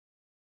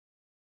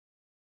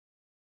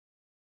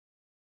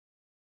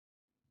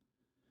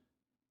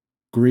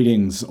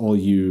Greetings, all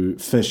you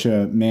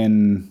fisher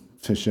men,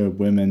 fisher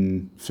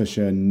women,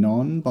 fisher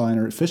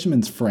non-binary,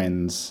 fishermen's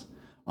friends.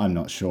 I'm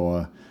not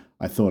sure.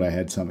 I thought I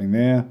had something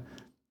there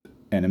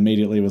and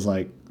immediately was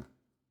like,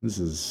 this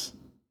is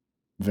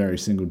very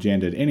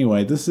single-gendered.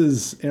 Anyway, this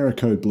is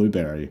Erico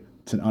Blueberry.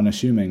 It's an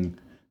unassuming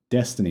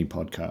Destiny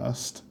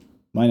podcast.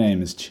 My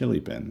name is Chili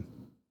Bin.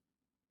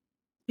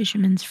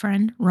 Fisherman's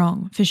friend?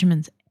 Wrong.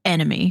 Fisherman's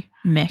enemy,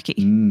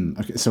 Meki.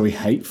 Okay, so we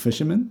hate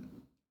fishermen?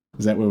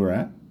 Is that where we're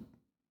at?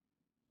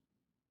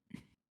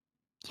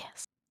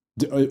 Yes.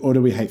 Or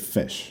do we hate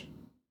fish?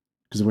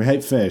 Because if we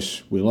hate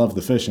fish, we love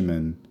the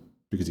fisherman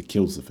because he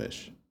kills the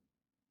fish.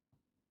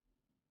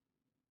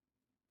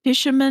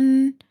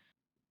 Fisherman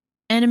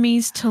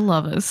enemies to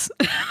lovers.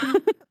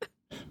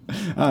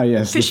 Ah,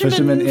 yes, the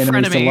fisherman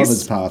enemies to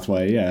lovers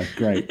pathway. Yeah,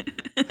 great.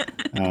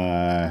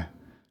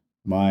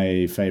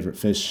 My favorite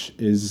fish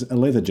is a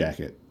leather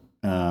jacket,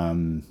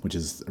 which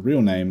is a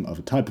real name of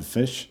a type of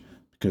fish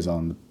because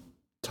on the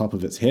top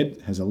of its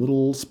head has a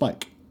little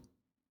spike.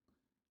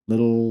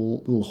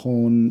 Little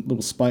horn,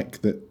 little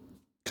spike that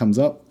comes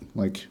up,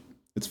 like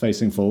it's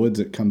facing forwards,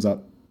 it comes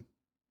up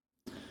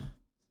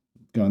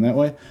going that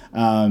way.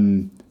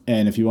 And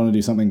if you want to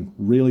do something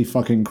really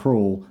fucking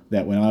cruel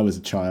that when I was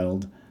a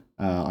child,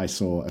 I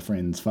saw a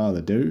friend's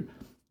father do,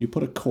 you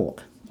put a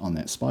cork on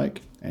that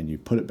spike and you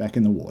put it back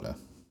in the water.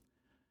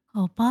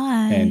 Oh,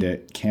 bye. And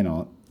it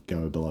cannot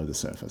go below the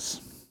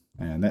surface.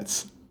 And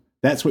that's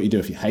what you do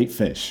if you hate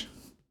fish.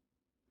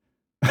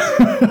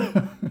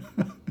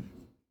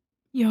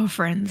 Your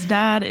friend's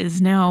dad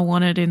is now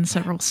wanted in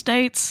several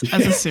states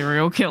as a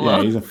serial killer.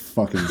 Yeah, he's a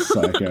fucking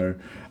psycho.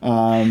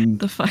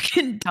 The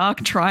fucking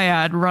dark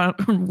triad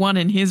won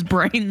in his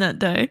brain that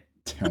day.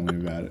 Tell me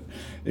about it.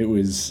 It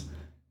was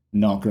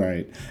not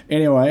great.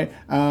 Anyway,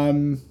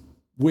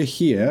 we're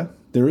here.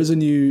 There is a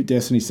new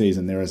Destiny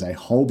season. There is a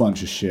whole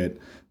bunch of shit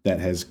that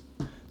has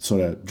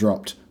sort of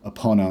dropped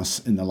upon us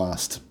in the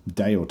last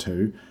day or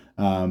two.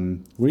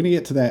 We're going to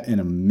get to that in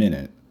a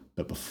minute.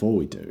 But before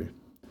we do,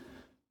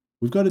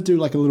 we've got to do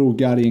like a little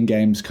Guardian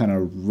Games kind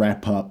of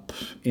wrap up,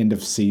 end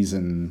of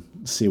season,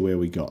 see where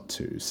we got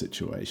to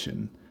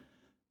situation.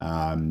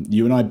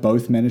 You and I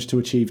both managed to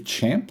achieve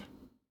champ,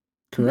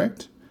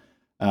 correct?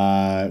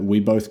 We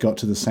both got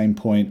to the same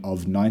point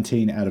of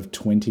 19 out of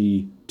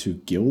 20 to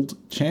guild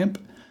champ.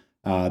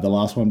 The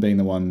last one being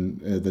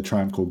the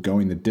triumph called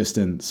Going the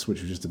Distance,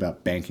 which was just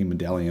about banking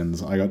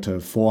medallions. I got to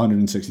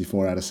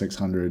 464 out of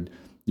 600.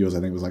 Yours,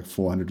 I think, was like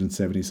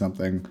 470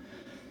 something.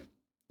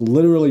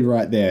 Literally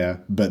right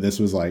there, but this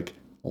was like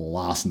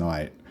last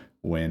night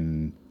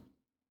when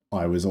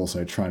I was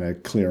also trying to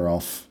clear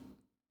off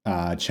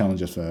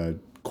challenges for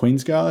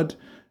Queensguard,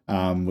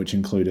 which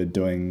included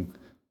doing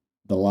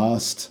the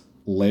last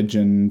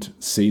Legend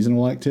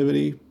seasonal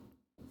activity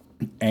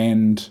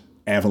and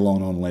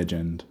Avalon on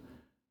Legend.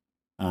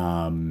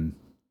 I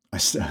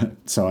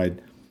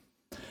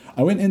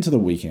went into the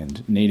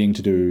weekend needing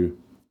to do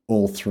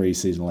all 3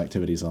 seasonal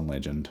activities on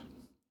Legend.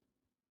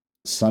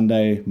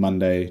 Sunday,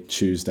 Monday,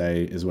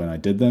 Tuesday is when I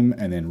did them,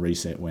 and then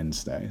reset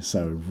Wednesday.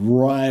 So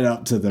right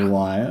up to the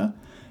wire.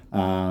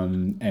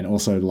 And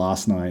also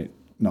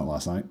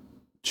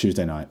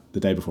Tuesday night, the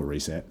day before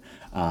reset,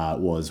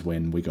 was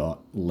when we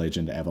got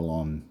Legend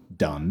Avalon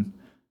done.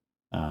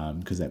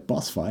 Because that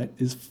boss fight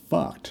is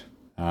fucked.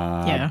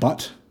 Yeah.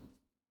 But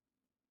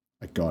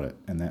I got it,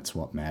 and that's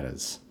what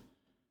matters.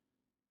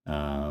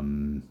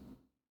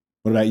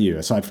 What about you?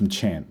 Aside from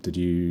champ, did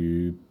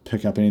you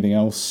pick up anything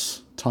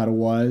else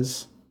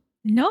title-wise?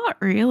 Not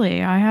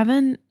really. I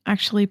haven't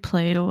actually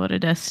played a lot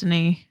of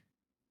Destiny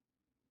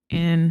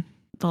in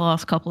the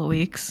last couple of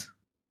weeks.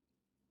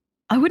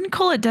 I wouldn't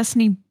call it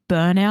Destiny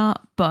burnout,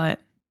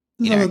 but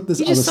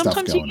there's other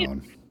stuff going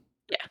on.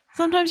 Yeah.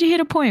 Sometimes you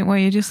hit a point where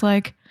you're just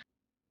like,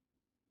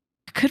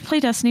 I could play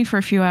Destiny for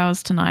a few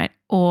hours tonight,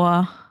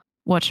 or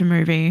watch a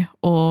movie,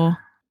 or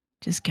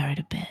just go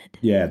to bed.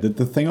 Yeah,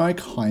 the thing I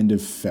kind of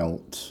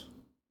felt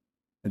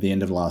at the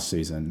end of last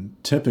season,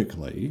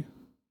 typically,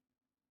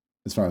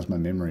 as far as my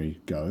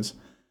memory goes,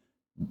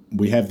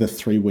 we have the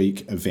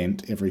 3-week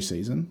event every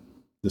season.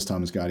 This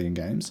time is Guardian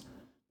Games.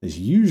 There's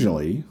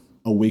usually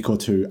a week or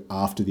two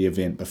after the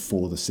event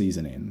before the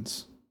season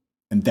ends.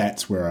 And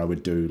that's where I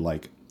would do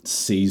like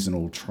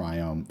seasonal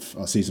triumph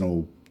or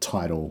seasonal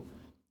title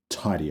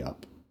tidy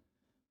up.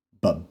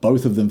 But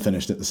both of them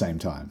finished at the same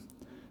time.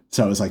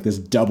 So it was like this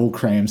double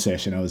cram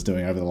session I was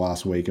doing over the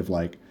last week of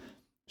like,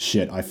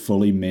 shit, I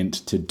fully meant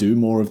to do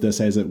more of this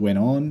as it went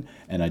on,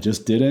 and I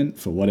just didn't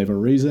for whatever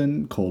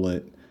reason. Call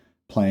it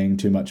playing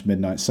too much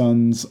Midnight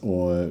Suns,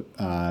 or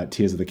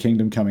Tears of the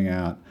Kingdom coming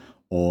out,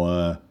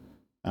 or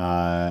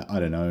I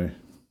don't know,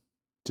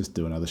 just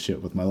doing other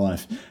shit with my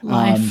life.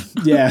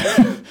 Yeah.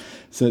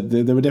 So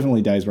there were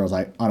definitely days where I was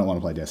like, I don't want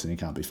to play Destiny,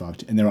 can't be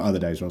fucked. And there were other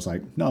days where I was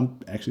like, no, I'm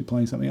actually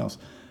playing something else.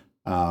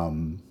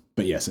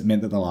 But yes, it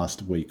meant that the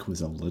last week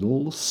was a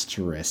little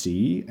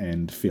stressy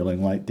and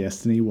feeling like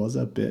Destiny was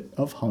a bit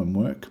of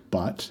homework,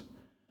 but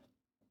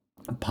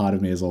part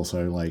of me is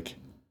also like,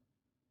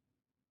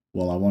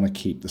 well, I want to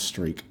keep the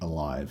streak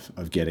alive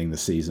of getting the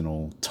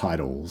seasonal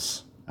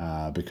titles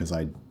because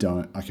I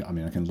don't. I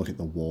mean, I can look at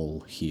the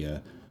wall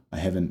here. I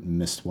haven't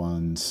missed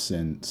one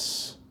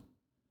since.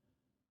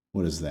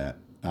 What is that?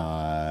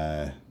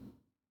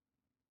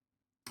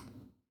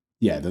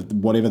 Yeah,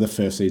 whatever the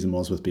first season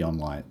was with Beyond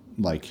Light,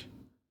 like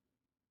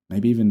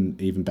maybe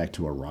even back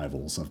to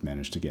Arrivals, I've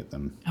managed to get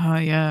them. Oh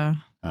yeah.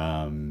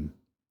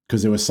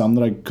 Because there was some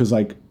that because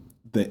like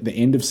the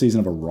end of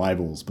season of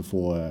Arrivals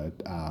before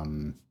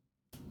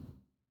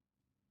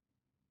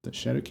the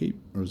Shadowkeep,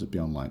 or is it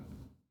Beyond Light?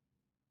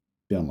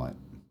 Beyond Light.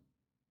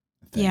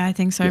 Yeah, I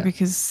think so,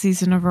 because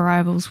Season of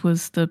Arrivals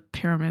was the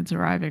pyramids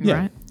arriving,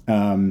 right?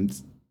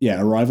 Yeah,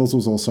 Arrivals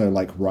was also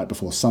like right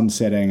before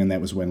sunsetting, and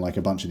that was when like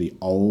a bunch of the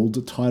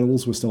old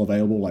titles were still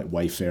available, like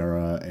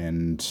Wayfarer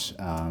and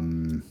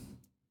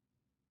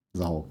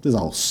there's a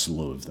whole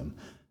slew of them.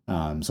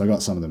 So I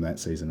got some of them that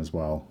season as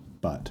well.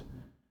 But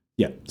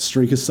yeah,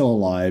 streak is still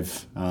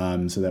alive.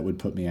 So that would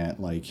put me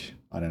at like,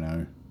 I don't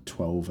know,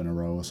 12 in a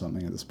row or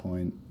something at this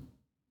point.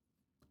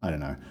 I don't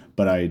know.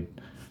 But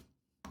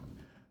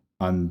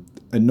I'm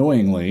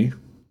annoyingly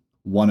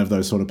one of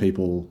those sort of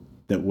people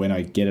that when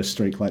I get a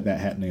streak like that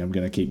happening, I'm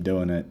going to keep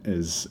doing it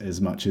as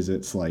much as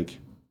it's like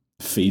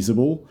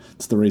feasible.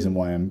 It's the reason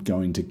why I'm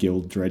going to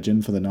Guild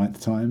Dredgen for the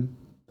 9th time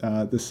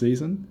this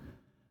season.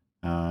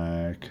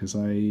 Because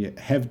I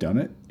have done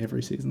it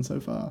every season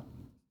so far.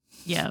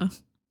 Yeah.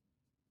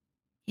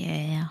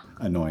 Yeah.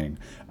 Annoying.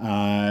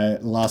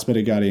 Last bit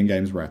of Guardian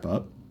Games wrap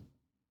up.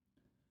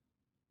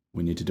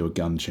 We need to do a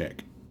gun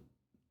check.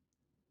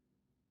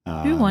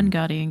 Who won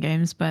Guardian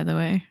Games, by the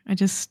way?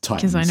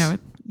 Because I know it.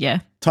 Yeah.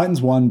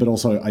 Titans won, but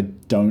also I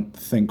don't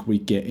think we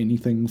get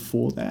anything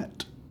for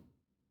that.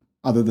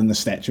 Other than the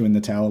statue in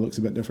the tower looks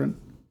a bit different.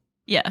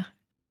 Yeah.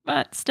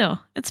 But still,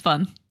 it's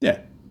fun. Yeah.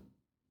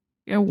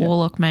 You're a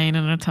Warlock main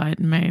and a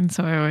Titan main,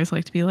 so I always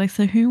like to be like,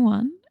 so who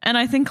won? And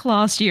I think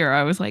last year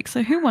I was like,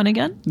 so who won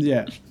again?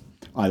 Yeah.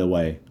 Either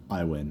way,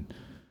 I win.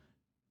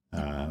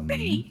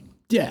 Me.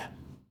 Yeah.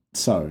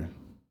 So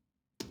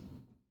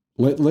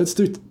let's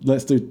do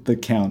the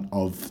count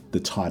of the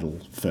title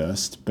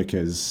first,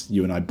 because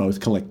you and I both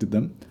collected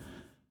them.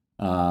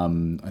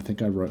 I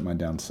think I wrote mine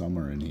down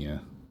somewhere in here.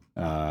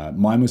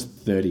 Mine was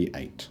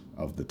 38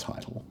 of the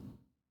title.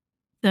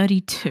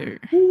 32.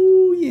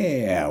 Ooh,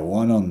 yeah.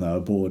 One on the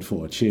board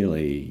for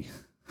Chile.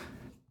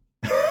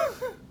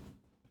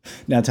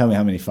 Now tell me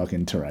how many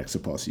fucking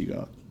Taraxipos you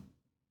got.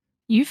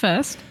 You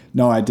first.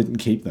 No, I didn't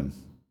keep them.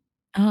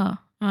 Oh,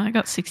 well, I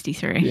got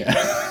 63. Yeah.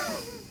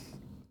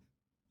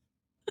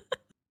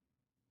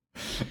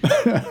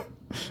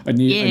 I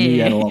knew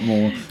you had a lot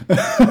more.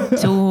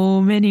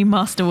 So many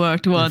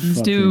masterworked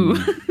ones too.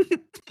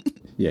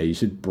 Yeah, you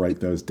should break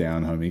those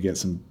down, homie. Get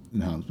some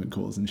enhancement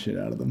cores and shit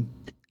out of them.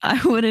 I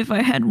would if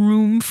I had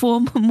room for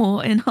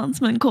more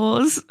enhancement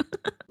cores.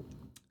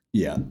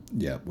 Yeah,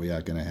 we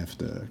are going to have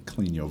to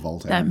clean your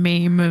vault out. That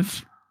meme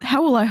of,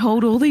 how will I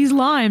hold all these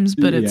limes?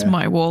 But it's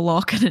my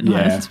Warlock and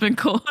enhancement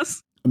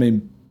cores. I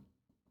mean,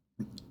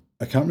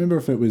 I can't remember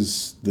if it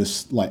was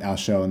this, like our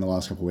show in the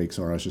last couple of weeks,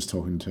 or I was just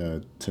talking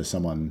to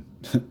someone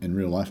in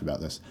real life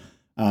about this.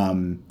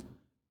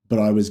 But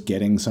I was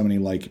getting so many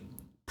like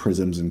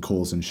prisms and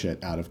cores and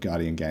shit out of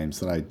Guardian Games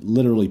that I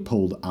literally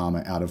pulled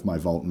armor out of my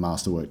vault and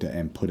masterworked it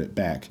and put it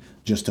back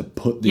just to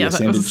put the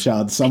Ascended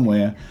Shard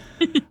somewhere.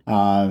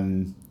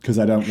 Because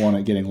I don't want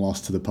it getting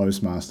lost to the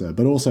Postmaster.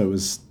 But also it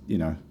was,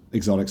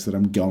 exotics that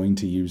I'm going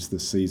to use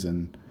this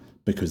season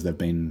because they've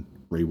been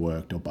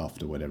reworked or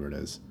buffed or whatever it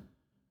is.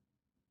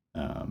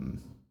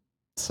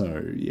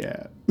 So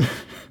yeah.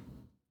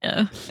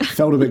 Yeah.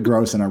 Felt a bit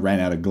gross and I ran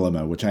out of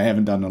Glimmer, which I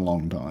haven't done in a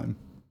long time.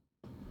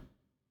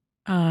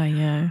 Oh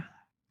yeah.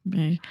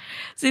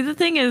 See, the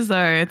thing is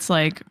though, it's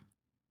like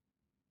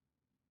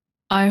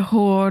I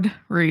hoard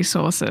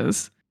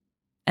resources,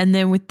 and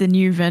then with the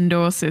new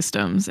vendor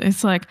systems,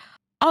 it's like,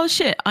 oh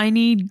shit, I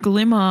need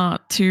Glimmer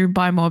to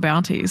buy more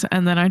bounties,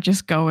 and then I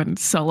just go and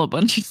sell a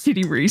bunch of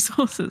city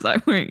resources I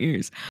won't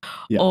use,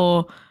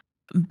 or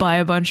buy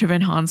a bunch of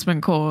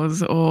enhancement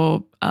cores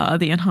or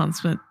the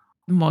enhancement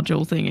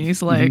module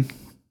thingies. Like,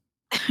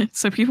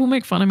 so people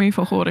make fun of me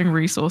for hoarding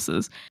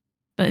resources.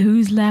 But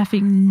who's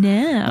laughing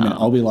now? I mean,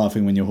 I'll be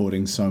laughing when you're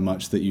hoarding so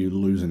much that you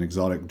lose an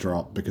exotic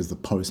drop because the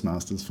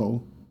Postmaster's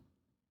full.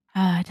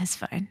 That's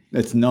fine.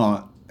 It's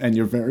not, and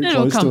you're very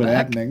close to it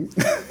happening.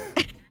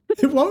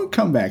 It won't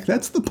come back.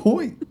 That's the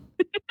point.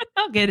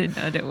 I'll get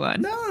another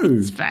one. No.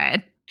 It's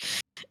fine.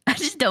 I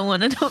just don't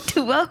want to talk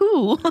to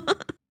Wahoo.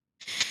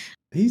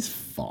 He's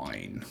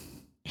fine.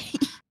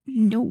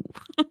 No.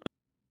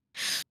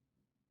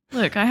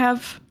 Look, I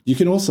have... You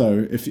can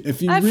also,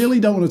 if you really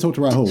don't want to talk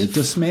to Rahul,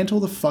 dismantle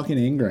the fucking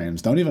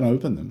engrams. Don't even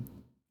open them.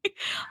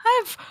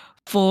 I have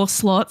 4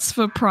 slots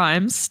for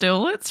primes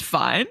still. It's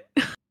fine.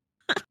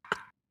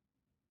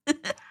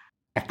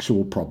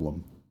 Actual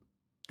problem.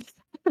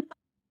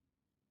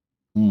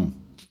 All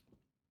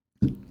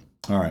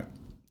right.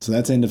 So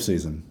that's end of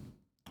season.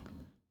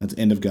 That's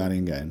end of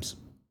Guardian Games.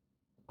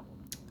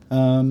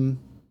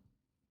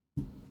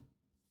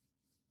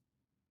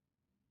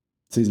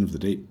 Season of the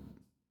Deep.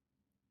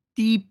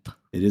 Deep.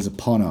 It is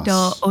upon us.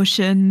 The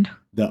ocean.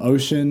 The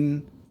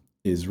ocean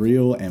is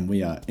real and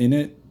we are in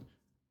it.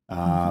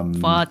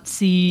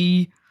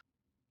 Fartsy.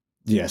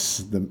 Yes,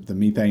 the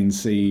methane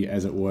sea,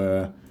 as it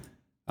were.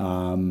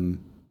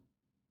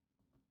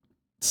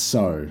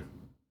 So,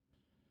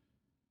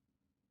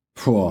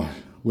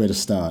 where to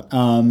start?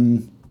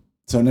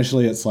 So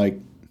initially it's like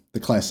the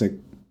classic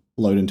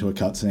load into a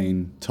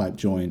cutscene type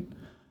joint.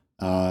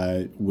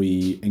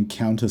 We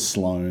encounter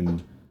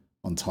Sloane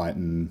on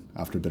Titan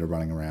after a bit of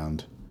running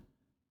around.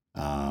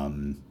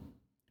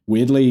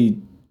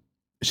 Weirdly,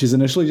 she's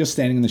initially just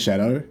standing in the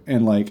shadow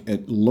and like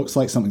it looks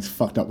like something's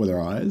fucked up with her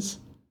eyes.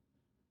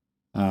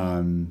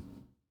 And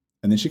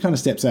then she kind of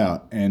steps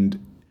out,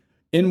 and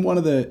in one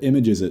of the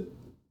images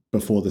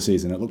before the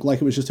season, it looked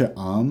like it was just her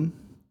arm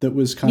that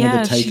was kind of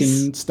the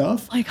taken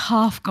stuff. Like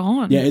half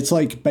gone. Yeah, it's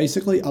like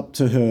basically up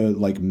to her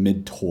like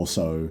mid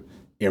torso.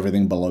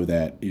 Everything below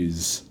that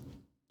is,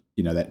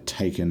 that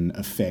taken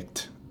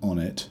effect on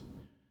it.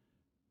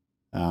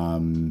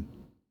 And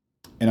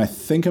I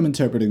think I'm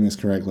interpreting this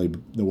correctly.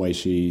 The way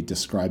she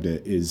described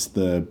it is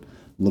the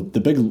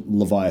big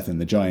Leviathan,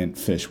 the giant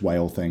fish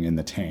whale thing in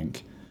the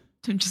tank.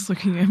 I'm just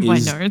looking at my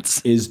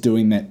notes. Is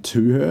doing that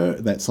to her.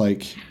 That's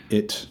like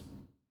it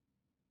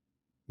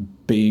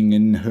being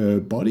in her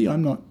body.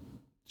 I'm not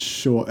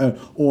sure.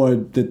 Or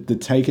the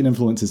taken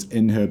influence is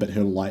in her, but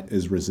her light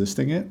is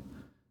resisting it.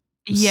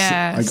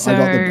 Yeah. I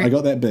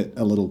got that bit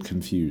a little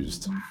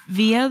confused.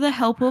 Via the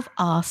help of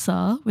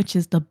Asa, which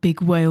is the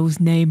big whale's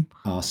name.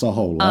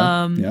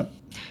 Asahola. Yep.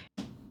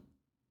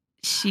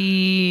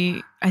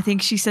 I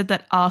think she said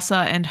that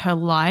Asa and her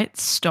light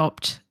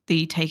stopped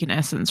the taken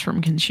essence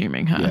from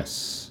consuming her.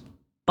 Yes.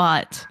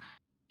 But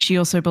she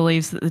also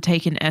believes that the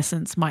taken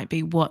essence might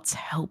be what's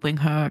helping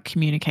her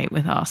communicate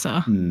with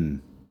Asa.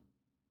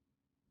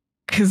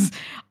 Because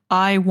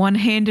I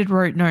one-handed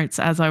wrote notes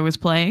as I was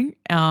playing,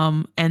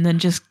 and then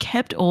just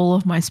kept all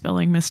of my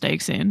spelling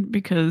mistakes in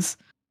because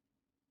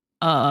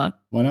why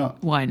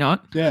not? Why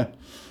not? Yeah.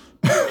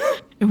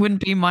 It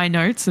wouldn't be my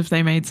notes if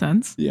they made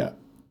sense. Yeah.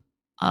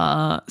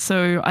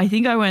 So I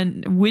think I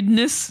went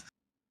witness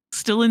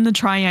still in the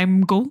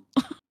triangle.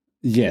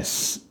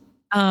 Yes.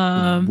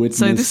 Witness,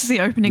 so this is the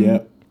opening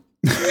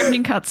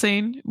opening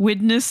cutscene.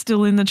 Witness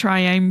still in the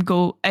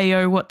triangle.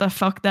 Ayo, what the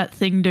fuck that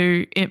thing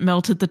do? It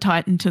melted the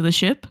Titan to the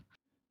ship.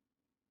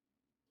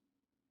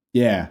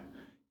 Yeah.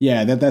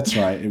 Yeah, that's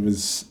right. It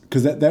was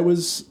because that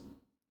was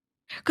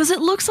because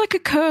it looks like a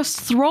cursed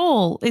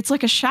thrall. It's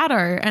like a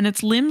shadow and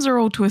its limbs are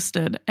all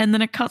twisted, and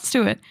then it cuts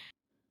to it.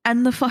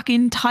 And the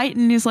fucking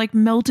Titan is like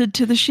melted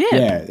to the ship.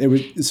 Yeah, it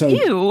was so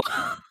ew.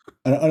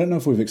 I don't know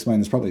if we've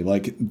explained this properly.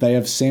 Like they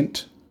have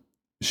sent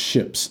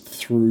ships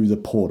through the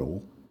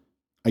portal,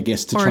 I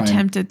guess, to try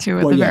attempted to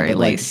at the very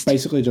least. Like,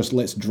 basically, just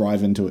let's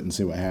drive into it and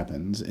see what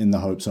happens, in the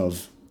hopes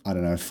of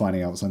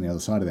finding out what's on the other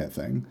side of that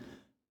thing.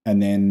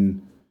 And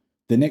then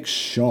the next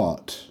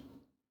shot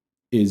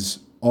is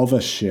of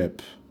a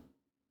ship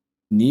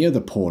near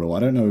the portal. I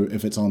don't know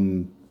if it's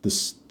on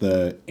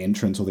the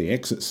entrance or the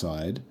exit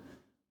side,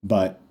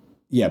 but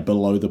yeah,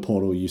 below the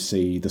portal you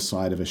see the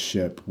side of a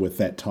ship with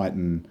that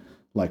Titan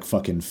like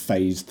fucking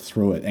phased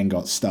through it and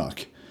got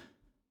stuck.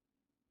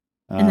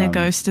 And their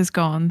ghost is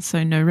gone,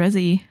 so no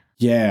resi.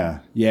 Yeah,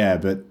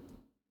 but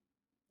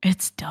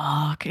it's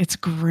dark. It's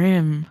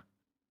grim.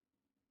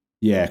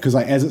 Yeah, because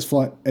like as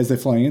they're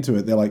flying into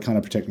it, they're like kind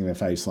of protecting their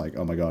face, like,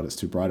 oh my god, it's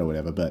too bright or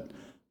whatever. But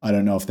I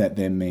don't know if that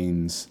then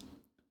means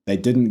they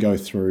didn't go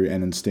through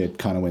and instead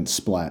kind of went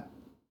splat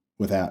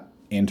without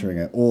entering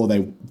it,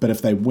 but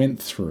if they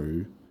went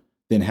through,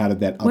 then how did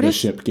that other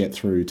ship get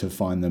through to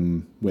find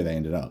them where they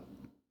ended up?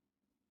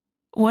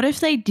 What if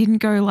they didn't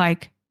go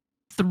like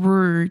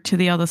through to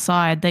the other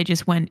side? They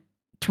just went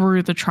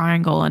through the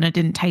triangle and it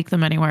didn't take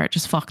them anywhere. It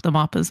just fucked them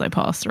up as they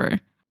passed through.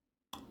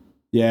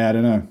 Yeah, I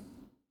don't know.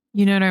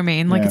 You know what I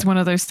mean? Like it's one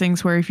of those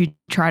things where if you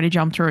try to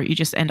jump through it, you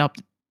just end up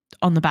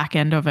on the back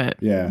end of it.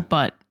 Yeah.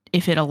 But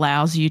if it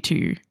allows you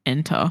to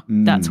enter,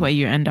 that's where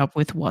you end up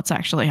with what's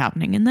actually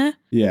happening in there.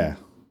 Yeah.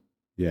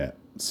 Yeah.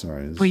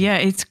 Sorry. But yeah,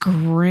 it's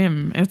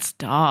grim. It's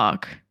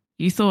dark.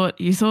 You thought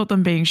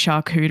them being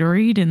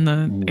charcuteried in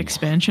the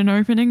expansion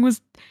opening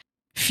was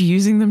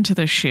fusing them to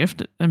the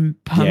shift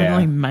and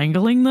permanently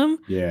mangling them?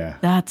 Yeah.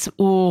 That's,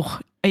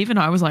 even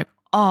I was like,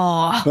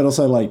 oh. But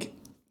also, like,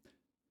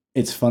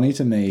 it's funny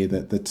to me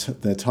that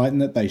the Titan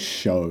that they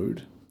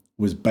showed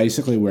was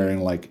basically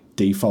wearing, like,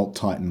 default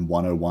Titan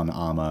 101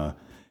 armor,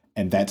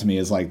 and that to me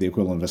is, like, the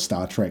equivalent of a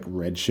Star Trek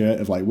red shirt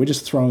of, like, we're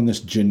just throwing this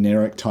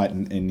generic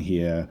Titan in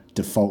here,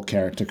 default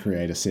character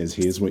creator says,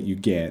 here's what you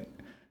get.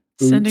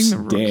 Oops, sending the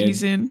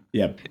rookies in.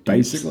 Yeah,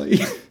 basically.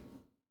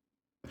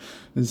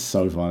 It's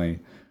so funny.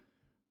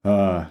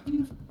 Yeah,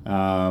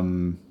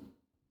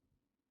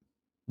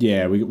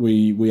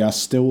 we are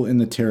still in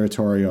the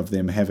territory of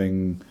them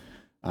having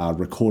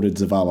recorded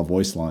Zavala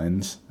voice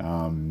lines,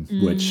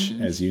 which,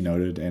 as you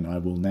noted, and I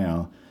will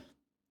now,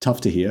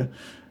 tough to hear.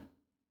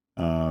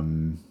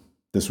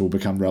 This will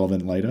become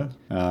relevant later,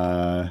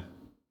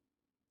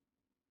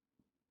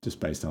 just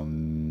based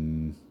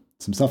on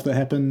some stuff that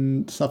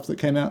happened, stuff that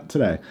came out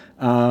today.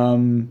 Yeah,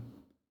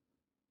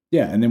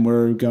 and then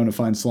we're going to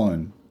find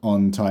Sloane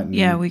on Titan.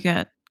 Yeah, we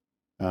get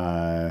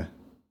I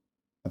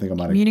think I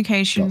might have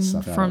communication got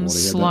stuff out from of order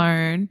here,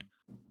 Sloane,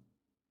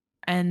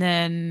 and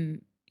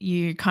then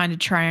you kind of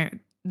try.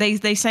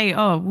 They say,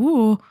 "Oh,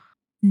 woo,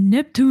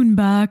 Neptune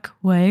back.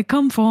 Where it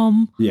come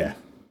from?" Yeah.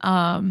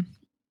 And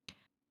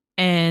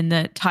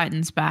that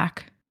Titan's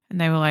back. And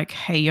they were like,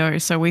 hey, yo,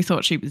 so we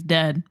thought she was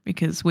dead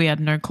because we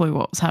had no clue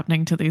what was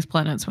happening to these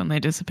planets when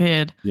they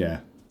disappeared. Yeah.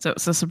 So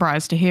it's a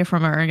surprise to hear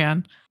from her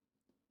again.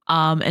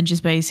 And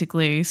just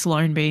basically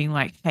Sloane being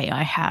like, hey,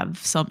 I have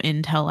some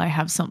intel. I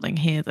have something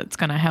here that's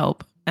going to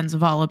help. And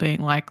Zavala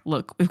being like,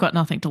 look, we've got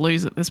nothing to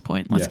lose at this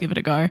point. Let's give it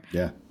a go.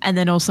 Yeah. And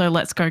then also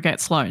let's go get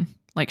Sloane.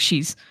 Like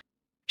she's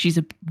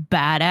a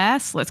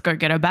badass. Let's go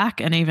get her back.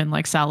 And even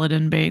like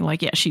Saladin being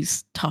like, yeah,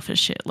 she's tough as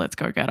shit. Let's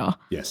go get her.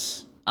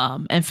 Yes.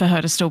 And for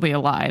her to still be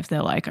alive,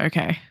 they're like,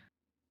 okay.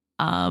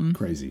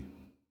 Crazy.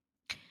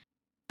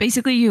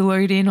 Basically, you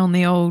load in on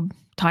the old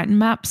Titan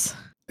maps.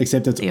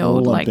 Except it's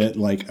all a bit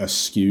like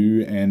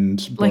askew and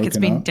broken like it's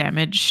been up.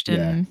 damaged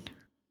and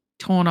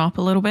torn up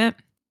a little bit.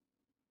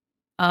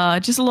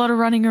 Just a lot of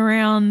running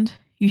around.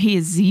 You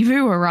hear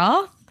Xivu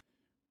Arath.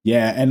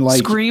 Yeah, and like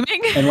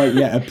screaming. And like,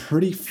 yeah, a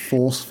pretty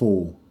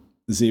forceful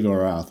Xivu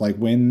Arath. Like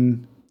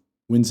when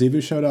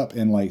Xivu showed up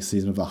in like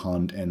Season of the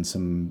Hunt and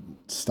some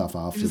stuff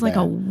after that. It was like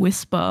a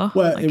whisper.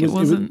 Well, like it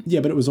wasn't.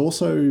 Yeah, but it was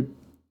also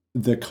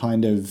the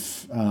kind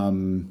of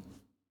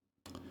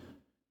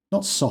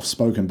not soft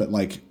spoken, but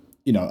like,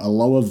 you know, a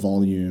lower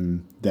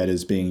volume that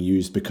is being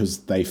used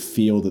because they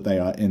feel that they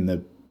are in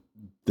the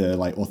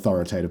like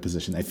authoritative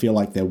position. They feel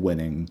like they're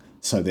winning,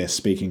 so they're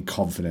speaking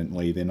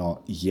confidently. They're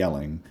not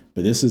yelling.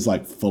 But this is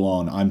like full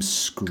on. I'm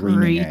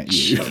screaming at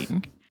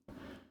you.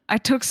 I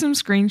took some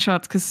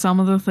screenshots because some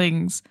of the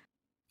things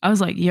I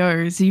was like,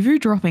 yo, Xivu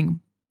dropping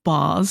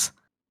bars.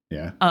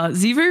 Yeah.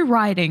 Xivu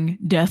writing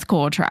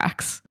deathcore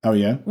tracks. Oh,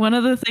 yeah? One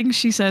of the things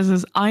she says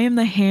is, I am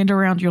the hand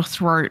around your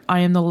throat.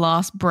 I am the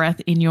last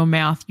breath in your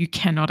mouth. You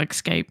cannot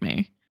escape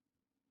me.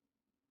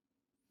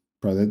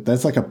 Bro,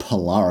 that's like a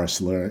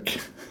Polaris lyric.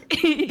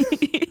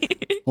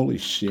 Holy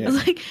shit.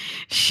 Like,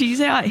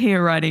 she's out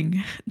here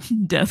writing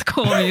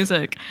deathcore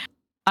music.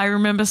 I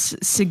remember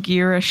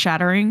Sagira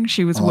shattering.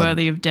 She was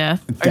worthy of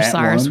death.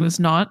 Osiris was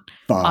not.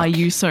 Fuck. Are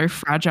you so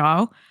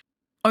fragile?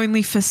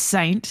 Only for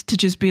Saint to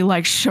just be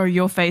like, show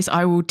your face.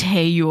 I will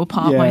tear you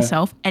apart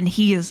myself. And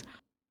he is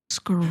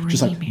screaming.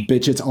 Just like,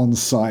 bitch, it's on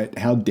site.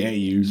 How dare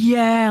you?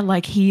 Yeah,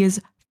 like he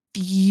is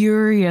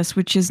furious,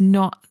 which is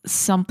not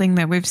something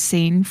that we've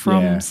seen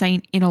from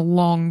Saint in a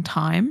long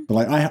time. But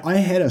like I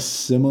had a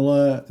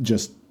similar,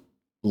 just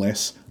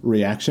less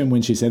reaction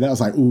when she said that. I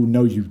was like, oh,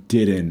 no, you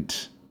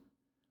didn't.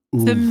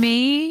 Ooh.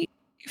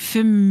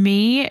 For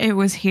me, it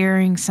was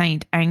hearing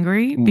Saint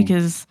angry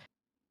because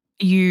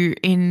you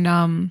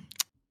in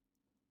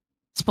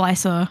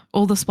Splicer,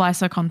 all the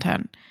Splicer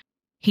content,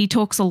 he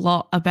talks a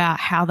lot about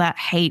how that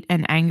hate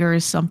and anger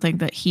is something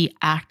that he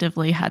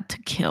actively had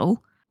to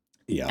kill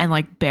and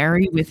like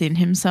bury within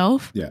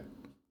himself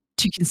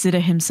to consider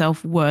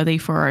himself worthy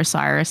for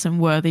Osiris and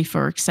worthy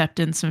for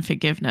acceptance and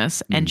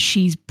forgiveness. And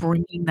she's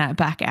bringing that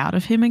back out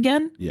of him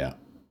again. Yeah.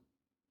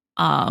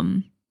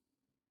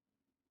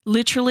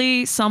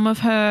 Literally, some of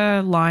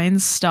her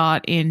lines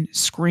start in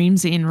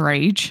screams in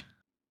rage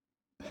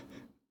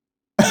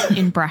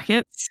in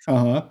brackets.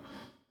 Uh-huh.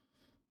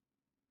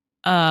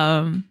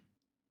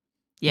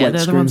 Yeah,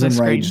 they're the ones screams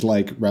that in rage,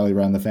 like rally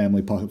around the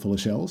family, pocket full of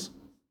shells.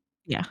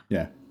 Yeah.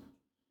 Yeah.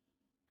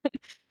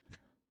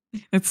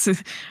 It's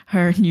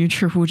her new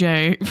Triple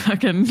J,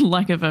 fucking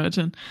like a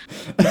virgin.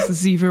 It's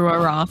Xivu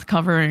Arath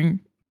covering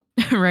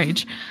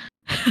rage.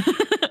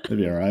 That'd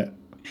be all right.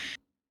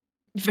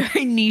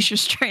 Very niche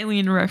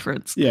Australian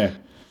reference. Yeah.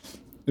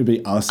 It'd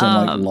be us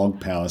and like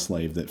Log Power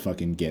Slave that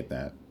fucking get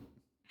that.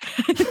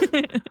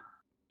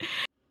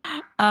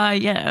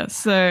 Yeah,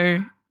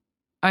 so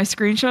I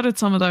screenshotted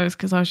some of those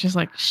because I was just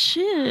like,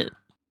 shit.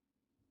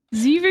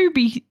 Xivu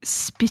be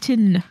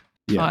spitting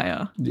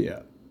fire.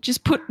 Yeah.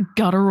 Just put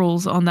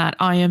gutturals on that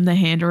I am the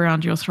hand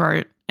around your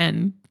throat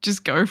and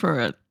just go for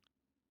it.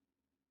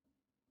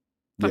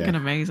 Fucking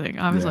amazing.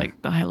 I was like,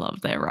 I love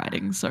their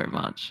writing so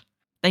much.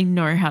 They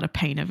know how to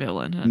paint a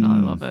villain and I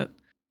love it.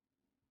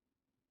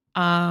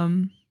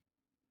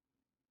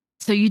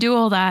 So you do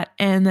all that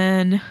and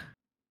then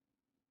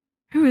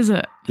who is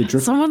it?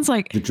 Someone's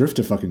like, the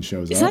Drifter fucking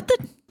shows up. Is that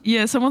the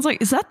someone's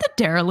like, is that the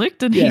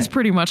derelict? And he's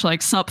pretty much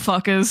like, sup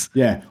fuckers.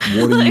 Yeah.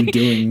 What are you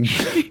doing?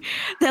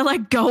 They're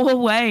like, go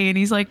away. And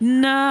he's like,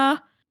 nah.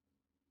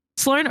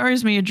 Sloane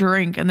owes me a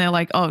drink. And they're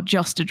like, oh,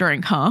 just a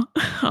drink, huh?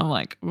 I'm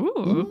like,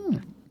 ooh.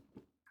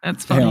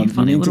 That's funny,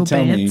 funny little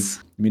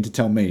bits. You mean to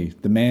tell me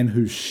the man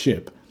whose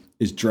ship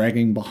is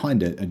dragging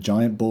behind it a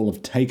giant ball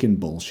of taken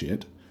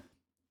bullshit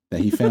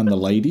that he found the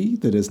lady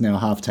that is now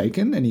half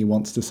taken and he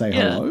wants to say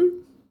hello?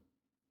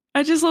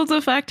 I just love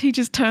the fact he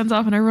just turns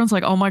up and everyone's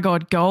like, oh my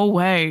God, go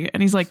away.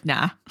 And he's like,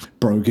 nah.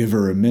 Bro, give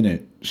her a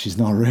minute. She's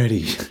not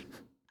ready.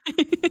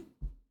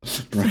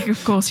 Like,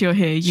 of course you're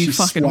here, you She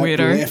fucking swiped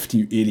weirdo. left,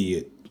 you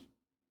idiot.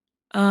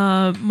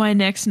 My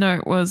next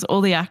note was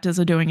all the actors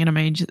are doing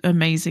an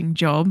amazing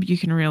job. You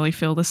can really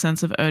feel the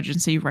sense of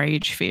urgency,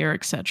 rage, fear,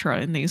 etc.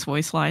 in these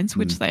voice lines,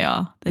 which they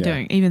are. They're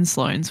doing. Even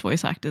Sloane's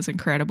voice actor's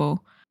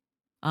incredible.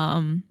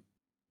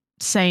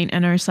 Saint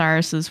and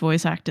Osiris's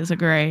voice actors are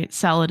great.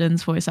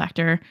 Saladin's voice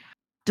actor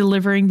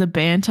delivering the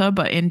banter,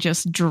 but in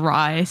just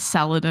dry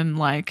Saladin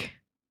like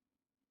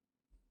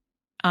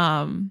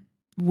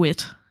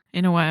wit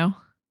in a whale.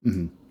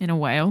 Mm-hmm. In a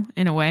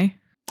way.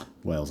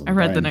 Whales. I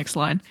read the next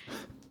line.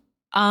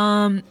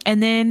 And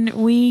then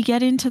we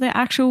get into the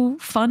actual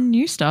fun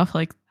new stuff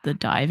like the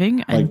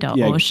diving and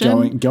the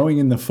ocean. Going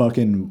in the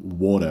fucking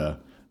water,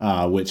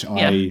 which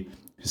I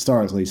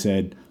historically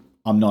said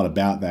I'm not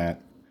about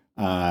that.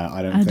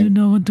 I do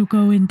not want to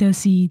go in the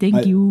sea.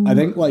 Thank you. I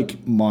think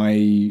like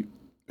my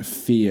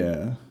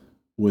fear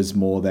was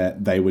more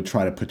that they would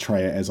try to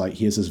portray it as like,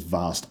 here's this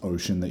vast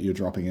ocean that you're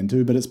dropping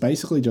into, but it's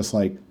basically just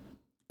like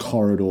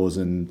corridors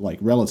and like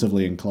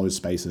relatively enclosed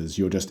spaces.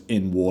 You're just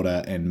in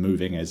water and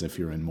moving as if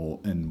you're in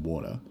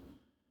water.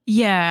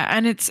 Yeah,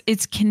 and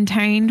it's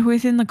contained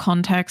within the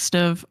context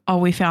of, oh,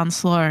 we found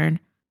Sloane.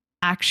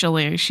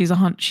 Actually, she's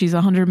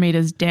 100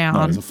 meters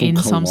down in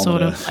some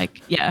sort of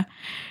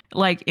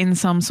like in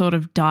some sort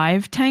of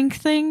dive tank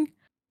thing.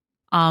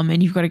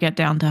 And you've got to get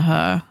down to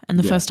her. And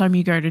the first time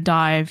you go to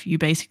dive, you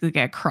basically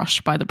get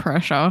crushed by the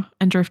pressure.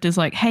 And Drift is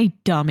like, hey,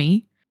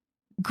 dummy,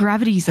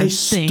 gravity's a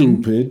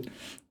thing. Stupid.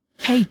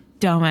 Hey,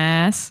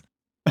 dumbass.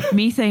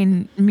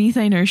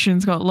 Methane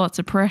ocean's got lots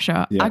of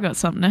pressure. I got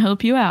something to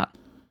help you out.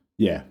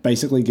 Yeah,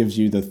 basically gives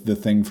you the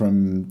thing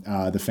from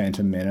the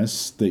Phantom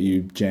Menace that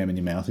you jam in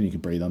your mouth and you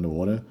can breathe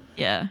underwater.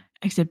 Yeah,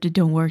 except it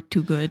don't work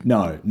too good.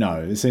 No.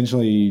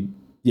 Essentially,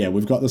 yeah,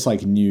 we've got this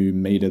like new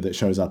meter that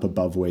shows up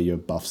above where your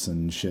buffs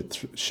and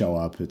shit show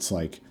up. It's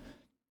like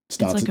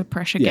it's like a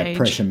pressure gauge. Yeah,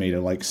 pressure meter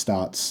like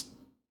starts.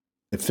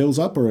 It fills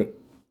up or it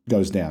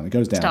goes down. It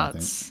goes down. I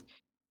think.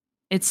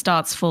 It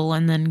starts full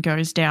and then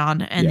goes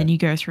down, and then you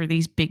go through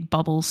these big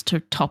bubbles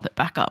to top it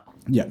back up.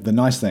 Yeah, the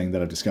nice thing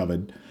that I've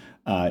discovered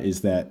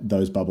is that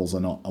those bubbles are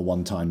not a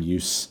one-time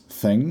use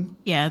thing.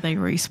 Yeah, they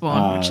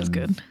respawn, which is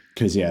good.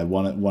 Because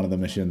one of the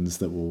missions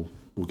that we'll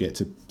get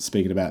to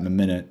speaking about in a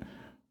minute,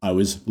 I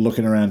was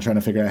looking around trying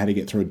to figure out how to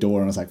get through a door,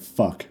 and I was like,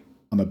 "Fuck,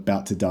 I'm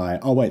about to die."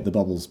 Oh wait, the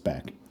bubble's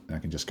back, and I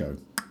can just go,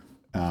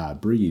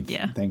 breathe.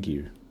 Yeah, thank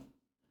you.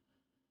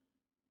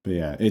 But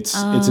yeah, it's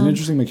an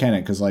interesting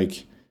mechanic because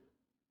like,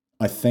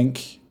 I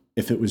think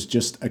if it was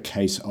just a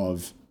case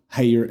of,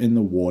 hey, you're in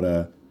the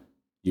water,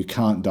 you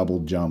can't double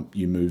jump,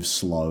 you move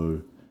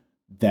slow,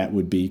 that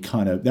would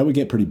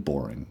get pretty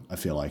boring, I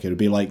feel like. It would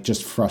be like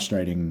just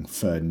frustrating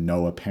for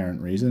no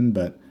apparent reason,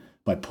 but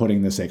by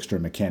putting this extra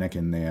mechanic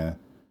in there,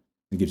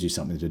 it gives you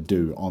something to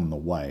do on the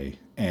way.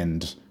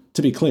 And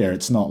to be clear,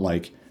 it's not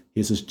like,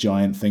 here's this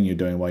giant thing you're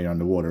doing while you're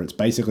underwater. It's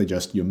basically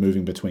just you're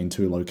moving between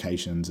two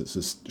locations. It's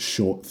this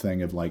short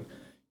thing of like,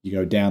 you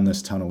go down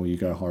this tunnel, you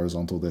go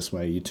horizontal this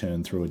way, you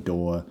turn through a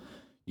door,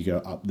 you go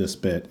up this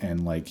bit,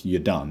 and like you're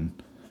done.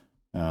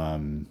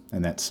 And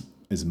that's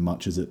as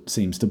much as it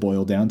seems to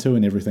boil down to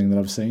in everything that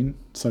I've seen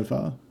so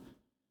far.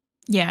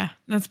 Yeah,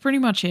 that's pretty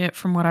much it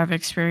from what I've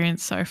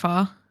experienced so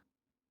far.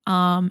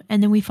 And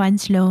then we find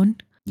Sloane.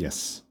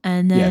 Yes.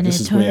 And then this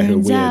is where her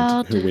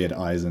weird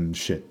eyes and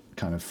shit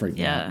kind of freak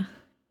me out.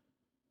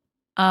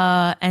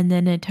 And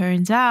then it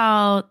turns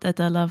out that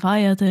the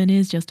Leviathan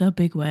is just a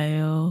big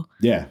whale.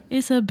 Yeah.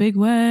 It's a big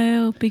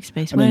whale, big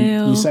space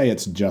whale. You say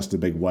it's just a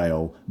big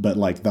whale, but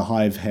like the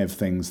Hive have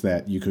things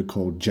that you could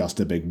call just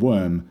a big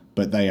worm,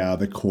 but they are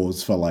the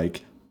cause for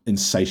like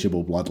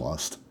insatiable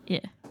bloodlust. Yeah.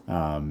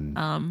 And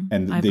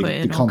I put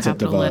in the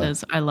concept of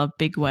letters, I love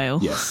big whale.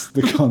 Yes.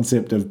 The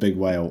concept of big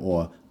whale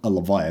or a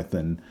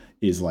Leviathan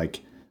is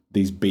like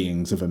these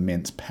beings of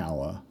immense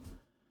power.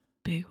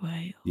 Big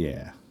whale.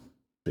 Yeah.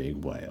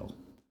 Big whale.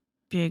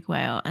 Big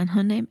whale, and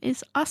her name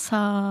is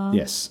Asa.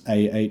 Yes,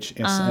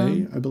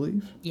 AHSA, I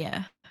believe.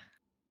 Yeah.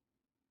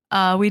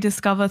 We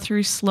discover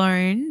through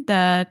Sloane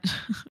that,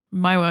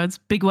 my words,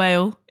 big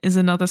whale is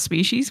another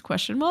species, ?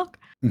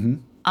 Mm-hmm.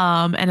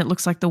 And it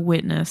looks like the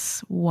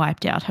Witness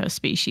wiped out her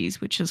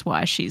species, which is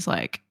why she's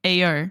like, hey,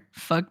 yo,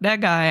 fuck that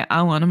guy.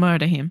 I want to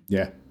murder him.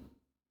 Yeah.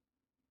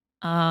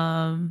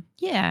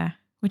 Yeah,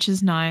 which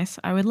is nice.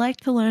 I would like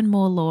to learn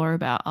more lore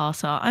about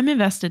Asa. I'm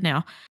invested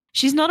now.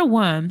 She's not a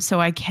worm,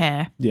 so I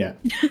care. Yeah.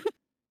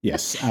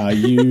 Yes.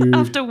 You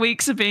After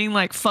weeks of being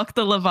like, fuck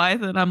the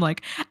Leviathan, I'm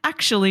like,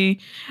 actually,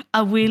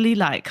 I really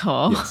like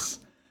her. Yes.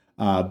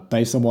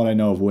 Based on what I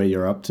know of where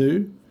you're up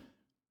to,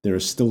 there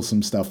is still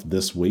some stuff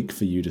this week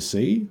for you to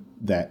see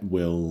that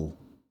will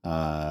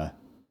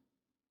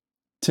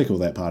tickle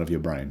that part of your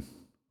brain.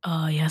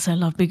 Oh, yes, I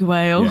love Big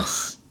Whale.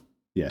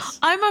 Yes.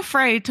 I'm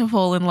afraid to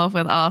fall in love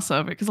with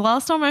Asa because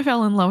last time I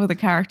fell in love with a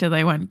character,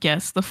 they went,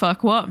 guess the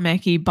fuck what,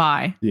 Meki,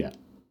 bye. Yeah.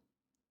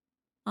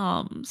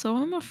 So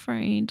I'm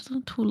afraid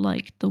to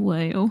like the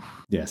whale.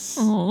 Yes.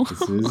 Oh,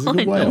 this is a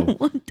good whale. I don't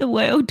want the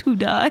whale to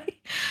die.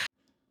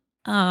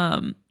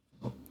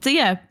 So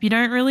yeah, you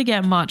don't really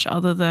get much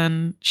other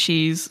than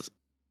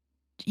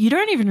you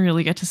don't even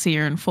really get to see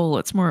her in full.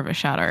 It's more of a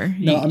shadow.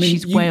 No, I mean,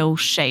 She's whale you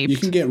shaped.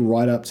 can get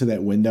right up to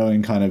that window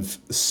and kind of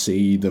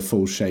see the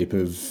full shape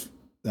of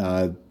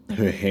her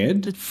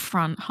head. The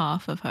front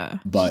half of her.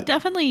 But she's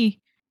definitely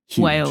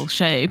huge, whale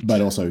shaped. but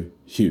also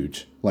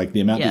huge. Like the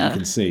amount that Yeah. you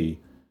can see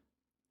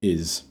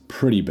is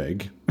pretty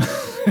big.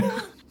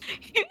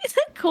 Is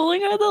it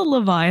calling her the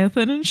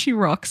Leviathan and she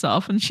rocks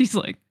off and she's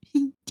like,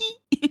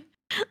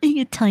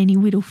 a tiny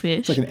little fish.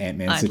 It's like an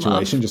Ant-Man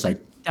situation, just like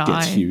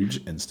gets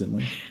huge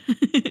instantly.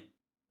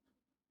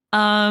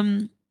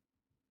 That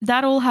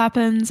all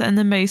happens, and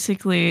then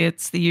basically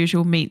it's the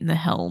usual meet in the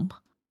helm.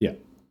 Yeah.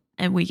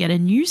 And we get a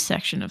new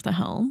section of the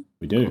helm.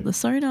 We do. Called the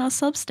sonar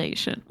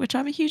substation, which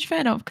I'm a huge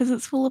fan of because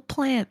it's full of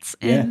plants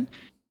and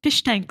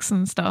fish tanks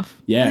and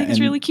stuff. Yeah. I think it's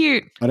really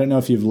cute. I don't know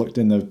if you've looked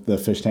in the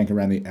fish tank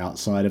around the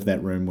outside of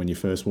that room when you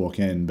first walk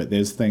in, but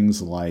there's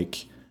things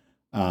like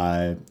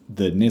the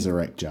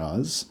Nezarec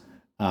jars,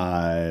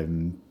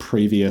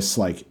 previous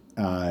like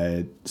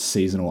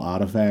seasonal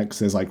artifacts.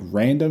 There's like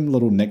random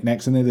little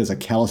knickknacks in there. There's a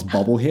Callus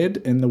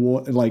bobblehead in the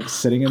water, like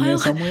sitting in there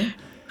somewhere.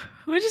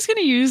 We're just going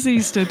to use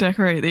these to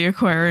decorate the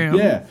aquarium.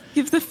 Yeah.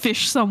 Give the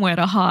fish somewhere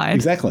to hide.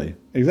 Exactly.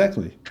 I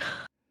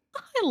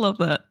love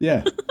that.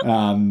 Yeah.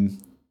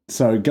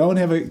 So go and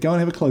have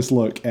a close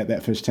look at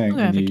that fish tank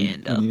when you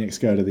next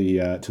go to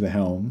the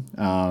helm.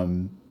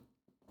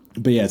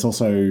 But yeah, it's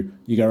also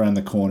you go around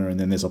the corner and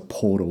then there's a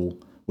portal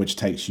which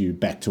takes you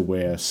back to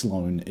where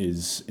Sloane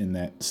is in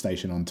that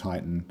station on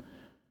Titan.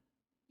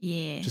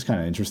 Yeah. Which is kind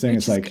of interesting.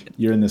 It's like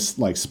you're in this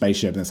like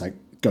spaceship and it's like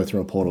go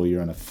through a portal,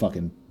 you're on a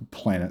fucking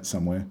planet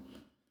somewhere.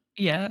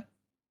 Yeah.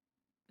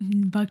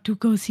 Back to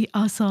go see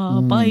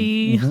Asa.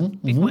 Bye.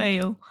 Big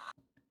whale.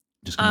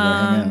 Just gonna go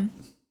hang out.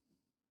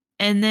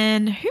 And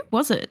then who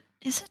was it?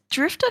 Is it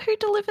Drifter who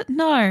delivered?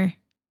 No.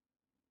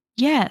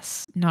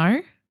 Yes.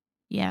 No.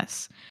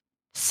 Yes.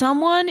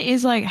 Someone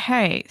is like,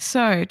 hey,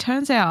 so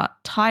turns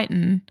out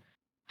Titan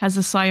has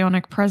a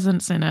psionic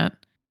presence in it,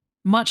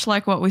 much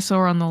like what we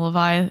saw on the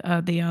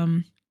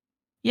Leviathan,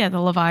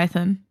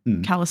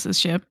 Callus's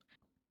ship.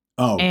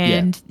 Oh,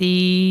 and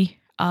the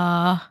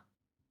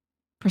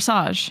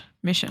Presage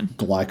mission.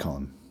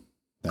 Glycon.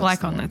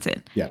 That's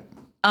it. Yeah.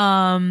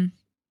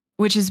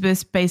 Which is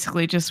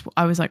basically just,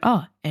 I was like,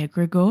 oh,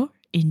 egregore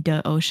in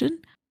the ocean.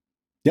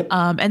 Yep.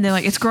 And they're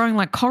like, it's growing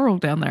like coral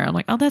down there. I'm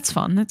like, oh, that's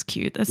fun. That's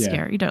cute. That's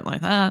scary. Don't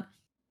like that.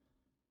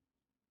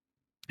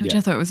 Which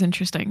I thought was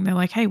interesting. They're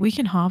like, hey, we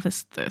can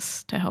harvest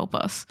this to help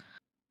us.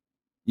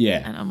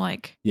 Yeah. And I'm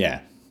like,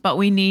 yeah. But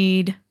we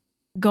need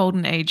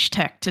golden age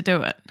tech to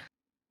do it.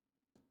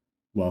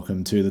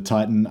 Welcome to the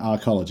Titan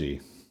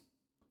arcology.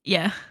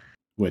 Yeah.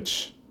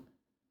 Which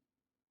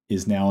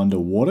is now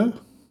underwater,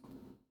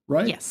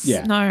 right? Yes.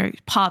 Yeah. No,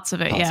 parts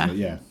of it,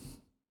 yeah.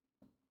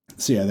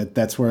 So yeah,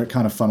 that's where it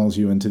kind of funnels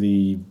you into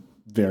the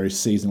various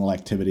seasonal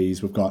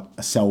activities. We've got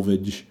a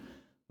salvage,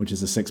 which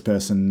is a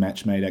 6-person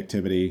match-made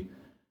activity,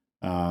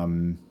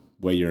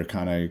 where you're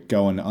kind of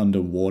going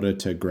underwater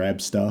to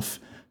grab stuff.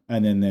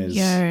 And then there's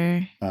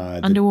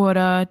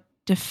underwater,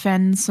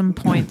 defend some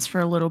points for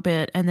a little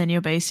bit, and then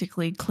you're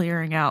basically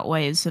clearing out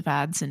waves of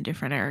ads in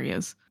different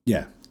areas.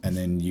 Yeah. And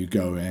then you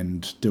go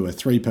and do a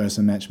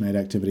 3-person match-made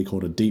activity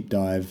called a deep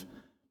dive,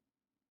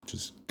 which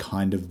is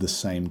kind of the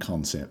same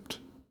concept.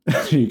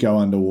 You go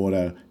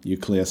underwater, you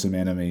clear some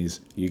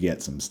enemies, you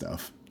get some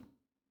stuff.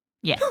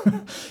 Yeah.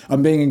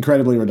 I'm being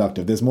incredibly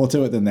reductive. There's more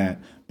to it than that,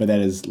 but that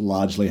is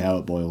largely how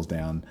it boils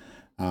down.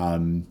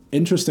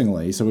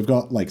 Interestingly, so we've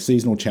got like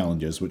seasonal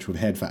challenges, which we've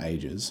had for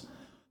ages.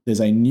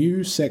 There's a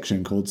new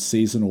section called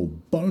seasonal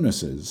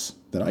bonuses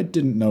that I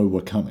didn't know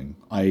were coming.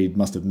 I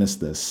must have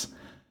missed this.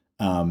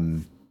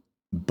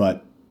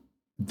 But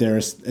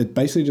it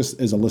basically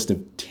just is a list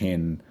of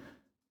 10,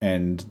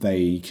 and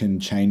they can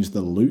change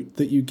the loot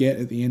that you get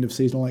at the end of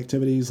seasonal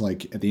activities.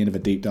 Like at the end of a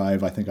deep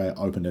dive, I think I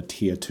opened a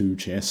tier 2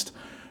 chest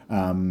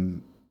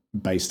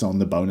based on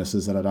the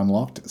bonuses that I'd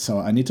unlocked. So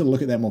I need to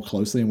look at that more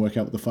closely and work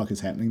out what the fuck is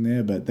happening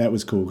there. But that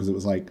was cool because it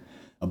was like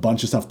a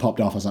bunch of stuff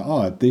popped off. I was like,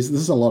 oh, this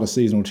is a lot of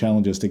seasonal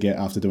challenges to get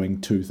after doing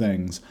 2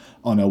 things.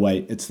 Oh no,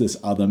 wait, it's this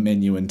other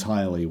menu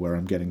entirely where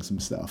I'm getting some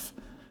stuff.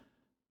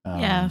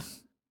 Yeah.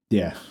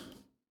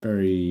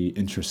 Very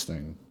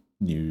interesting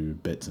new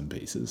bits and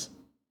pieces.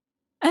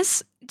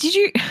 Did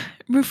you,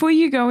 before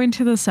you go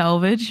into the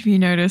salvage, have you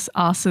noticed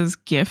Asa's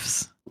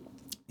gifts?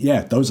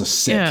 Yeah, those are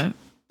sick. Yeah.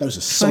 Those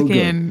are so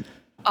good.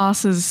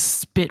 Asa's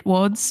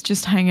spitwads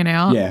just hanging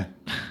out. Yeah.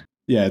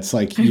 Yeah, it's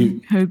like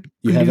you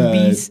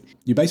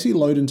basically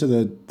load into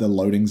the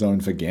loading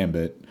zone for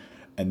Gambit,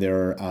 and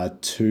there are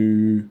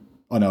 2,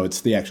 oh no,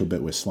 it's the actual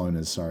bit where Sloane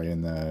is,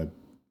 in the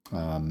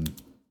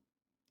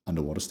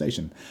underwater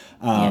station.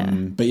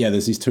 But yeah,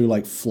 there's these 2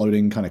 like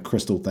floating kind of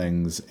crystal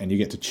things, and you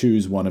get to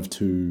choose one of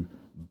 2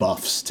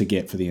 buffs to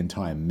get for the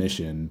entire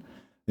mission.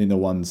 Then the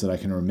ones that I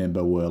can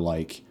remember were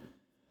like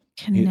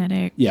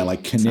kinetic.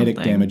 Like kinetic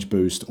damage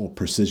boost or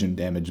precision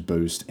damage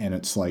boost, and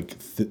it's like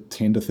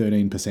 10 to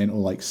 13% or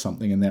like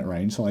something in that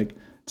range. So like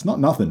it's not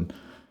nothing,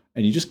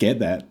 and you just get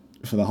that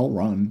for the whole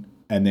run.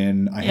 And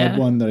then I had Yeah.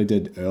 one that I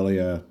did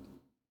earlier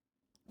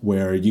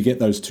where you get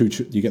those two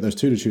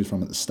to choose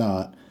from at the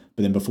start,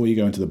 but then before you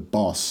go into the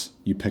boss,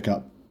 you pick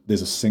up,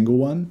 there's a single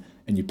one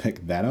and you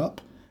pick that up,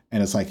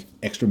 and it's like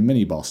extra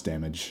mini boss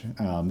damage.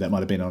 That might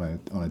have been on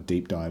a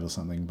deep dive or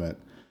something, but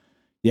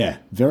yeah,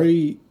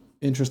 very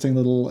interesting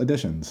little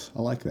additions.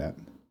 I like that.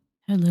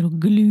 Her little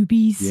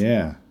gloobies.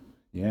 Yeah.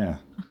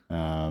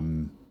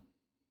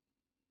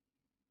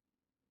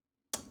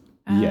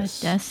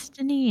 Yes.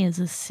 Destiny is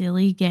a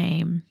silly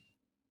game.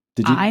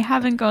 Did you? I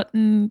haven't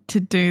gotten to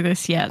do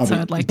this yet, so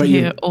I'd like to but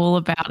hear all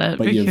about it.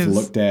 But you've because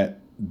looked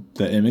at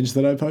the image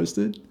that I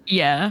posted?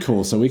 yeah,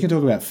 Cool. So we can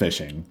talk about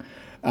fishing.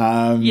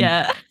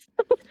 yeah.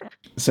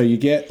 So you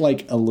get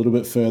like a little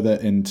bit further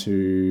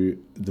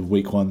into the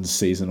week one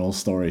seasonal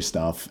story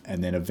stuff,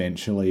 and then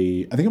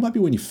eventually, I think it might be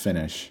when you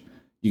finish,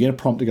 you get a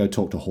prompt to go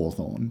talk to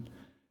Hawthorne,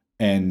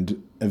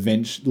 and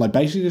eventually, like,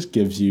 basically just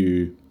gives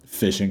you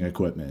fishing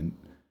equipment.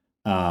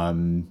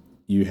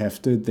 You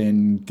have to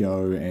then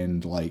go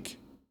and like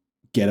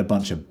get a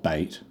bunch of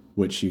bait,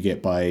 which you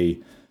get by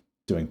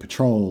doing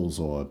patrols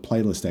or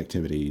playlist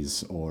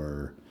activities,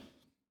 or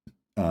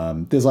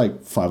there's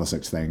like 5 or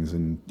 6 things,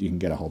 and you can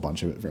get a whole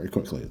bunch of it very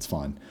quickly. It's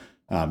fine.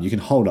 You can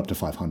hold up to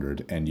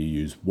 500, and you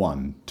use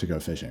 1 to go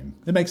fishing.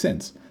 It makes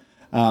sense.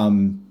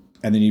 And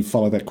then you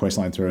follow that quest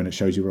line through, and it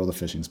shows you where all the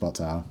fishing spots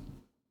are.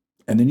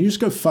 And then you just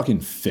go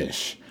fucking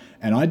fish.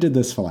 And I did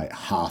this for like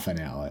half an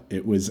hour.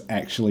 It was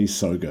actually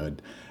so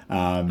good.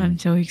 I'm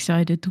so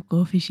excited to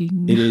go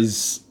fishing. It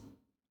is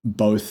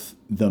both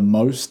the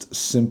most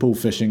simple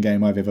fishing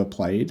game I've ever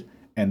played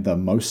and the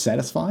most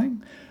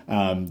satisfying.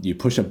 You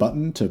push a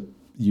button to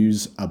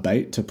use a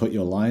bait to put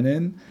your line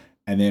in,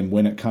 and then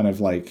when it kind of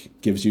like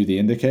gives you the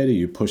indicator,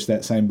 you push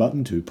that same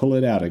button to pull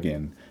it out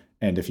again.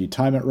 And if you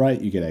time it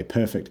right, you get a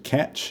perfect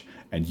catch,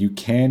 and you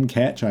can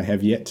catch, I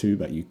have yet to,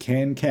 but you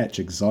can catch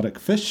exotic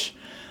fish.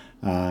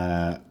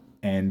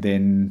 And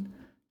then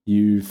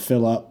you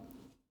fill up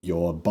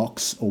your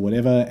box or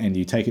whatever, and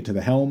you take it to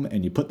the helm,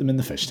 and you put them in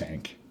the fish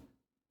tank.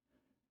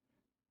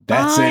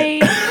 That's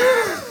it.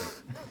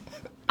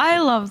 I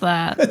love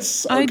that. That's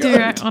so I good.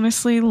 do. I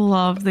honestly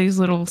love these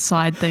little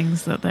side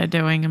things that they're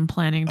doing and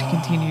planning to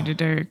continue to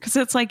do. Because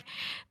it's like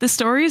the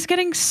story is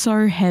getting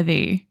so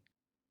heavy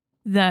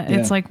that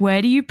it's like,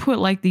 where do you put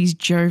like these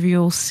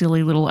jovial,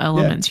 silly little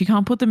elements? You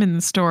can't put them in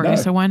the story,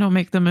 so why not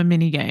make them a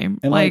mini game?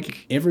 And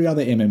like every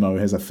other MMO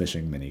has a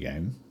fishing mini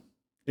game.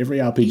 Every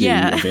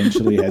RPG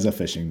eventually has a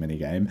fishing mini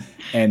game,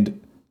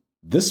 and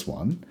this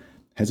one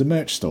has a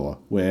merch store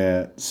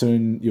where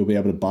soon you'll be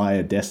able to buy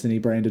a Destiny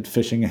branded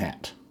fishing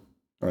hat,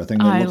 or a thing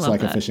that looks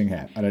like a fishing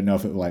hat. I don't know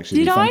if it will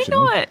actually be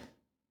functional.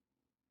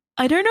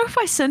 I don't know if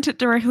I sent it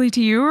directly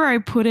to you or I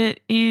put it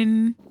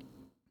in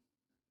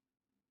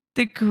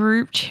the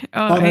group.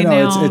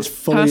 It's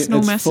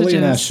fully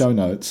in our show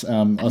notes.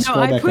 I'll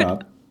scroll back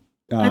up.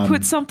 I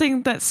put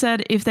something that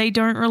said if they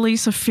don't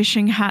release a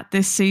fishing hat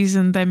this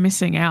season, they're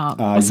missing out,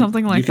 or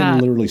something like that. You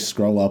can literally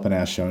scroll up in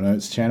our show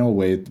notes channel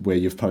where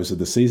you've posted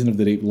the Season of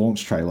the Deep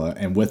launch trailer,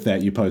 and with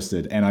that you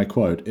posted, and I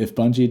quote, "If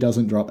Bungie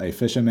doesn't drop a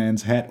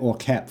fisherman's hat or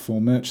cap for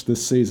merch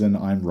this season,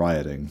 I'm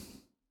rioting."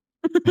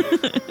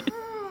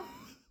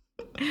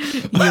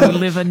 You'll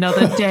live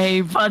another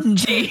day,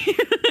 Bungie.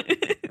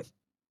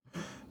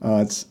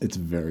 It's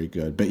very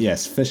good. But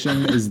yes,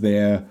 fishing is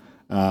there.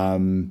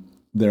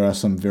 There are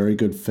some very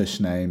good fish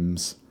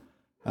names.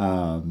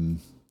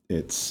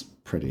 It's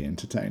pretty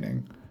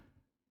entertaining.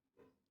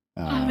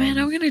 Oh man,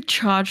 I'm going to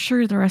charge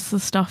through the rest of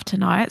the stuff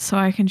tonight so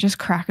I can just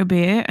crack a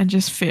beer and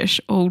just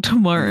fish all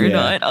tomorrow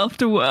night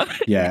after work.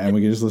 Yeah, and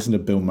we can just listen to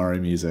Bill Murray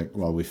music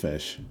while we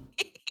fish.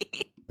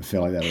 I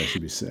feel like that would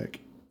actually be sick.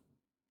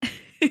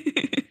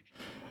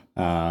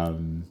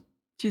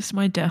 Just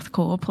my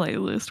deathcore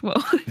playlist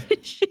while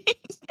fishing.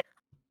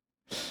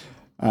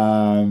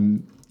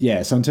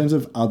 Yeah, so in terms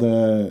of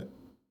other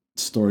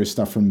story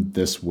stuff from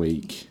this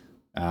week,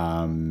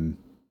 I mean,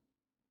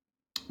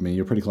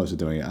 you're pretty close to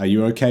doing it. Are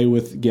you okay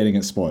with getting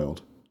it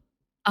spoiled?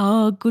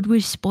 Oh, good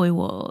with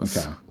spoilers.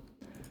 Okay.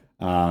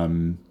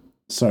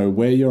 So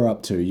where you're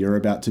up to, you're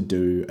about to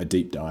do a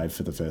deep dive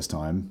for the first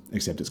time,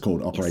 except it's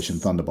called Operation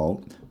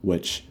Thunderbolt,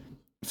 which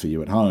for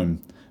you at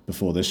home,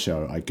 before this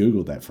show, I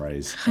Googled that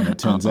phrase, and it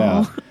turns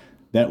out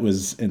that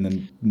was in the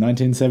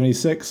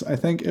 1976, I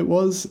think it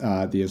was.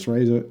 The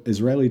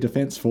Israeli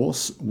Defense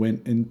Force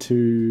went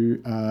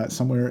into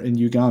somewhere in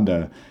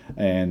Uganda,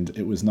 and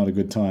it was not a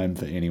good time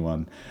for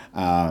anyone.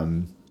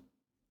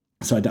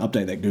 So I had to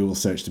update that Google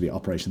search to be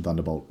Operation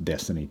Thunderbolt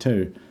Destiny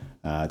 2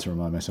 to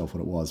remind myself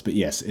what it was. But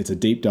yes, it's a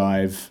deep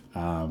dive,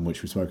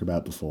 which we spoke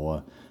about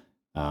before.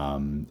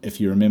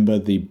 If you remember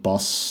the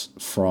boss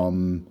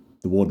from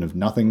the Warden of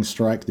Nothing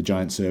strike, the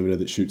giant servitor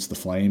that shoots the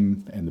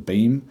flame and the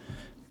beam,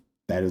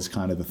 that is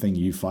kind of the thing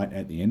you fight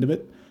at the end of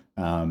it.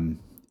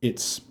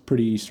 It's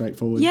pretty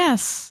straightforward.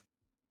 Yes.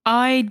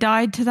 I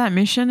died to that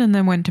mission and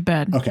then went to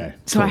bed. Okay.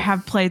 So cool. I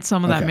have played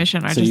some of that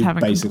mission. I just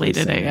haven't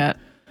completed it yet.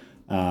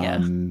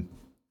 And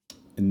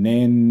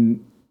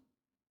then,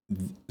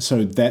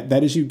 so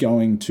that is you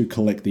going to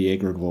collect the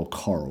egregore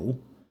coral.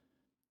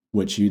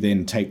 which you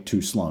then take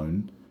to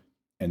Sloane,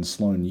 and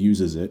Sloane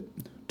uses it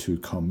to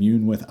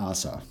commune with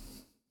Asa.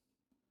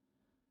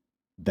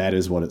 That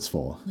is what it's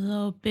for.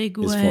 Oh, big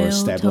Is whale, for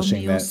establishing tell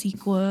me your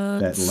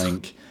that secrets.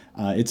 link.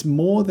 It's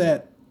more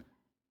that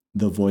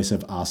the voice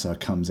of Asa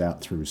comes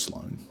out through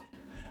Sloane.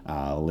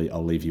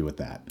 I'll leave you with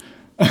that.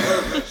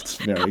 It's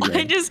very good.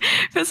 I just,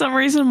 for some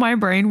reason, my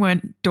brain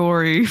went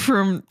Dory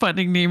from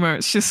Finding Nemo.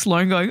 It's just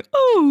Sloane going,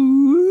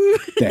 oh.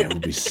 That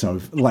would be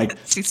so like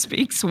She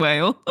speaks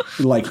whale.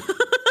 like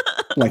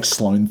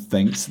Sloane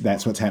thinks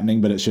that's what's happening,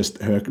 but it's just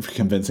her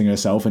convincing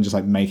herself and just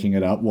like making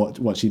it up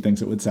what she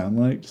thinks it would sound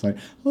like. It's like,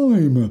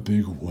 I'm a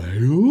big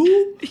whale.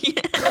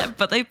 Yeah,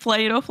 but they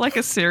play it off like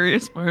a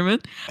serious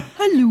moment.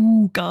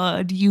 Hello,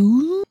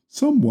 Guardian.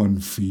 Someone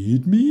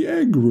feed me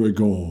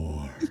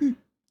egregore.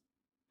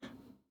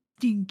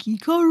 Dinky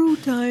coral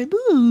time.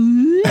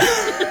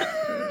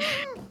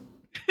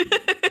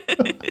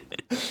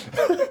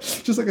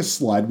 Just like a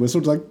slide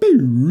whistle, just like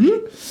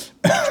boo.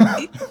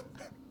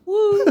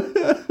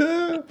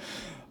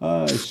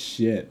 Oh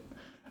shit.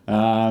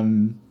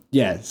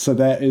 Yeah, so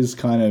that is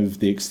kind of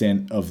the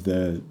extent of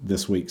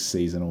this week's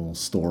seasonal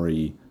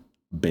story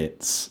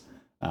bits.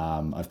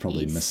 I've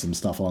probably missed some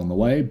stuff along the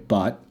way,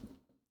 but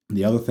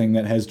the other thing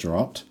that has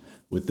dropped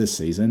with this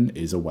season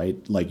is a way,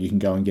 like you can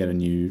go and get a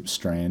new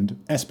Strand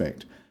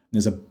aspect.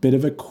 There's a bit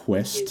of a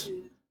quest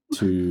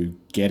to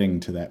getting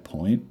to that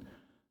point.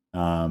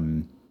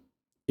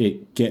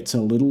 It gets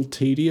a little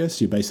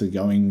tedious. You're basically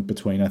going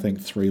between, I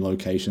think, 3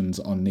 locations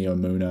on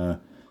Neomuna.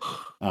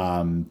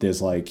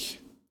 There's like,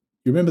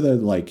 you remember the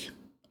like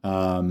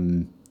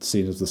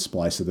scene of the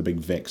splice of the big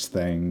Vex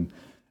thing,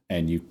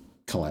 and you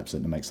collapse it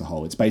and it makes a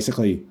hole. It's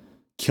basically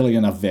killing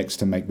enough Vex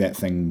to make that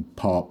thing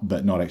pop,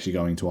 but not actually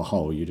going to a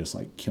hole. You're just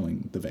like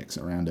killing the Vex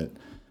around it.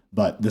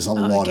 But there's a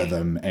lot of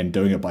them, and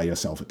doing it by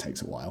yourself, it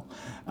takes a while.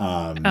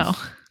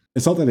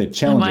 It's not that they're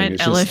challenging. I might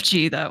it's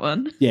LFG that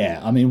one. Yeah,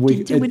 I mean,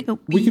 we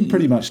can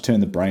pretty much turn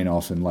the brain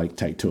off and like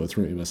take 2 or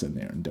 3 of us in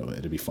there and do it.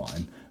 It'd be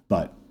fine.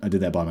 But I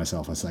did that by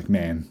myself. I was like,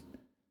 man,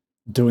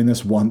 doing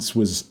this once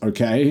was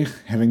okay.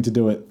 Having to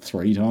do it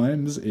 3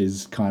 times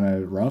is kind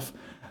of rough.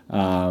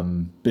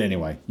 But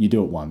anyway, you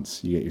do it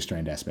once, you get your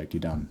Strained aspect,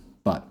 you're done.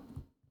 But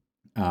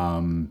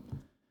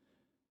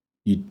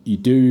you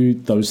do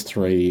those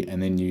 3,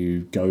 and then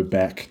you go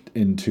back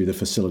into the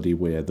facility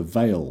where the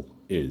Veil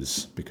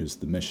is, because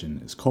the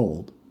mission is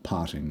called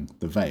Parting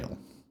the Veil.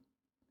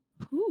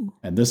 Ooh.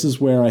 And this is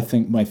where I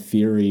think my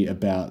theory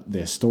about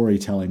their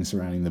storytelling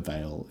surrounding the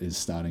Veil is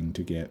starting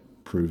to get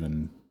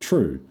proven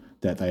true,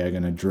 that they are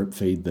going to drip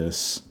feed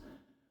this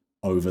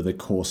over the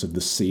course of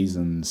the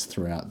seasons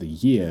throughout the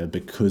year,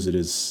 because it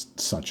is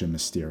such a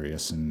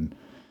mysterious and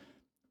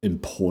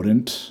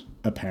important,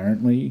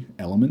 apparently,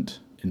 element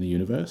in the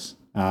universe.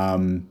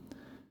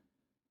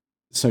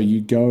 So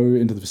you go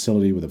into the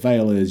facility where the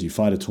Veil is, you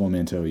fight a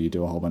Tormentor, you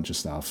do a whole bunch of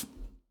stuff.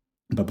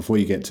 But before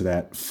you get to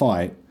that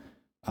fight,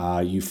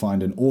 you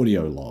find an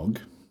audio log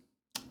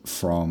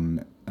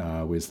from,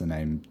 where's the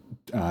name?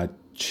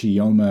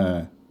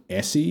 Chioma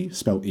Esi,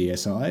 spelled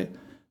ESI.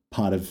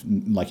 Part of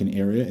like an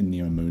area in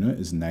Neomuna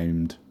is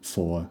named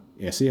for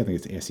Esi. I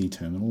think it's Esi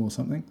Terminal or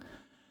something.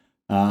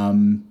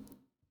 And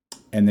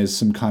there's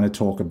some kind of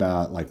talk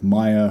about like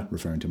Maya,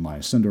 referring to Maya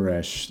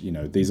Sundaresh. You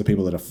know, these are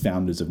people that are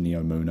founders of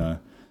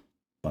Neomuna.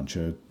 Bunch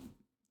of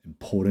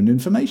important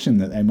information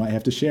that they might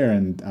have to share.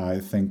 And I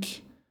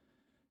think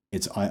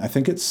it's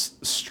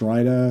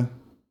Strider.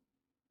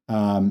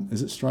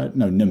 Is it Strider?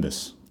 No,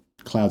 Nimbus.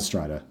 Cloud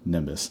Strider,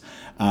 Nimbus,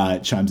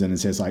 chimes in and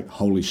says like,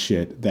 holy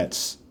shit,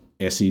 that's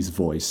Essie's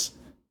voice.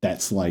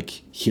 That's like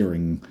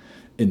hearing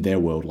in their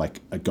world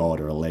like a god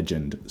or a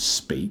legend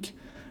speak.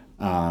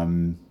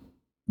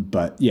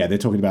 But yeah, they're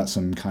talking about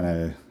some kind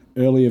of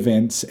early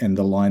events, and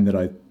the line that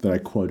I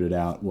quoted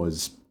out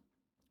was,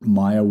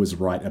 Maya was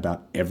right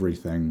about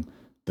everything.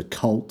 The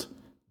cult,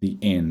 the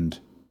end,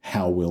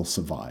 how we'll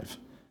survive.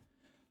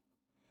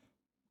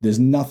 There's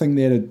nothing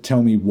there to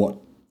tell me what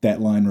that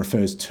line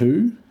refers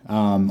to.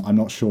 I'm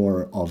not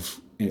sure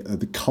of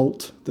the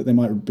cult that they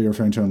might be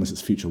referring to, unless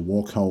it's Future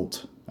War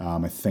Cult.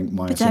 I think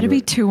Maya. But that'd be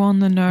too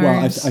on the nose.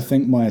 Well, I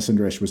think Maya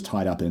Sundaresh was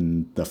tied up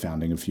in the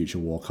founding of Future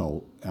War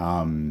Cult.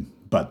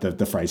 But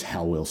the phrase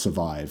 "how we'll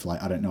survive,"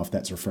 like I don't know if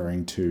that's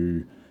referring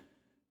to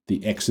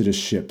the Exodus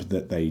ship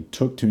that they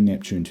took to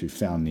Neptune to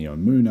found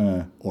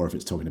Neomuna, or if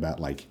it's talking about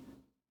like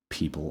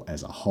people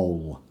as a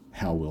whole,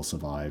 how we'll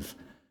survive.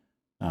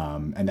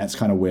 And that's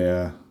kind of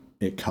where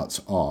it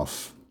cuts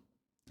off.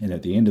 And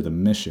at the end of the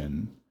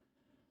mission,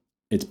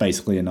 it's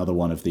basically another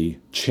one of the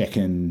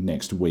check-in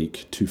next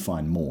week to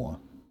find more.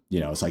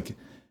 You know, it's like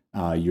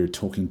you're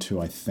talking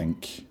to, I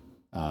think,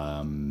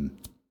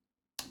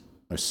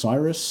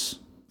 Osiris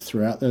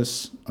throughout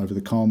this over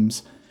the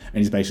comms. And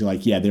he's basically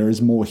like, yeah, there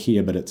is more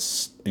here, but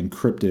it's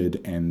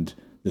encrypted, and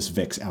this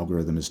Vex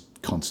algorithm is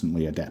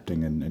constantly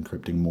adapting and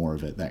encrypting more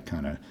of it. That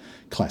kind of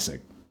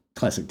classic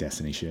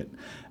Destiny shit.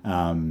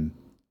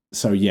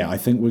 So yeah, I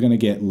think we're going to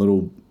get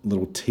little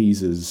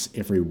teasers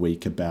every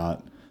week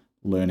about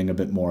learning a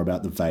bit more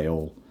about the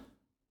Veil,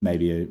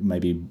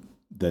 maybe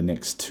the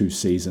next 2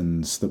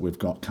 seasons that we've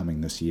got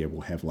coming this year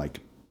will have like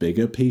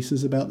bigger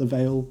pieces about the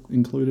Veil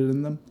included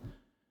in them.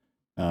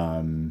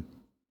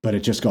 But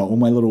it just got all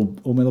my little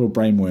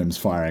brainworms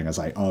firing. I was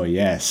like, oh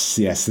yes,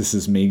 this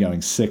is me going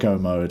sicko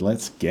mode.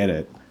 Let's get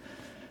it.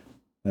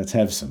 Let's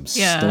have some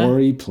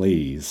story,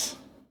 please.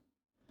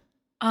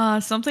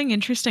 Something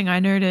interesting I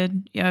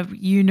noted. Yeah,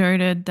 you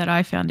noted that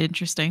I found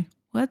interesting.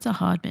 Words are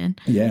hard, man.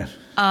 Yeah.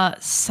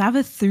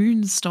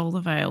 Savathun stole the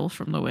veil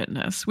from the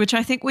Witness, which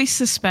I think we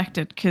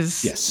suspected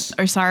because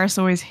Osiris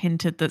always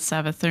hinted that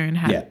Savathun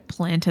had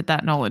planted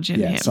that knowledge in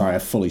him. Sorry, I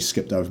fully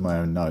skipped over my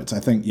own notes. I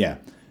think,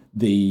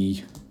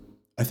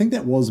 I think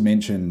that was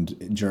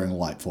mentioned during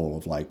Lightfall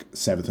of like,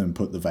 Savathun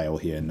put the veil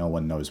here, no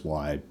one knows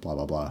why, blah,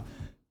 blah, blah.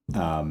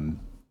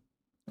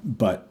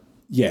 But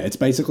yeah, it's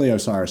basically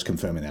Osiris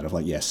confirming that of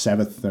like,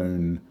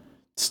 Savathun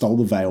stole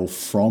the veil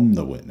from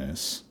the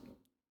Witness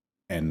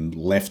and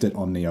left it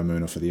on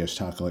Neomuna for the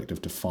Ishtar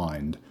Collective to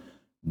find,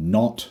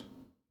 not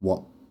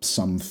what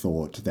some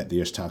thought that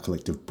the Ishtar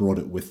Collective brought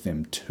it with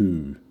them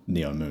to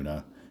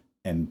Neomuna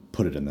and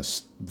put it in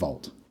this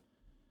vault.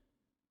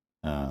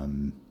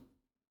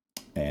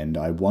 And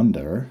I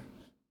wonder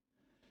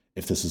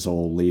if this is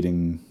all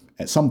leading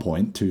at some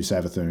point to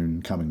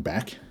Savathun coming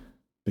back,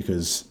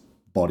 because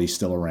body's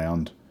still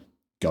around,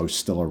 ghost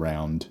still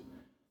around,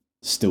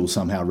 still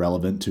somehow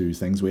relevant to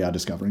things we are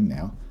discovering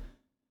now.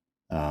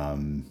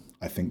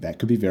 I think that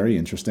could be very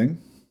interesting.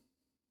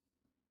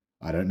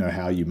 I don't know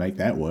how you make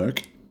that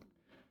work.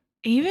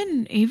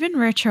 Even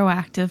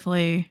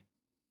retroactively,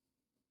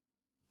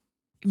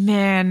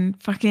 man,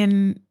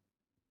 fucking,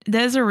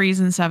 there's a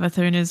reason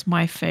Savathun is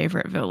my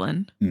favorite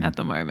villain at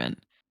the moment,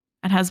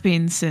 and has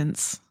been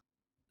since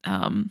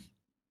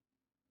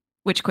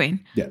Witch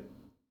Queen. Yeah.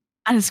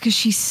 And it's because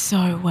she's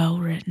so well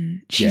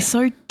written. She's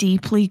so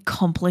deeply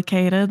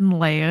complicated and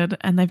layered,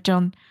 and they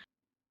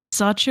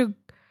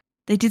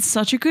did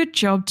such a good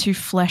job to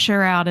flesh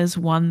her out as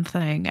one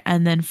thing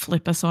and then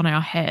flip us on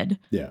our head.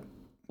 Yeah.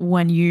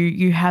 When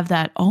you have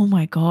that, oh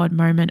my God,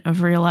 moment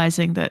of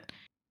realizing that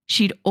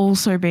she'd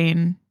also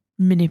been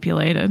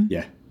manipulated.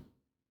 Yeah.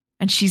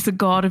 And she's the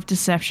god of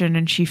deception,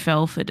 and she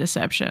fell for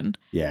deception.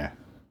 Yeah.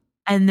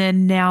 And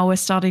then now we're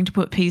starting to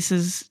put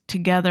pieces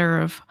together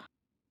of,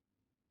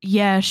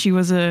 she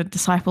was a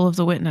disciple of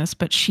the Witness,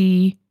 but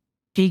she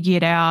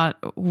figured out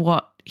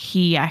what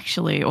he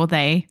actually, or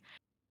they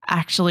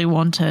actually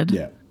wanted.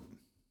 Yeah.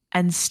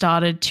 And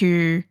started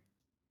to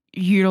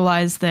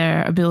utilize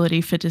their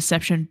ability for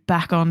deception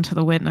back onto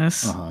the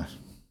Witness. Uh-huh.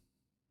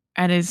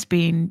 And has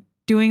been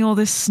doing all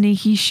this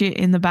sneaky shit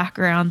in the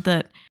background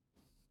that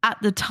at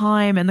the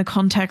time and the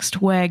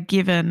context we're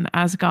given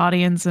as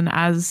Guardians and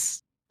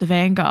as the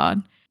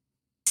Vanguard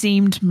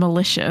seemed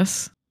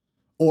malicious.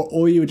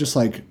 Or you were just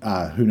like,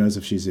 who knows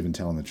if she's even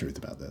telling the truth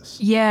about this?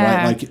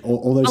 Yeah. Right? Like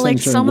all those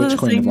things during Witch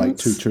Queen of like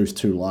 2 truths,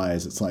 2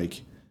 lies. It's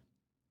like,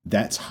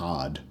 that's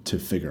hard to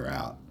figure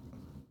out.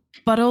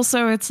 But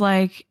also it's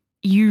like,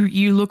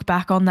 you look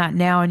back on that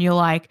now and you're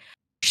like,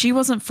 she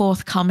wasn't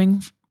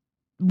forthcoming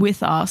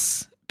with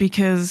us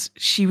because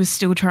she was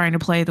still trying to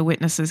play the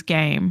Witness's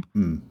game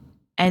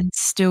and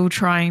still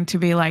trying to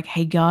be like,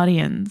 hey,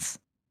 Guardians,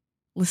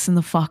 listen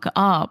the fuck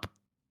up.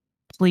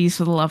 Please,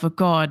 for the love of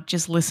God,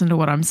 just listen to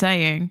what I'm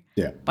saying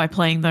by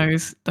playing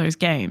those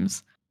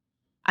games.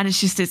 And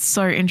it's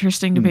so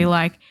interesting to be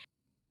like,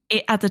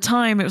 at the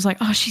time it was like,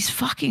 oh, she's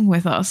fucking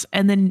with us.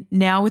 And then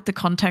now with the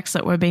context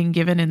that we're being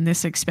given in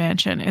this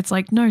expansion, it's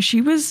like, no,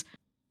 she was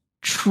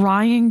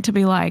trying to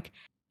be like,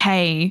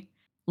 hey,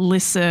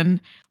 listen,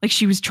 like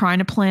she was trying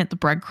to plant the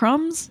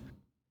breadcrumbs.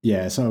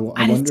 Yeah, so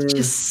I wonder. It's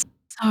just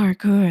so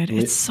good.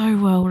 It's so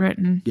well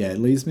written. Yeah, it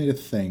leads me to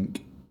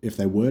think, if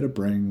they were to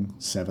bring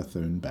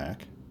Savathun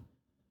back,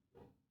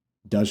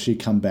 does she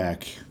come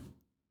back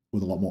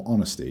with a lot more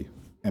honesty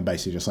and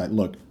basically just like,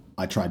 look,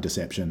 I tried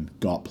deception,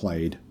 got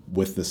played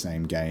with the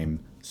same game,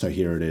 so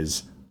here it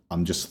is.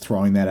 I'm just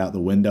throwing that out the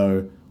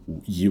window.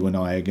 You and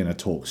I are going to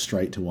talk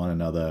straight to one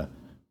another.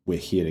 We're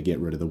here to get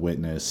rid of the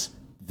Witness.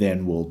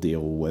 Then we'll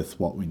deal with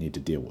what we need to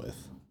deal with.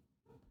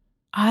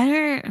 I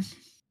don't...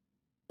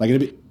 Like,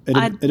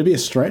 it'd be a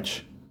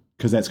stretch,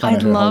 because that's kind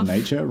of her whole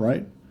nature,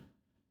 right?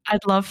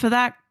 I'd love for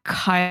that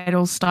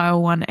Keitel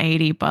style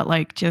 180, but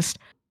like just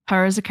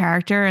her as a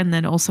character, and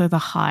then also the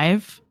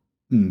Hive,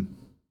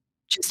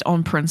 just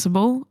on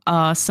principle,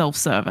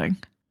 self-serving.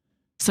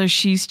 So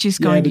she's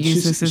just going to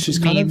use this as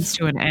a means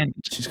to an end.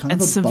 She's kind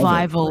and of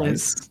survival it, right?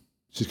 is...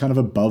 She's kind of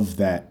above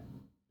that,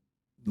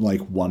 like,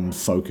 one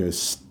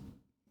focus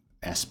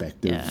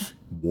aspect of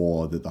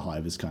war that the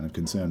Hive is kind of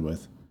concerned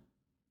with.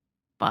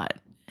 But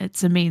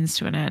it's a means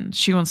to an end.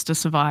 She wants to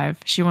survive.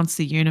 She wants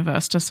the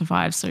universe to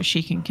survive so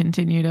she can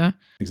continue to...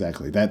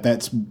 Exactly.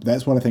 That's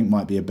what I think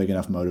might be a big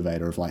enough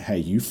motivator of like, hey,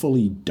 you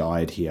fully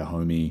died here,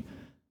 homie.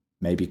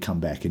 Maybe come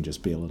back and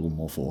just be a little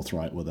more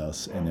forthright with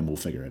us, and then we'll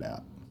figure it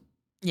out.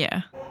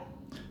 Yeah.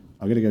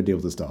 I'm going to go deal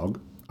with this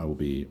dog. I will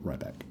be right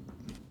back.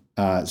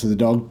 So the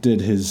dog did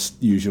his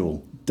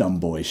usual dumb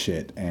boy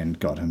shit and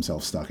got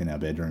himself stuck in our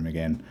bedroom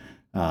again.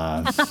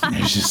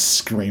 He's just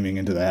screaming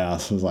into the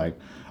house. I was like,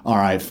 all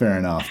right, fair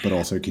enough, but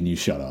also, can you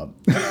shut up?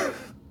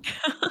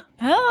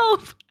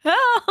 Help!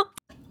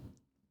 Help!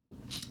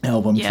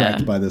 Help! I'm Yeah.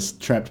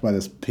 trapped by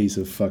this piece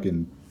of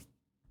fucking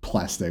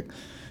plastic.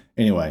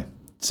 Anyway,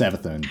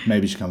 Savathun.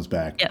 Maybe she comes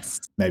back.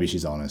 Yes. Maybe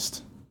she's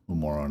honest or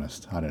more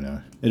honest. I don't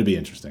know. It'll be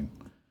interesting.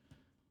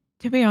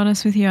 To be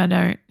honest with you, I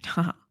don't.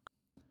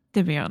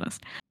 To be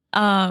honest,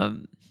 to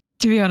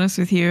be honest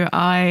with you,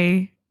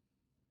 I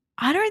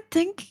don't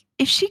think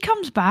if she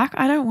comes back,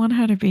 I don't want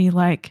her to be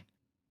like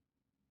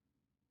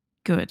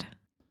good.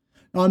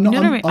 No, I'm not.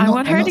 You know what I mean? I'm I not,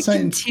 want I'm her not to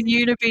saying.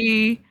 continue to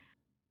be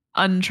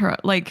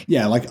like.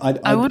 Yeah, like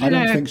I want I her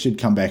don't to. think she'd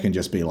come back and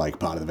just be like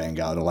part of the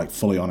Vanguard or like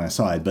fully on our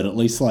side, but at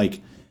least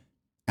like,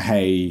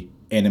 hey,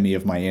 enemy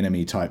of my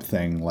enemy type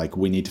thing. Like,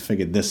 we need to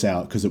figure this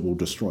out because it will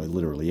destroy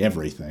literally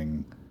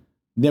everything.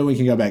 Then we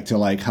can go back to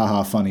like,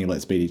 haha, funny,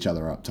 let's beat each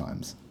other up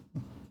times.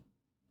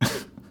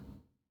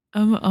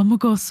 I'm gonna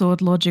go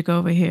sword logic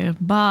over here.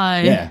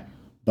 Bye. Yeah,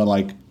 but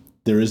like,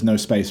 there is no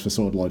space for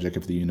sword logic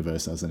if the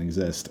universe doesn't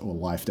exist or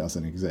life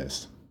doesn't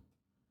exist.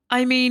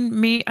 I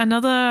mean,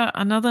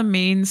 another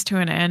means to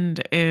an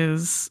end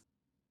is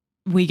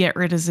we get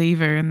rid of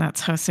Ziva and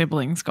that's her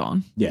siblings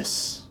gone.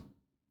 Yes,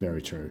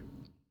 very true.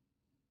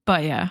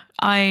 But yeah,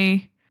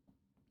 I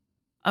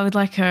would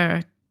like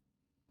her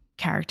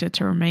character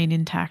to remain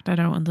intact. I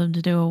don't want them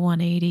to do a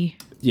 180.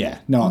 Yeah,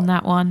 no, on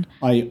that one.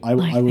 I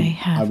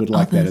would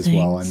like that as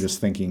well. I'm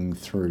just thinking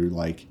through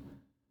like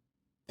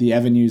the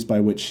avenues by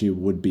which she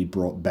would be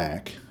brought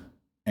back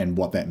and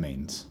what that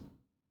means.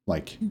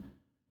 Like,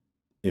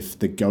 if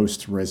the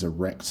ghost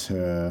resurrects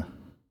her,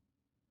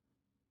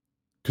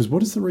 because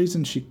what is the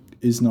reason she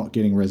is not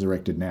getting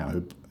resurrected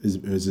now?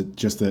 Is it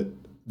just that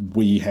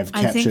we have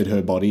captured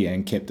her body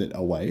and kept it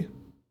away?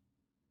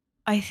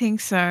 I think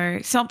so.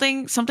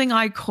 Something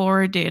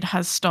Ikora did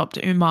has stopped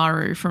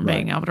Umaru from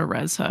being able to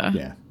res her.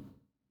 Yeah.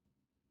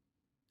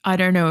 I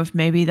don't know if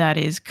maybe that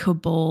is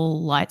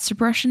Cabal light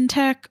suppression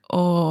tech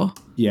or...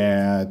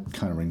 Yeah, it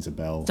kind of rings a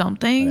bell.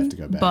 Something. I'd have to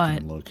go back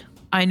and look.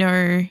 I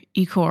know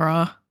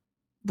Ikora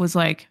was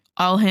like,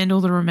 I'll handle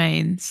the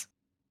remains.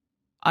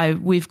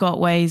 We've got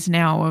ways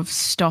now of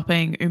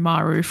stopping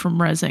Umaru from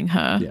resing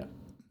her.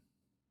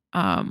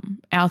 Yeah.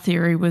 Our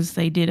theory was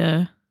they did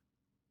a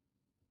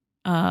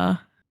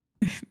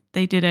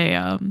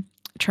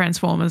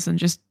Transformers and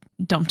just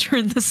dumped her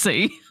in the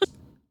sea.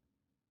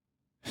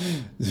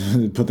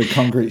 Put the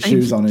concrete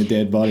shoes on her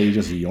dead body,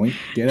 just yoink,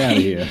 get out of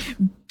here.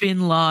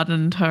 Bin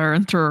Laden'd her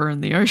and threw her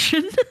in the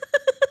ocean.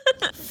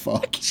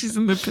 Fuck. She's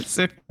in the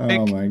Pacific.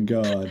 Oh my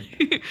god.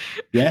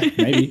 Yeah,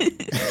 maybe.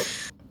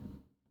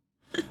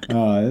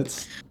 Oh,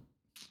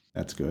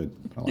 that's good.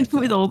 I like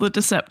With that. all the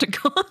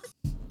Decepticons.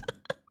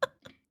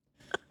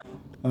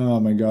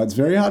 Oh my god, it's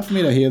very hard for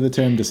me to hear the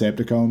term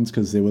Decepticons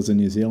because there was a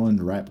New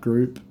Zealand rap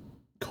group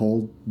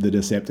called the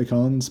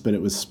Decepticons, but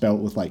it was spelt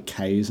with like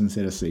K's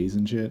instead of C's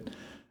and shit.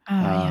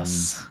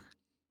 Yes.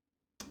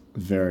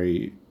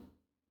 Very,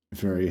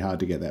 very hard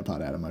to get that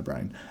part out of my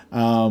brain.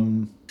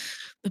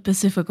 The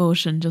Pacific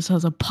Ocean just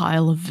has a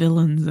pile of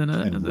villains in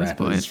it and at this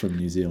rappers point. From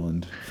New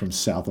Zealand, from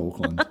South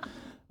Auckland.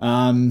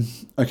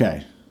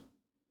 Okay.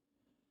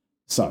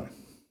 So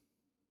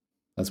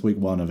that's week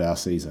 1 of our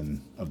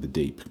season of the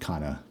Deep,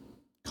 kind of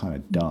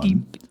done.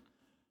 Deep.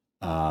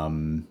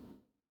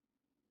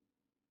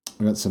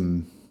 We got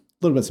some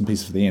little bits and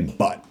pieces for the end,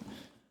 but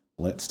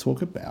let's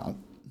talk about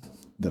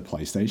the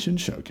PlayStation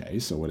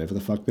Showcase or whatever the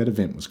fuck that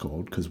event was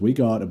called, because we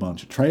got a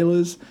bunch of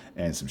trailers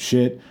and some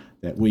shit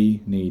that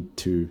we need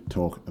to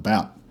talk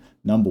about.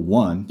 Number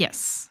 1,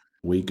 Yes.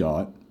 we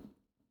got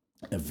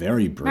a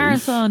very brief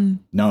Marathon.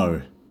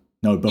 No.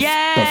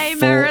 Yay,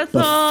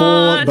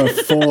 Marathon!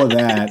 Before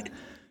that,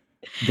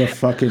 the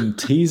fucking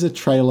teaser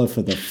trailer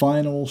for the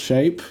final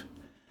shape.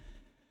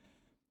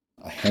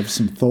 I have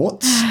some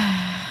thoughts.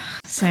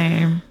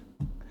 Same.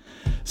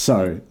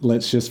 So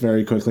let's just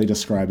very quickly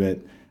describe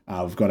it.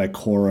 We've got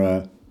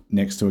Ikora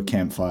next to a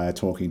campfire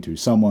talking to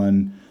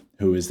someone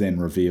who is then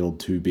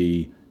revealed to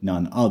be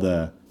none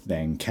other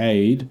than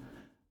Cayde.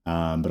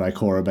 But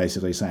Ikora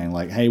basically saying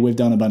like, hey, we've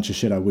done a bunch of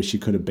shit. I wish you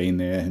could have been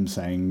there. Him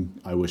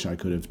saying, I wish I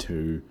could have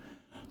too.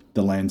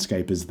 The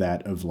landscape is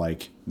that of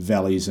like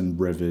valleys and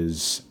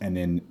rivers. And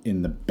then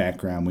in the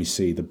background, we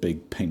see the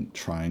big pink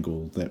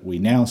triangle that we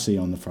now see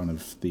on the front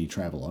of the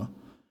Traveler.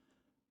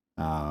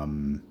 I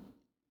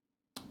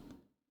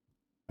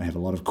have a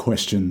lot of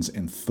questions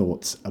and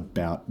thoughts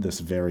about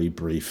this very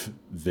brief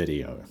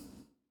video.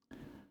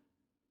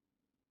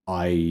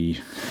 I've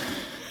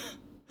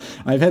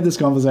had this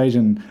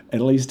conversation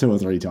at least 2 or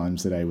 3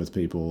 times today with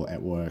people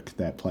at work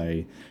that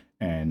play,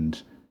 and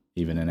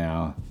even in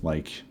our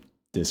like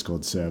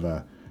Discord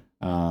server.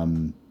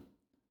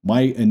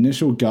 My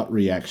initial gut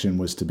reaction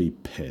was to be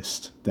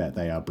pissed that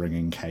they are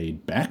bringing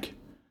Cayde back,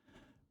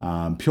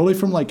 purely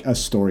from like a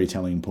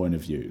storytelling point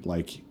of view.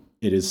 Like,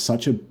 it is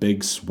such a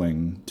big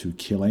swing to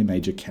kill a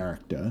major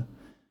character.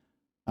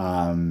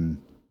 And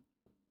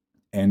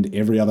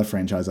every other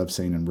franchise I've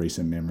seen in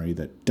recent memory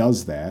that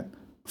does that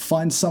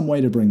find some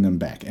way to bring them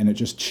back, and it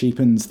just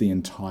cheapens the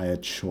entire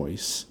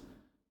choice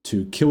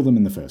to kill them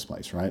in the first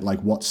place, right? Like,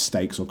 what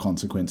stakes or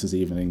consequences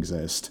even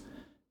exist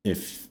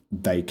if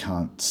they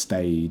can't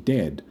stay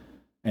dead?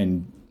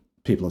 And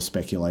people have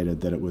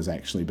speculated that it was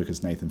actually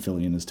because Nathan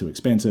Fillion is too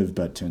expensive,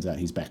 but turns out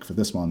he's back for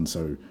this one,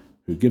 so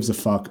who gives a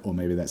fuck? Or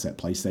maybe that's that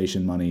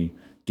PlayStation money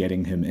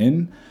getting him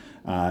in.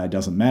 It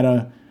doesn't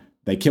matter.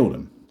 They killed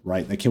him,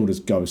 right? They killed his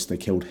ghost. They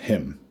killed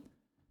him.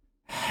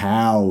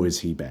 How is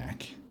he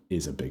back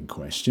is a big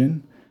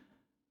question.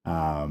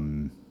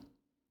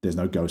 There's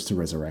no ghost to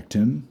resurrect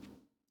him.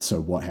 So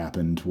what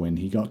happened when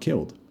he got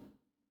killed?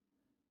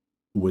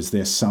 Was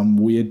there some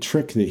weird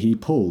trick that he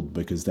pulled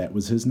because that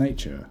was his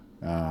nature?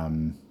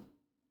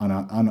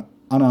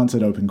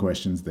 Unanswered open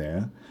questions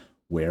there.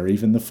 Where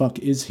even the fuck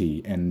is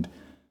he? And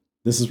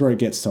this is where it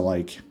gets to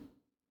like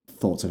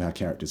thoughts of how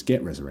characters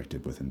get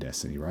resurrected within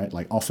Destiny, right?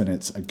 Like often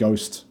it's a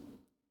ghost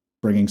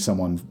bringing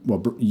someone,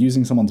 well,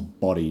 using someone's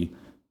body,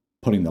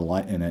 putting the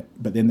light in it,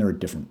 but then they're a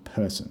different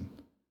person.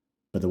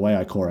 But the way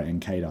Ikora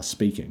and Cayde are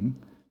speaking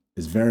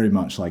is very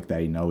much like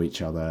they know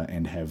each other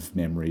and have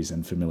memories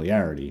and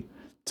familiarity.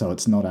 So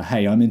it's not a,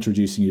 hey, I'm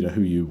introducing you to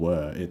who you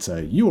were. It's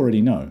a, you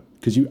already know,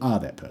 because you are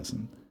that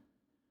person.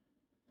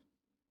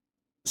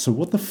 So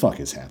what the fuck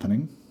is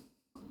happening?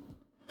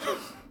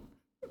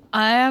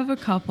 I have a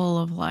couple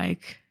of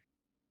like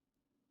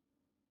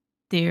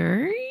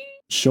theories.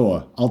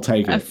 Sure, I'll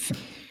take it.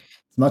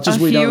 As much as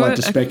we don't like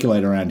to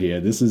speculate around here,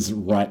 this is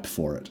ripe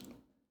for it.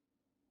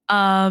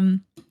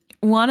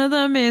 One of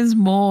them is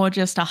more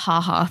just a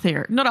haha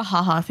theory. Not a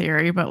haha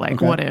theory, but like,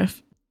 okay. What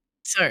if?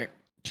 So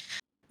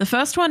the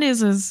first one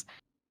is,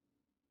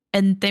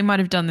 and they might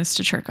have done this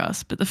to trick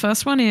us, but the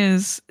first one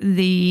is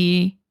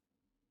the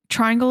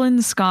triangle in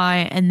the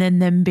sky and then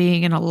them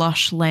being in a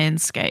lush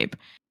landscape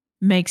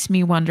makes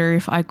me wonder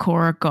if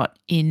Ikora got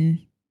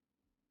in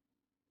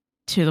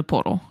to the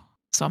portal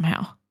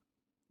somehow.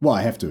 Well,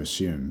 I have to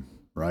assume,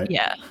 right?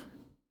 Yeah.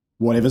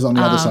 Whatever's on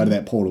the other side of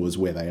that portal is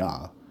where they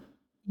are.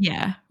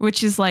 Yeah,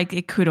 which is like,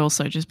 it could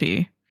also just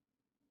be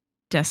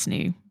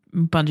Destiny,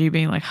 Bungie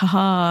being like,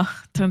 haha,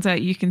 turns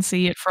out you can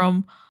see it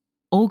from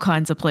all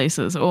kinds of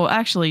places, or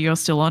actually you're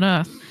still on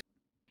Earth.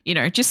 You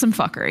know, just some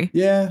fuckery.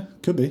 Yeah,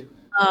 could be.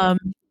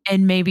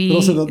 And maybe but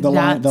also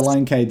the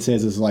line Cayde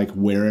says is like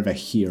wherever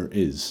here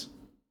is.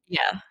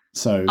 Yeah.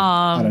 So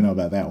I don't know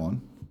about that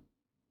one.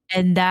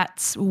 And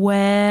that's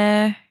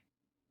where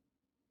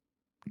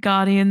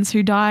Guardians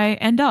who die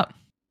end up.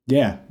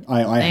 Yeah,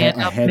 I had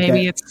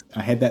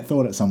that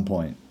thought at some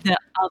point. The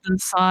other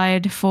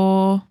side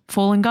for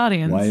Fallen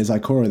Guardians. Why is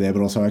Ikora there?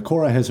 But also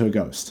Ikora has her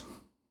ghost.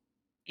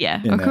 Yeah,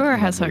 Ikora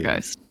has her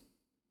ghost.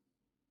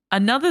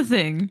 Another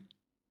thing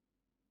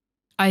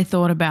I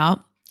thought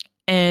about,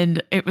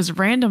 and it was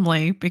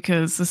randomly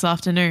because this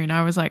afternoon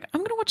I was like,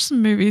 I'm going to watch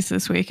some movies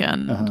this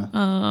weekend.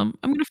 I'm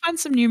going to find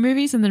some new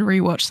movies and then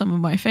rewatch some of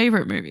my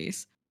favorite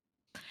movies.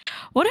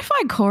 What if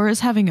Ikora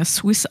is having a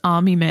Swiss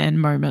Army Man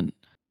moment?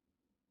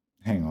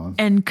 Hang on.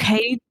 And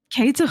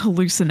Cayde's a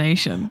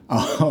hallucination.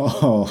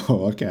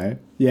 Oh, okay.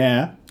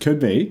 Yeah, could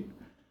be.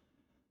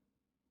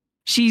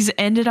 She's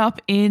ended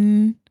up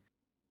in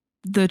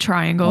the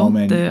triangle,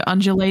 the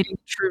undulating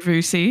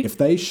Travusi. If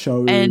they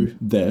show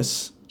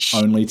this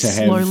only to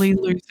have slowly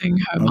losing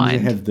her mind, to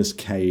have this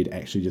Cayde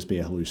actually just be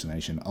a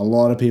hallucination, a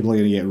lot of people are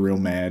going to get real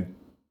mad.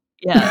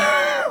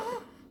 Yeah.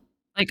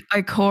 Like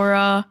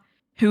Ikora,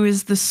 who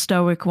is the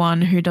stoic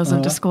one who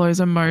doesn't disclose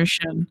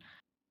emotion,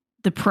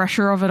 the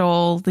pressure of it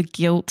all, the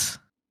guilt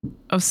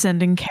of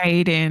sending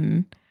Cayde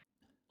in,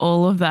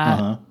 all of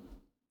that.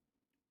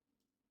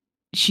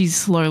 She's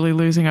slowly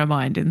losing her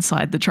mind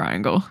inside the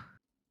triangle.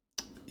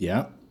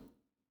 Yeah.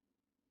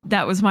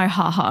 That was my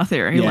haha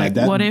theory. Yeah,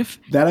 like, what if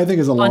that I think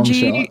is a long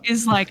Bungie shot.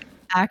 is like,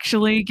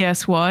 actually,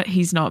 guess what?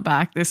 He's not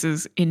back. This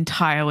is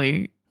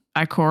entirely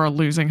Ikora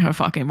losing her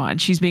fucking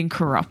mind. She's being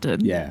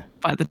corrupted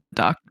by the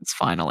darkness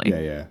finally.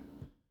 Yeah.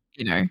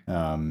 You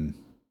know?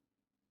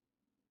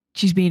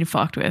 She's being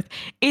fucked with.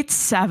 It's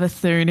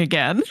Savathun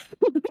again.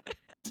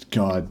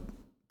 God.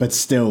 But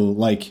still,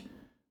 like,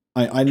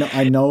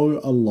 I know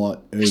a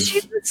lot of...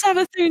 She's in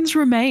Savathun's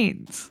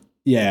remains.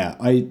 Yeah,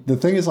 the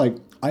thing is, like,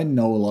 I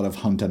know a lot of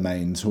Hunter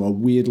mains who are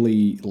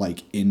weirdly,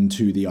 like,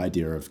 into the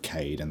idea of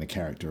Cayde and the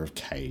character of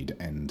Cayde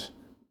and,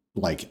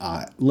 like,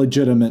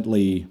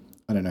 legitimately,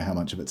 I don't know how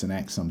much of it's an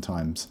act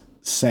sometimes,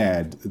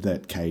 sad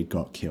that Cayde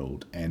got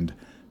killed. And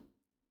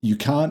you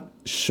can't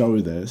show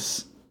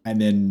this and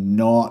then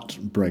not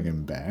bring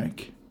him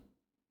back.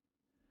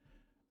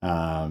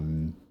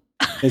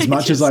 As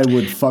much as I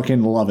would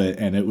fucking love it,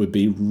 and it would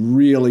be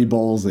really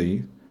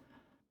ballsy.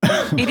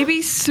 It'd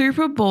be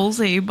super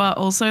ballsy, but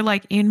also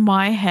like in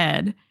my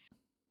head,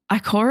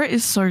 Ikora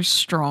is so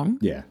strong.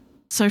 Yeah.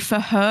 So for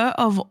her,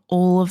 of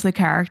all of the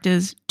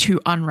characters to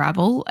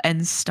unravel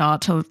and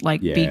start to like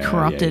be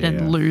corrupted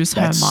and lose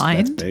her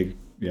mind. That's big.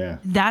 Yeah.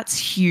 That's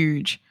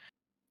huge.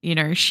 You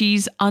know,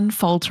 she's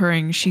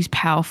unfaltering, she's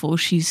powerful,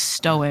 she's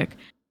stoic.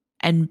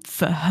 And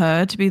for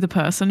her to be the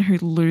person who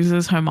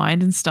loses her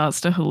mind and starts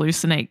to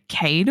hallucinate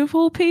Cayde of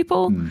all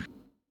people,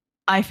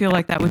 I feel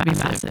like that would be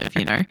massive,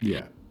 you know.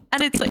 Yeah.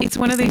 And it's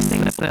one of these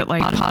things that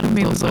like part of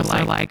me was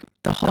also like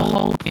the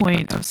whole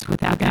point of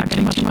without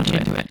getting too much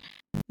into it.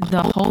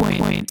 The whole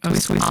point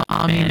of Swiss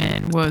Army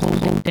Man was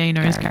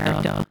Dano's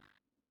character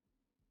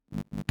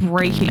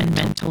breaking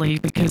mentally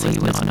because he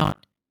was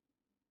not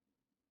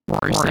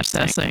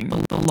processing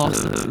the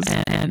losses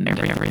and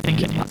everything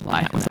in his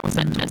life. It was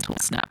a mental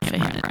snap for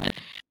him, right?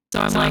 So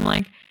I'm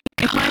like,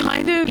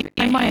 kind of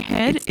in my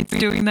head, it's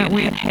doing that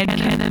weird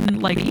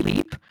headcanon like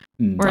leap,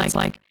 where it's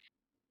like,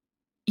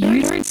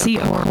 you don't see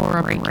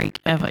Aurora break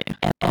ever.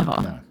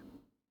 No.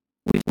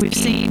 We've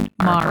seen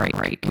Mara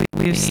break.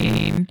 We've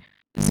seen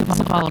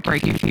Zavala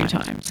break a few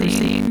times. We've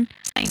seen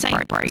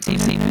Saint break.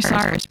 We've seen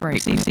Osiris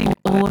break. We've seen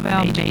all of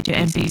our major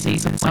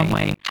NPCs in some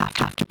way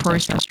have to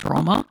process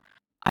trauma.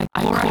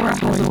 Ikora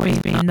has always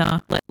been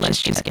the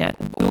let's just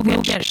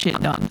we'll get shit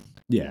done.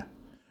 Yeah.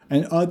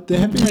 And there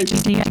have been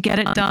just need to get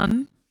it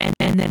done.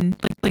 And then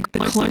like the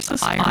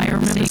closest I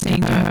remember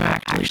seeing her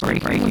actually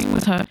breaking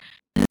with her.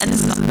 And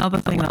this is another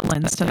thing that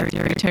lends to her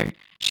theory too.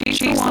 She's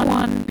the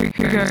one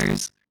who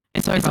goes,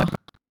 it's over.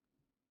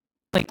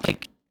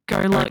 Like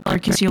go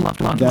kiss your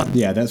loved one.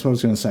 Yeah, that's what I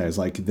was going to say. Is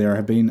like there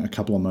have been a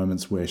couple of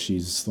moments where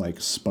she's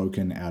like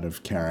spoken out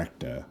of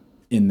character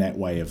in that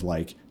way of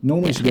like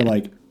normally she'd be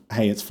like,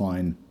 hey, it's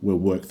fine, we'll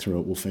work through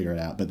it, we'll figure it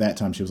out. But that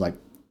time she was like,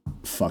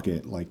 fuck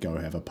it, like go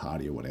have a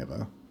party or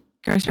whatever.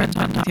 Go spend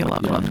time with your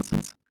loved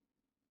ones.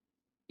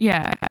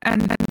 Yeah,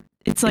 and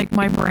it's like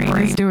my brain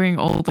is doing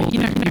all the, you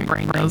know, your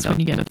brain does when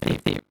you get a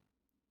theory.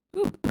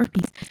 Ooh,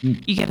 burpees.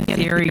 You get a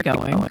theory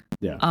going.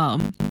 Yeah.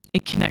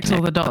 It connects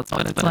all the dots,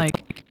 but it's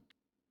like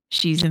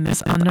she's in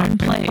this unknown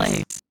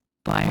place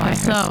by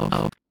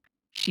herself.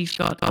 She's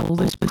got all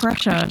this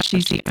pressure.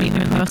 She's the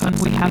only person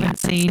we haven't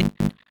seen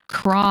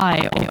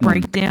cry or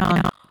break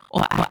down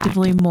or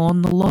actively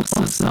mourn the loss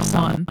of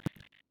someone.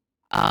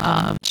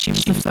 She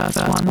was the first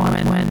one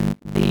when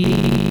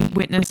the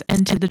witness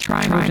entered the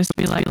triangle just to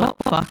be like, oh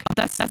fuck,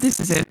 this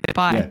is it,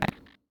 bye. Yeah.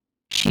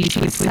 She's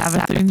with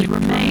Savathun's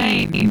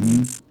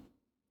remains.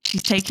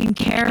 She's taking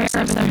care of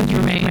Savathun's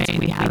remains.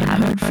 We haven't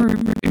heard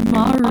from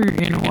Umaru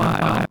in a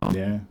while.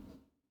 Yeah.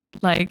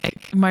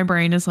 Like, my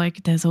brain is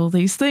like, there's all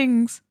these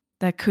things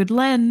that could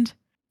lend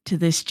to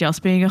this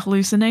just being a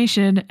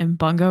hallucination, and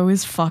Bungo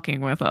is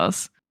fucking with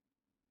us.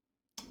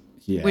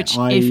 Yeah, which,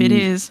 if it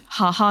is,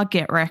 haha,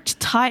 get wrecked,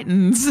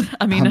 Titans.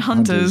 I mean,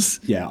 Hunters.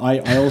 Yeah,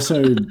 I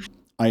also,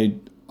 I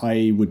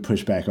would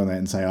push back on that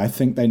and say I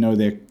think they know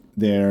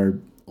their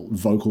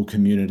vocal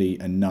community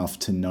enough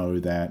to know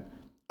that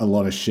a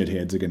lot of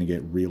shitheads are going to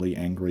get really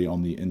angry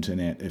on the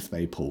internet if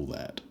they pull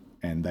that,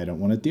 and they don't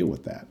want to deal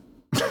with that.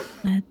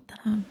 Let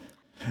them.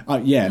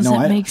 Yeah,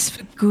 no, it makes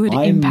for good,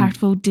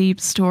 impactful,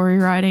 deep story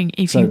writing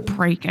if you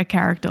break a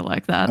character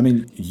like that. I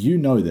mean, you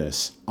know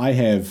this. I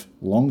have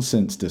long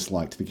since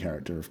disliked the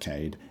character of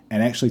Cade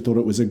and actually thought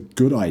it was a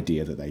good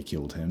idea that they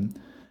killed him,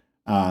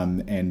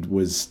 and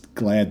was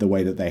glad the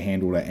way that they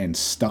handled it and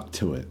stuck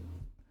to it.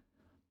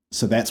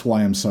 So that's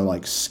why I'm so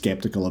like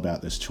skeptical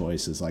about this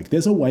choice. Is like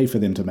there's a way for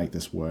them to make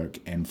this work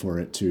and for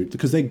it to,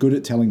 because they're good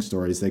at telling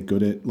stories. They're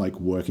good at like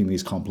working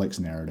these complex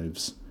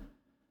narratives.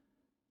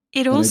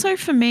 It also,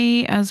 for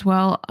me as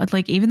well,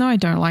 like, even though I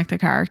don't like the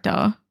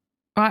character,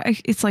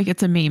 it's like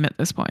it's a meme at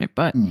this point,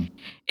 but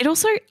it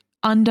also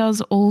undoes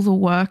all the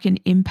work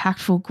and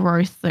impactful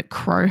growth that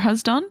Crow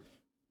has done.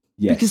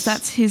 Yes. Because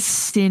that's his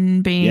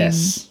sin being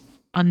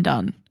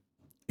undone.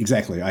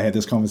 Exactly. I had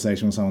this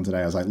conversation with someone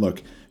today. I was like,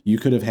 look, you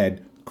could have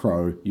had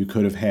Crow, you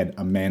could have had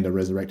Amanda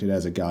resurrected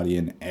as a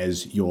Guardian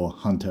as your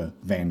Hunter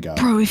Vanguard.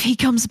 Bro, if he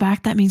comes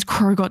back, that means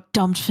Crow got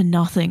dumped for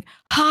nothing.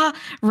 Ha!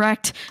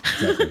 Wrecked.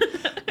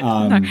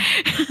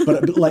 Exactly.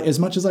 But like, as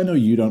much as I know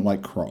you don't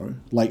like Crow,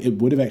 like it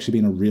would have actually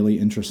been a really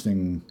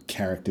interesting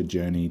character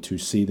journey to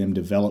see them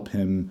develop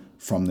him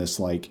from this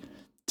like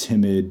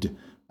timid,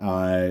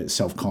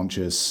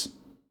 self-conscious,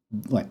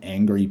 like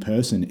angry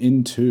person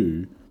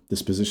into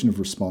this position of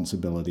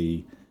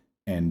responsibility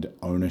and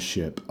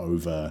ownership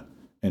over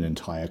an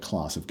entire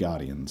class of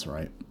Guardians,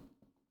 right?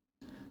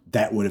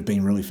 That would have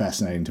been really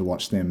fascinating to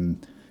watch them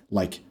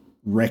like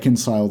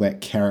reconcile that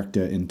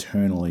character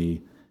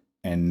internally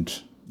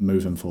and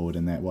move him forward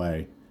in that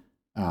way.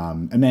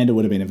 Amanda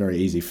would have been a very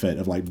easy fit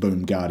of like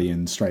boom,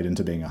 Guardian straight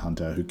into being a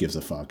Hunter. Who gives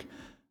a fuck?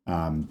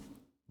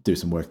 Do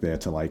some work there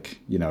to like,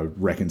 you know,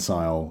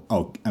 reconcile.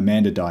 Oh,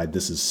 Amanda died.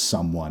 This is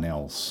someone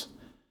else.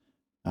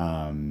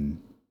 Now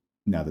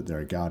that they're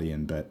a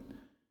Guardian, but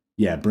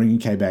yeah, bringing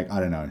Kay back.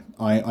 I don't know.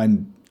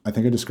 I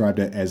think I described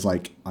it as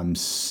like I'm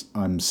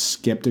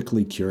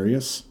skeptically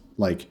curious.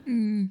 Like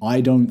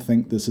I don't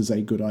think this is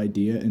a good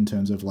idea in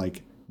terms of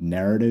like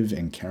narrative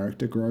and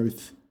character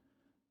growth,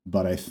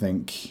 but I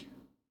think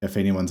if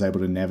anyone's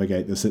able to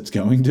navigate this, it's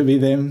going to be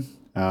them.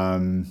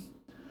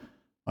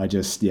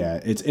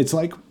 It's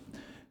like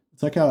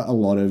a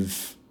lot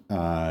of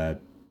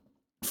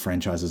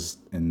franchises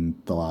in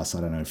the last,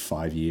 I don't know,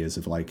 5 years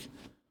of like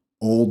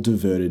all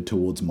diverted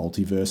towards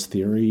multiverse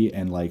theory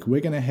and like we're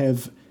gonna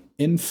have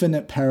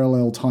infinite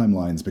parallel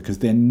timelines because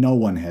then no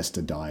one has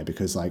to die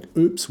because like,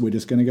 oops, we're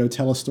just going to go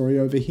tell a story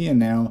over here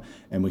now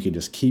and we can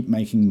just keep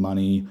making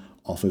money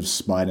off of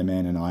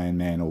Spider-Man and Iron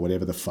Man or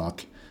whatever the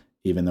fuck,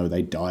 even though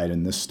they died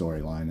in this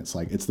storyline. It's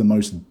like, it's the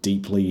most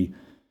deeply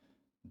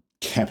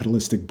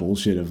capitalistic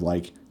bullshit of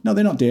like, no,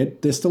 they're not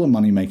dead. They're still a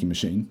money-making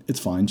machine. It's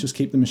fine. Just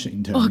keep the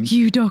machine turning. Fuck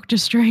you, Doctor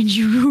Strange.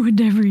 You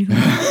ruined everything.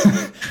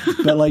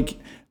 But like,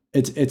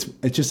 it's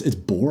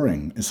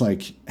boring. It's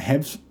like,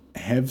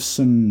 have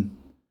some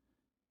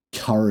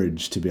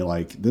courage to be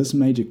like, this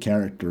major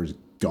character is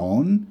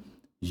gone.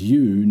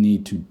 You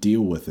need to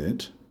deal with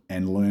it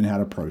and learn how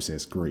to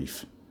process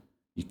grief.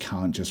 You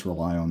can't just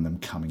rely on them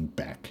coming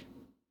back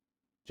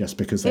just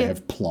because they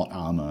have plot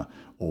armor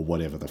or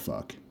whatever the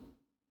fuck.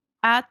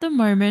 At the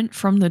moment,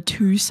 from the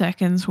 2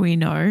 seconds we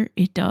know,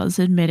 it does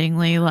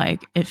admittingly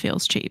like it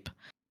feels cheap.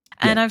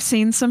 And I've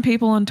seen some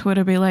people on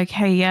Twitter be like,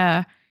 hey,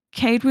 yeah,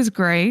 Cade was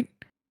great,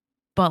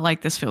 but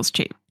like this feels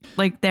cheap.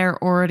 Like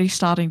they're already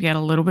starting to get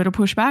a little bit of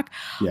pushback.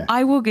 Yeah.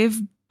 I will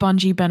give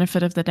Bungie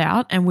benefit of the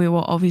doubt and we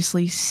will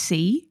obviously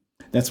see.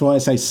 That's why I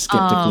say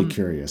skeptically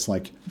curious.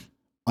 Like,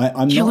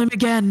 I'm kill not, him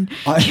again.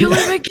 Kill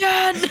him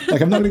again.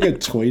 Like, I'm not going to go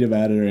tweet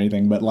about it or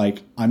anything, but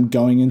like, I'm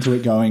going into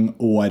it going,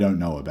 oh, I don't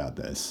know about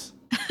this.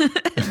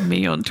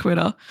 Me on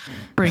Twitter.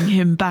 Bring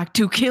him back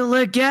to kill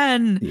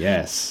again.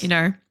 Yes. You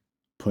know,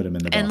 put him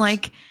in the box. And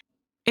like,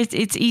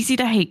 it's easy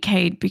to hate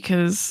Cade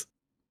because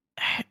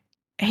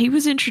he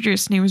was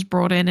introduced and he was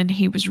brought in and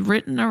he was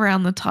written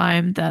around the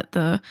time that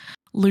the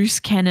loose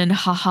cannon,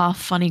 haha,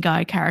 funny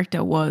guy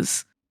character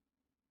was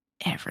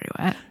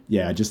everywhere.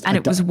 Yeah,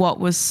 it was what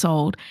was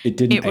sold. It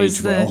didn't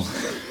age well.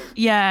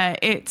 Yeah,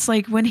 it's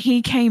like when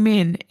he came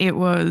in, it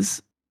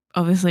was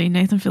obviously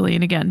Nathan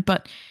Fillion again,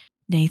 but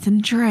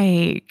Nathan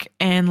Drake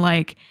and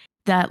like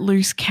that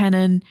loose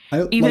cannon,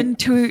 even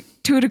to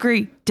a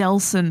degree,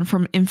 Delson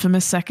from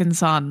Infamous Second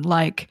Son.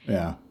 Like,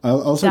 yeah, I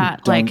also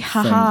that like,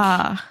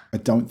 haha. I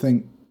don't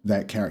think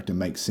that character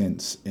makes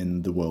sense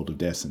in the world of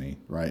Destiny,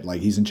 right? Like,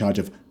 he's in charge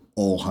of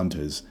all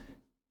hunters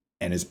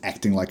and is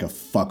acting like a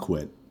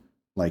fuckwit.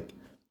 Like,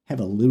 have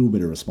a little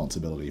bit of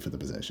responsibility for the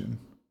possession.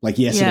 Like,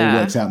 yes, it all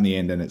works out in the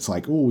end, and it's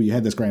like, oh, you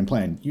had this grand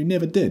plan. You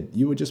never did.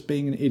 You were just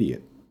being an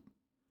idiot.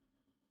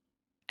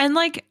 And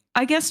like,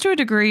 I guess to a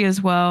degree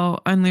as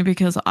well, only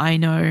because I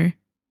know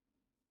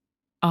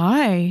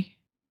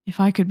if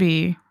I could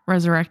be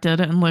resurrected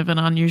and live an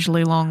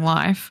unusually long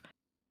life,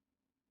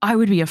 I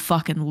would be a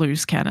fucking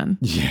loose cannon.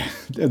 Yeah,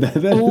 that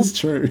is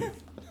true.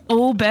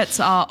 All bets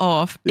are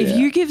off. Yeah. If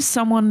you give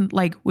someone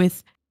like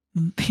with,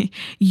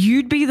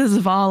 you'd be the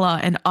Zavala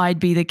and I'd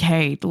be the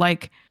Cade.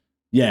 Like,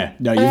 yeah,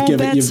 no, all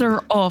bets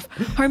are off.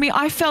 Homie,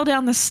 I fell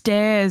down the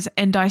stairs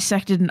and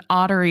dissected an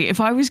artery. If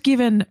I was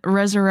given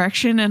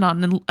resurrection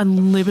and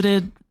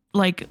unlimited,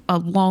 like a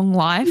long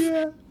life,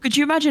 could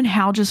you imagine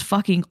how just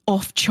fucking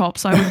off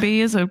chops I would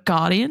be as a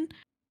guardian?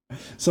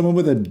 Someone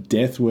with a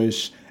death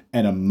wish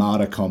and a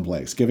martyr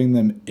complex, giving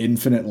them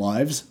infinite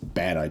lives,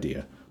 bad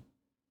idea.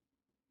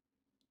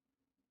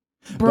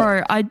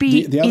 Bro, I'd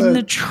be in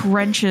the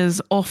trenches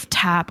off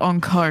tap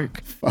on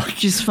coke,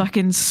 just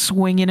fucking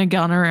swinging a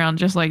gun around,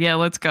 just like, yeah,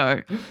 let's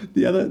go.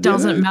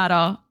 Doesn't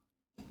matter.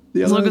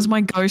 As long as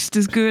my ghost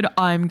is good,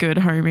 I'm good,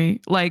 homie.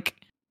 Like,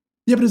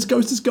 yeah, but his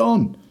ghost is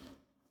gone.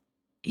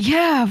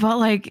 Yeah, but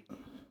like,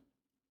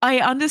 I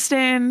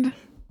understand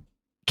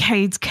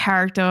Cade's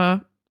character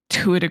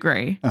to a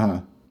degree.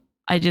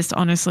 I just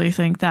honestly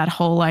think that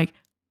whole like,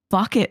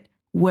 fuck it,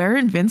 we're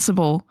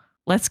invincible,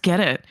 let's get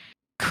it,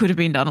 could have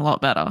been done a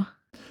lot better.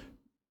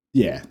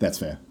 Yeah, that's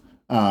fair.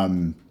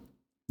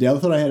 The other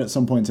thought I had at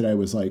some point today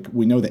was like,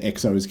 we know the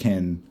Exos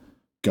can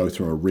go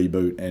through a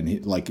reboot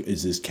and like,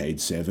 is this Cade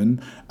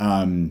 7?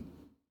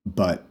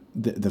 But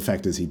the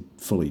fact is he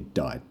fully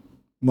died.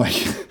 Like,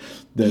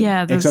 the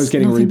Exos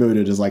getting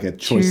rebooted is like a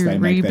choice they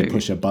make. They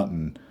push a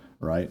button,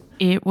 right?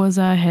 It was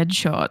a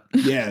headshot.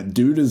 Yeah,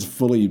 dude is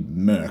fully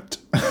murked.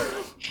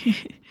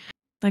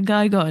 The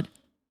guy got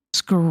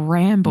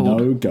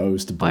scrambled. No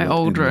ghost by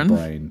Aldrin. In the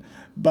brain.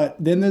 But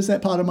then there's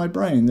that part of my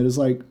brain that is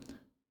like,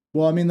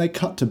 well, I mean, they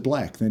cut to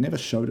black. They never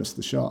showed us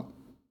the shot.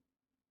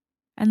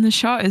 And the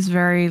shot is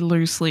very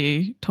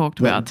loosely talked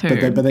about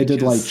too. But they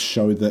did like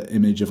show the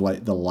image of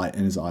like the light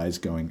in his eyes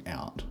going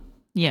out.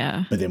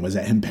 Yeah. But then was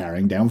that him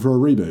powering down for a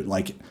reboot?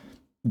 Like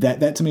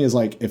that to me is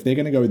like, if they're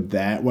going to go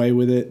that way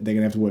with it, they're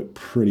going to have to work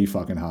pretty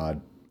fucking hard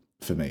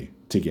for me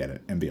to get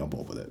it and be on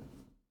board with it.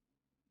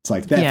 It's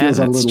like that feels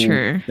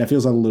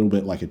a little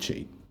bit like a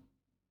cheat.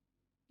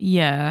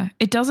 Yeah.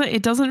 It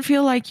doesn't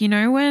feel like, you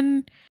know,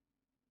 when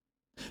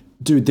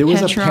dude, there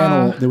was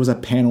a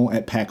panel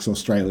at PAX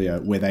Australia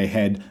where they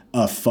had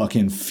a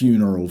fucking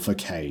funeral for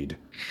Cade.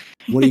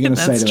 What are you going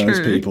to say to those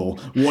people?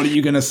 What are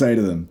you going to say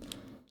to them?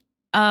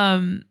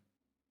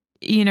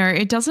 You know,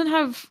 it doesn't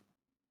have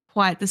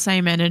quite the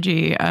same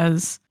energy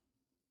as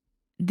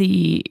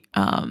the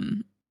not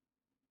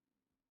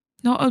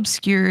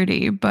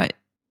obscurity, but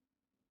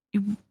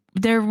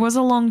there was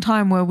a long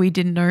time where we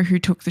didn't know who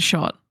took the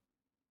shot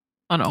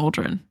on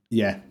Aldrin.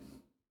 Yeah.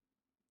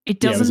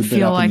 It Yeah, it was doesn't a bit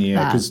feel up in like the air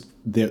that. because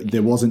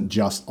there wasn't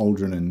just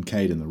Aldrin and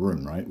Cade in the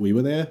room, right? We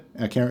were there.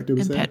 Our character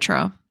was And there.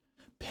 Petra.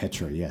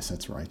 Petra, yes,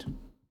 that's right.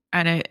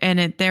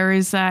 And there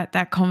is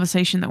that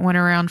conversation that went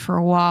around for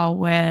a while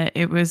where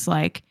it was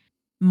like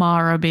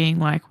Mara being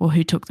like, well,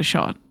 who took the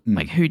shot?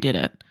 Like, who did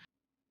it?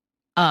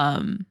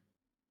 It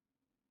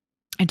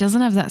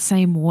doesn't have that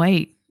same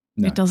weight.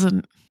 No. It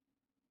doesn't.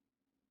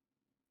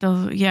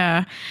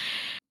 Yeah.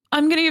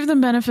 I'm going to give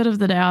them benefit of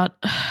the doubt.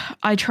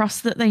 I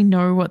trust that they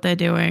know what they're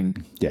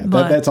doing. Yeah,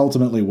 but that's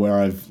ultimately where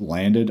I've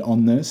landed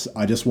on this.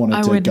 I just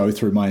wanted to go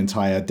through my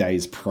entire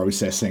day's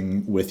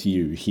processing with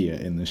you here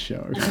in the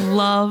show.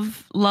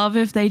 Love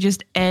if they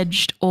just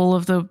edged all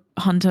of the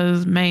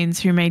hunters mains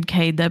who made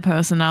Cade their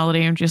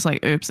personality and just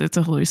like, oops, it's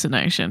a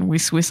hallucination. We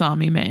Swiss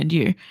Army manned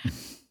you.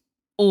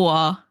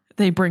 Or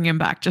they bring him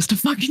back just to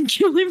fucking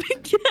kill him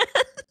again.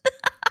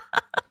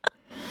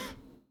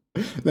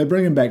 They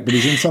bring him back, but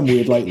he's in some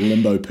weird like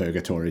limbo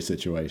purgatory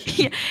situation.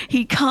 Yeah,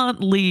 he can't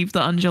leave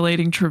the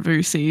undulating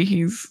Travusi.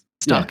 He's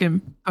stuck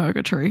in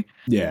purgatory.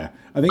 Yeah,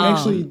 I think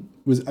actually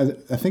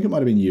I think it might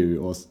have been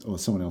you or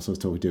someone else I was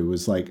talking to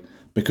was like,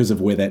 because of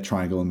where that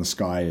triangle in the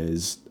sky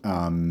is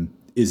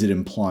it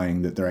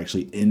implying that they're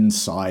actually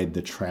inside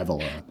the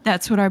Traveler?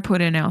 That's what I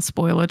put in our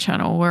spoiler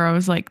channel where I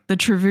was like, the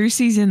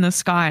Travusi's in the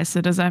sky, so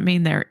does that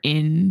mean they're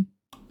in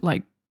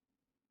like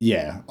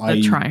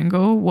the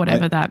triangle,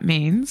 whatever that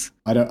means?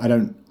 I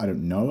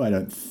don't know. I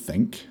don't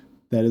think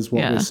that is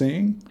what we're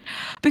seeing.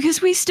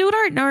 Because we still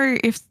don't know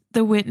if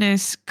the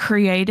Witness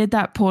created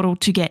that portal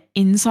to get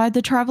inside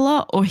the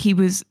Traveler, or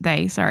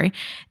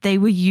they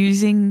were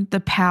using the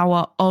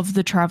power of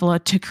the Traveler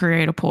to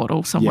create a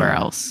portal somewhere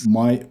else.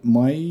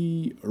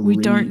 We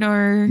don't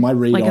know. My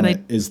read on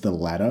it is the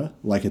latter.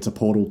 Like, it's a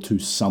portal to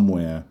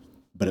somewhere,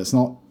 but it's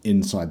not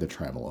inside the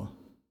Traveler.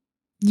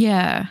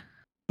 Yeah.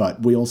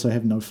 But we also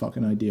have no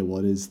fucking idea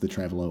what is the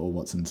Traveler or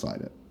what's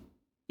inside it.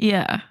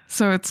 Yeah.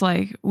 So it's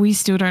like, we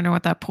still don't know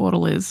what that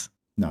portal is.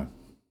 No.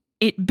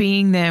 It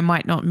being there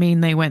might not mean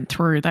they went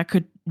through. That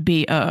could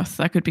be Earth.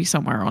 That could be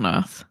somewhere on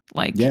Earth.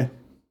 Like, yeah.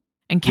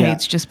 And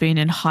Cade's just been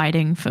in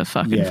hiding for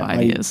fucking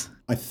 5 years.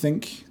 I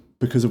think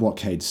because of what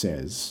Cade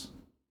says,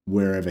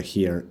 wherever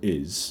here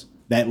is,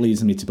 that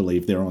leads me to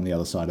believe they're on the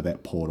other side of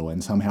that portal,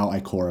 and somehow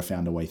Ikora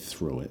found a way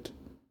through it.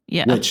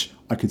 Yeah. Which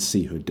I could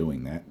see her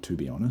doing that, to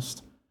be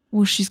honest.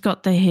 Well, she's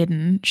got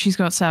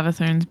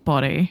Savathun's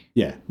body.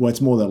 Yeah. Well,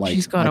 it's more that like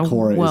she's got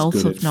Ikora a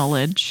wealth of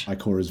knowledge.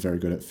 Ikora is very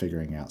good at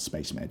figuring out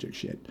space magic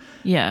shit.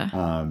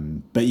 Yeah.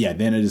 But yeah,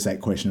 then it is that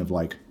question of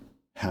like,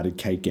 how did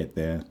Cade get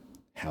there?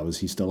 How is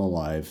he still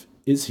alive?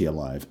 Is he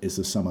alive? Is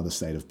there some other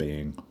state of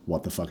being?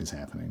 What the fuck is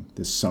happening?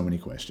 There's so many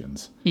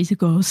questions. He's a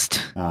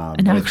ghost.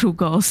 An actual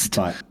ghost.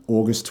 But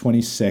August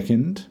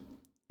 22nd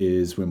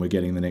is when we're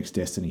getting the next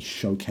Destiny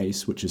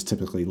showcase, which is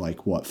typically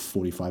like,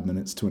 45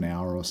 minutes to an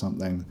hour or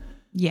something.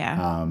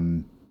 Yeah.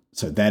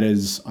 So that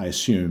is, I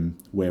assume,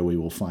 where we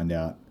will find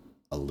out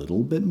a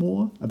little bit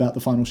more about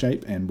the final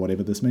shape and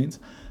whatever this means.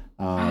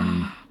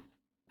 I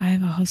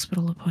have a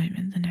hospital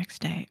appointment the next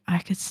day. I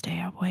could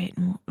stay up late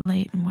and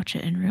watch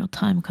it in real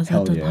time because I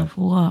love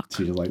work. It's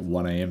usually like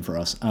 1 a.m. for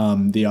us.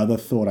 The other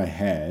thought I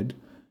had,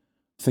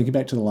 thinking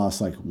back to the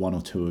last like one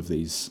or two of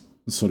these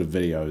sort of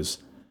videos,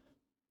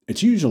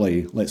 it's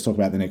usually, let's talk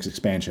about the next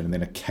expansion, and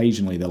then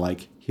occasionally they're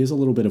like, here's a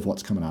little bit of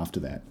what's coming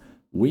after that.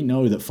 We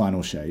know that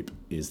Final Shape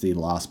is the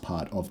last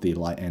part of the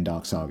Light and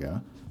Dark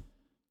Saga.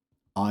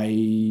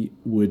 I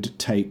would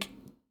take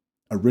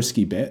a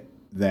risky bet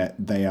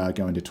that they are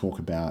going to talk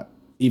about,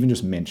 even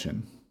just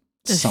mention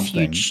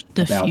something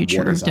about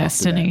future what is of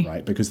Destiny, after that,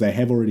 right? Because they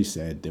have already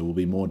said there will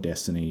be more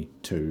Destiny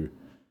 2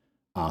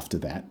 after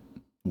that,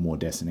 or more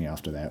Destiny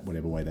after that,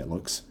 whatever way that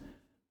looks.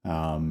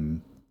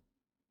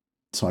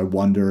 So I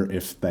wonder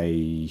if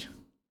they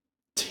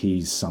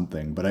tease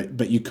something,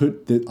 but you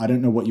could. I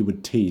don't know what you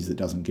would tease that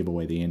doesn't give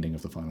away the ending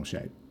of the Final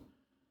Shape.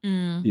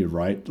 You're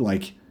right.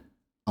 Like,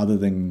 other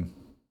than,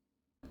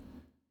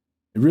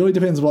 it really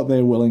depends what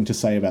they're willing to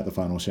say about the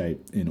Final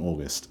Shape in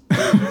August.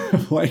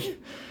 Like,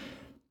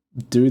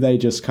 do they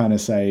just kind of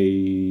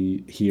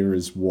say, here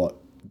is what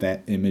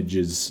that image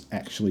is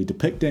actually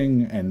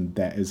depicting, and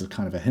that is a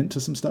kind of a hint to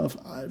some stuff?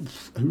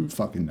 Who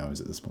fucking knows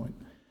at this point?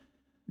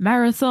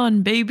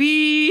 Marathon,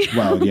 baby.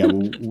 Well, yeah,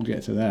 we'll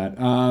get to that.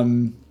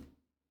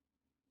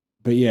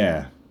 But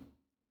yeah,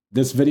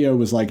 this video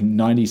was like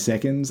 90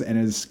 seconds and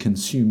has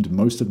consumed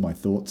most of my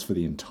thoughts for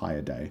the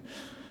entire day.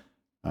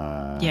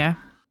 Yeah.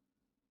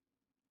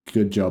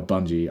 Good job,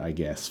 Bungie, I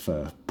guess,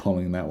 for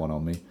pulling that one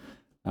on me.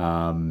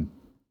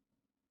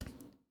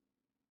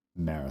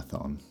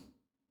 Marathon,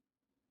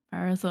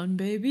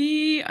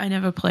 baby. I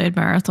never played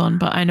Marathon,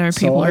 but I know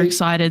people are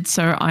excited,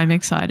 so I'm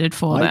excited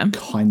for them. I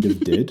kind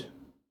of did.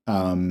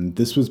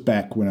 This was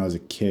back when I was a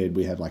kid.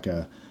 We had like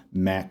a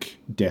Mac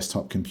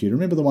desktop computer.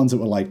 Remember the ones that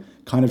were like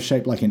kind of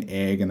shaped like an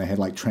egg, and they had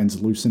like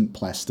translucent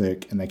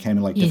plastic, and they came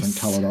in like different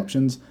colored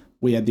options?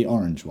 We had the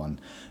orange one.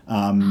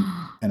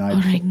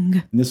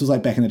 And this was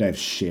like back in the day of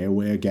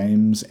shareware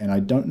games, and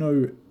I don't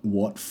know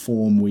what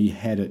form we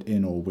had it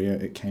in or where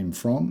it came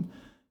from,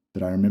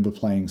 but I remember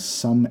playing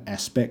some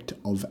aspect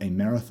of a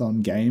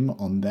marathon game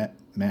on that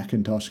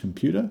Macintosh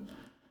computer.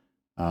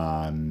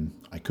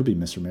 I could be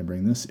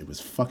misremembering this. It was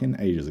fucking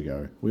ages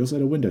ago. We also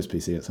had a Windows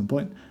PC at some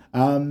point.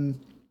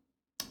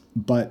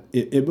 But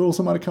it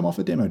also might have come off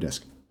a demo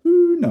disc.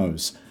 Who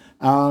knows?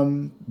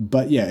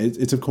 But yeah,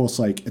 it's of course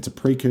like it's a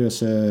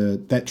precursor.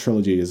 That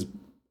trilogy is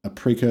a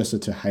precursor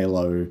to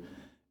Halo,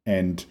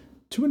 and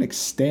to an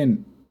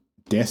extent,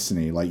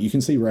 Destiny. Like you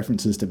can see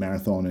references to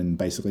Marathon in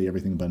basically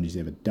everything Bungie's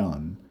ever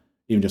done,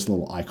 even just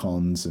little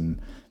icons, and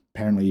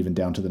apparently even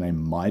down to the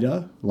name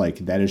Mida. Like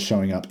that is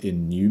showing up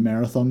in new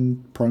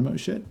Marathon promo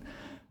shit.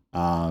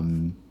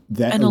 And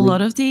a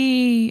lot of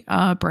the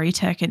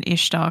Braytech and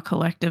Ishtar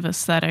collective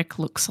aesthetic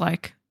looks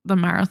like the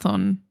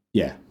Marathon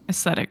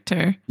aesthetic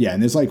too. Yeah,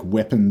 and there's like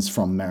weapons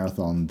from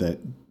Marathon that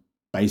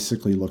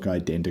basically look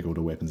identical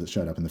to weapons that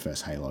showed up in the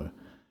first Halo.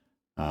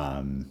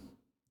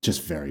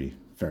 Just very,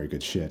 very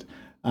good shit.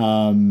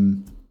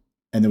 And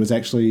there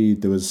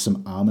was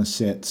some armor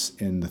sets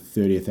in the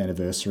 30th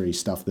anniversary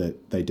stuff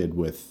that they did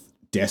with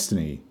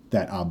Destiny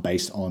that are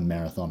based on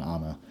Marathon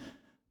armor.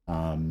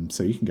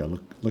 So you can go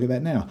look at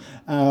that now.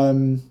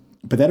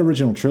 But that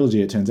original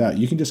trilogy, it turns out,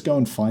 you can just go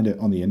and find it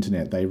on the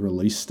internet. They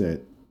released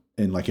it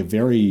in like a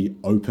very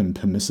open,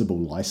 permissible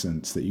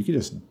license that you can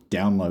just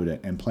download it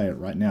and play it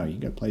right now. You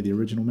can go play the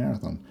original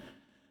Marathon.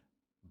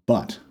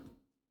 But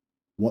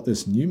what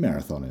this new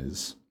Marathon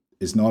is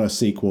not a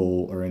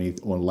sequel or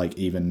like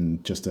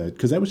even just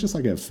because that was just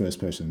like a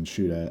first-person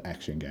shooter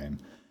action game.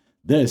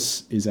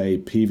 This is a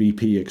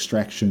PvP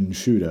extraction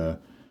shooter,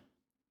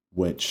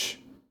 which,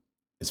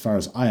 as far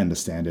as I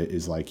understand it,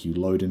 is like you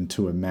load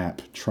into a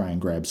map, try and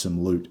grab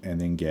some loot,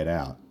 and then get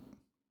out.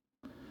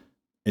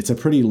 It's a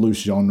pretty loose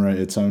genre.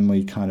 It's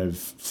only kind of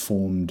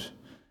formed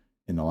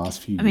in the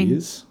last few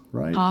years,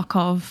 right?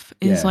 Tarkov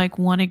is like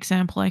one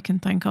example I can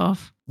think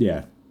of.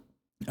 Yeah.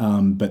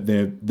 But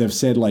they've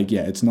said like,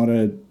 yeah, it's not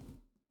a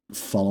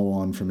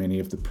follow-on from any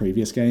of the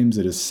previous games.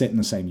 It is set in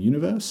the same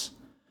universe.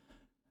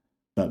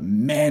 But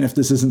man, if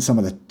this isn't some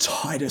of the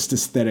tightest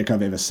aesthetic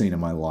I've ever seen in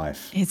my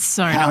life. It's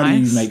so nice. How do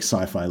you make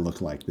sci-fi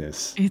look like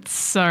this? It's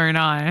so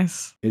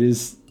nice. It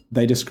is.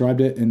 They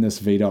described it in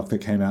this VDoc that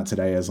came out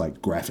today as like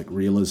graphic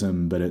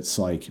realism, but it's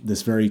like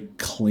this very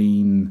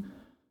clean,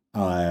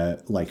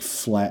 like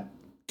flat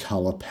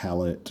color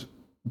palette,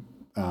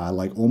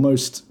 like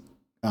almost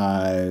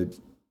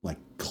like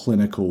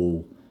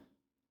clinical,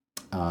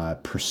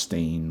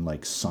 pristine,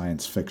 like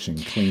science fiction,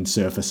 clean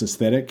surface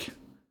aesthetic.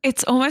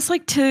 It's almost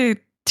like to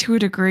a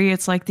degree,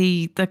 it's like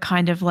the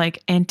kind of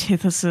like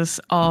antithesis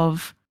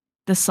of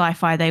the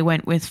sci-fi they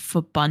went with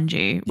for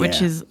Bungie,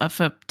 which is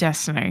for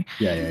Destiny,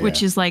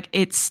 which is like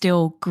it's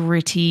still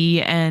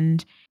gritty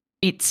and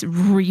it's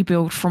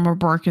rebuilt from a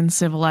broken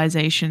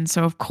civilization.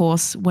 So of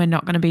course we're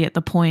not going to be at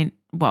the point,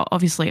 well,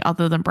 obviously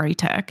other than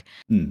Braytech,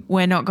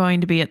 we're not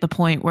going to be at the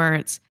point where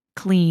it's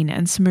clean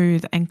and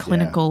smooth and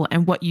clinical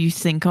and what you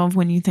think of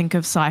when you think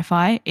of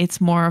sci-fi.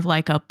 It's more of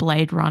like a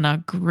Blade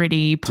Runner,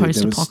 gritty,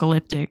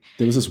 post-apocalyptic.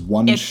 There was this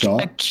one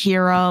shot.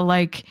 Akira,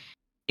 like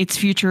it's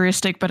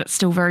futuristic, but it's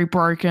still very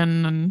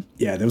broken. And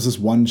yeah, there was this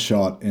one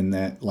shot in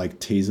that like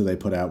teaser they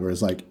put out where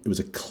it's like it was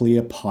a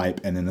clear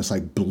pipe and then this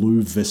like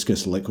blue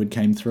viscous liquid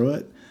came through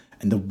it.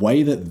 And the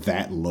way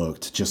that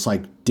looked just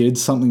like did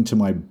something to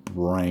my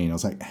brain. I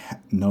was like,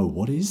 no,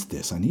 what is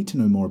this? I need to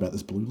know more about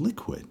this blue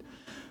liquid.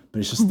 But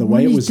it's just the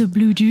way it was. The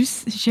blue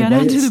juice. Shout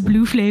out to the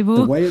blue flavor.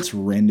 The way it's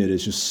rendered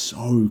is just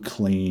so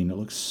clean. It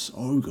looks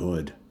so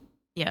good.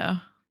 Yeah.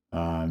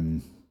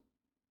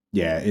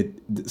 Yeah.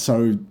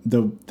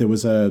 There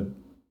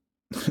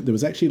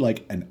was actually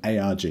like an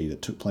ARG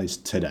that took place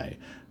today,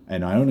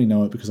 and I only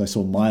know it because I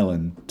saw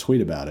Mylan tweet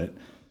about it.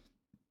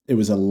 It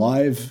was a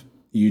live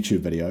YouTube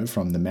video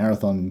from the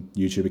Marathon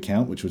YouTube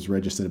account, which was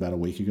registered about a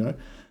week ago,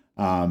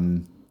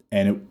 and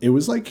it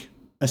was like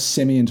a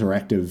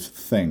semi-interactive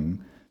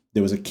thing.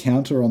 There was a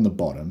counter on the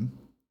bottom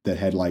that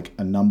had like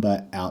a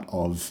number out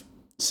of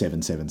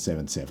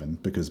 7777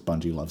 because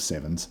Bungie loves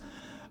sevens.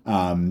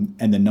 And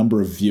the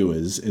number of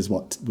viewers is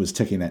what was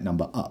ticking that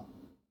number up.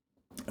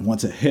 And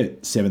once it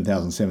hit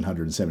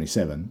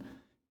 7,777,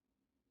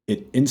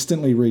 it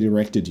instantly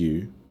redirected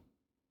you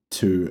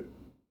to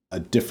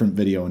a different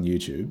video on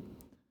YouTube,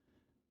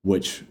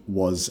 which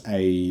was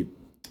a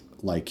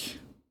like,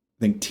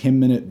 I think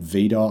 10-minute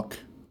VDoc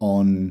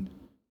on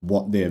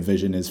what their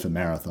vision is for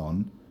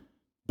Marathon.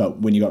 But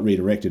when you got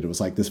redirected, it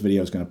was like, this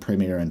video is going to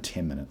premiere in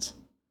 10 minutes.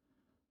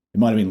 It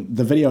might have been,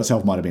 the video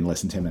itself might have been less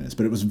than 10 minutes,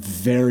 but it was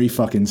very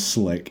fucking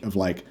slick of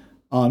like,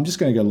 oh, I'm just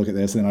going to go look at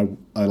this. And then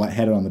I like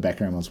had it on the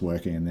background when I was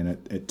working, and then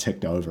it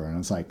ticked over and I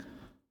was like,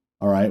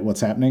 all right,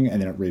 what's happening?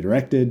 And then it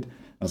redirected.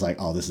 I was like,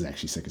 oh, this is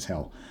actually sick as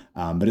hell.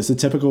 But it's a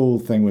typical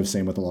thing we've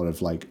seen with a lot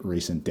of like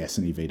recent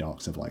Destiny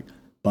VDocs of like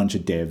bunch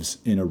of devs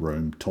in a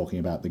room talking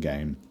about the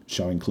game,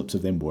 showing clips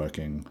of them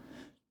working,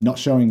 not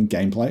showing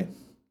gameplay.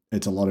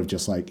 It's a lot of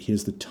just like,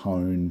 here's the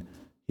tone,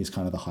 here's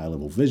kind of the high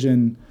level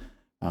vision.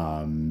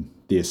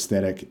 The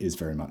aesthetic is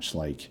very much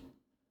like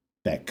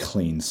that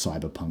clean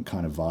cyberpunk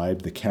kind of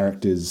vibe. The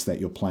characters that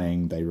you're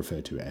playing, they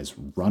refer to as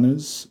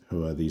runners,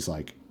 who are these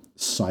like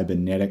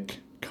cybernetic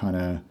kind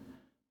of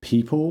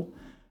people.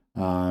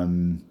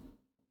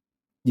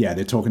 Yeah,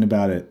 they're talking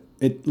about it.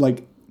 It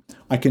like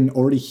I can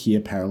already hear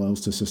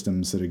parallels to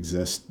systems that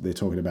exist. They're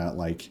talking about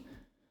like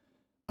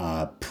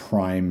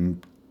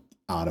prime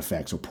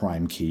artifacts or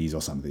prime keys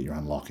or something that you're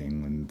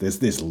unlocking, and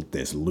there's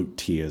loot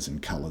tiers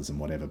and colors and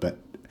whatever. But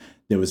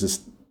there was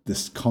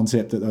this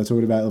concept that they were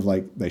talking about of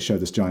like they show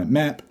this giant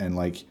map and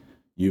like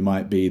you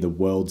might be the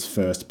world's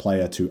first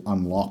player to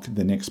unlock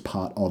the next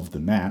part of the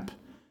map,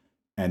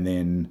 and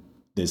then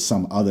there's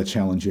some other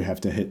challenge you have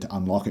to hit to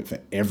unlock it for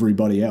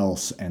everybody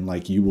else, and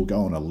like you will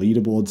go on a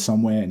leaderboard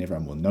somewhere and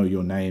everyone will know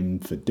your name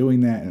for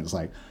doing that. And it's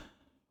like,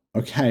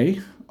 okay,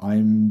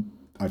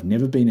 I've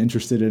never been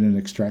interested in an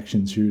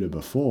extraction shooter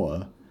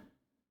before,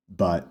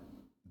 but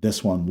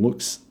this one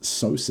looks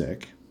so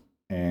sick,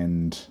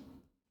 and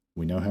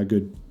we know how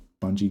good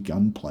Bungie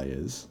gunplay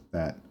is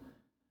that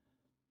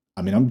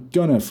I mean I'm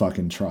gonna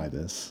fucking try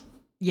this.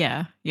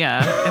 Yeah,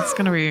 it's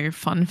gonna be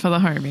fun for the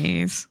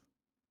homies.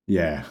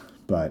 Yeah,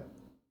 but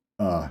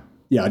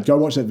yeah, I'd go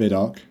watch that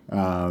vidoc.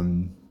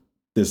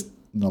 There's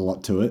not a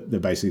lot to it. They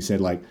basically said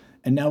like,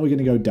 and now we're going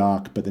to go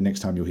dark, but the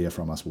next time you'll hear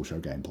from us, we'll show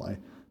gameplay.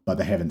 But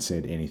they haven't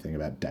said anything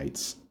about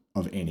dates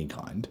of any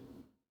kind.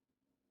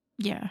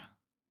 Yeah.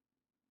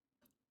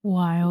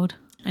 Wild.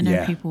 I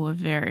know people were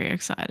very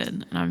excited,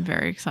 and I'm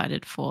very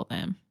excited for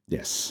them.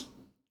 Yes.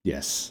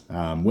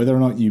 Whether or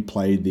not you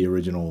played the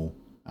original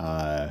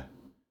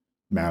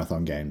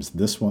Marathon games,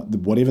 this one,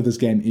 whatever this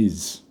game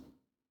is,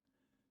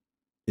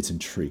 it's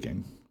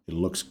intriguing. It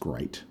looks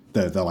great.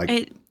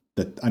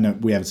 I know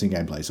we haven't seen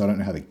gameplay, so I don't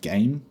know how the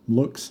game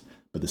looks,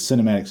 but the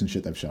cinematics and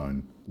shit they've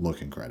shown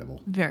look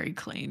incredible. Very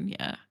clean,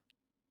 yeah.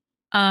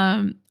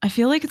 I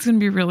feel like it's going to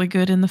be really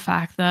good in the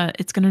fact that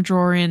it's going to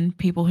draw in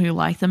people who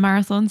like the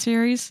Marathon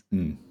series.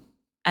 Mm.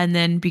 And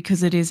then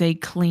because it is a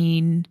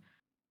clean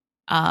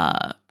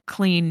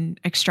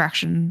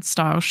extraction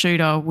style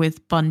shooter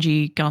with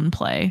Bungie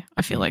gunplay,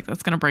 I feel like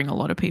that's going to bring a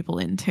lot of people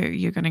in too.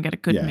 You're going to get a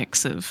good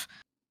mix of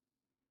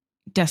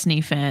Destiny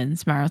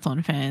fans,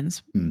 Marathon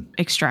fans,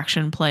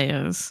 extraction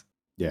players.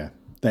 Yeah.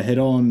 They hit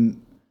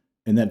on,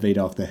 in that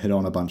VDoc, they hit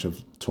on a bunch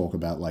of talk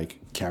about like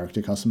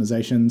character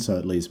customization. So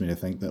it leads me to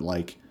think that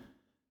like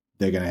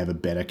they're going to have a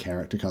better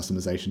character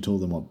customization tool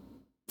than what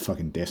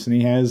fucking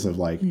Destiny has, of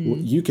like,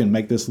 you can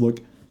make this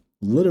look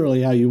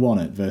literally how you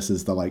want it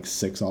versus the like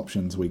 6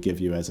 options we give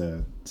you as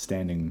a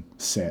standing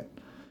set.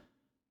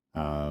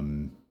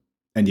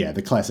 And yeah,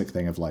 the classic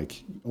thing of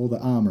like all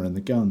the armor and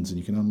the guns and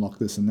you can unlock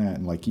this and that.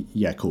 And like,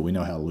 yeah, cool. We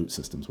know how loot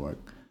systems work.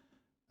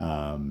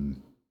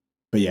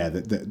 But yeah,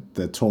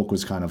 the talk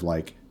was kind of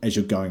like, as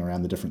you're going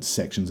around the different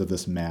sections of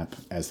this map,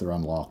 as they're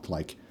unlocked,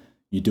 like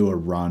you do a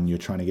run, you're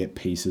trying to get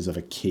pieces of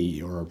a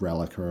key or a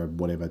relic or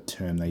whatever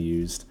term they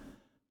used.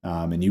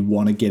 And you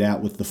want to get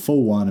out with the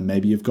full one, and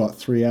maybe you've got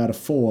 3 out of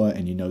 4,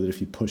 and you know that if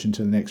you push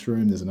into the next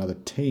room, there's another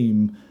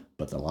team,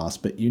 but the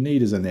last bit you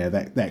need is in there.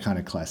 That kind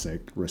of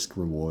classic risk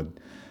reward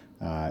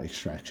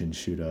extraction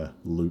shooter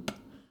loop.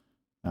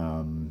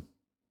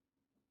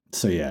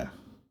 So yeah,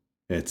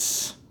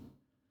 it's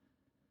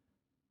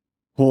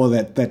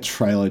that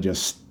trailer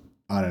just,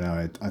 I don't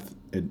know,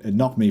 it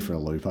knocked me for a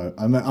loop.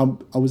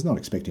 I was not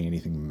expecting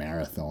anything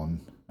Marathon.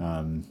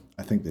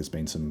 I think there's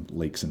been some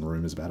leaks and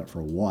rumors about it for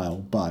a while,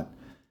 but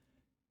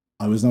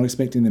I was not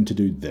expecting them to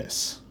do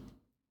this.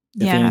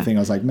 If anything, I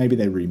was like, maybe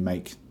they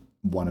remake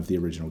one of the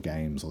original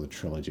games or the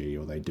trilogy,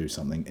 or they do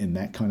something in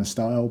that kind of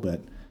style,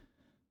 but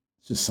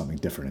it's just something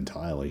different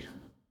entirely.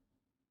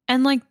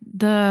 And like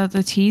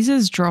the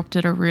teasers dropped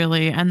at a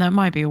really, and that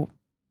might be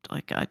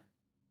like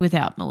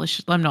without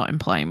malicious, I'm not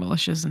implying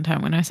malicious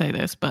intent when I say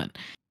this, but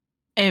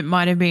it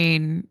might have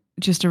been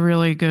just a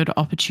really good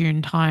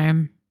opportune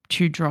time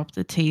to drop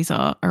the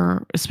teaser,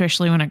 or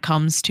especially when it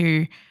comes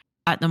to,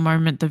 at the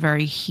moment, the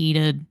very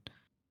heated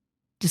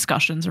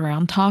discussions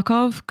around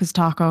Tarkov, because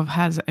Tarkov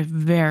has a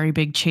very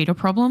big cheater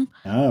problem.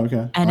 Oh,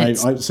 okay. And I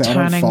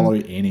don't follow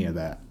any of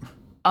that.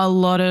 A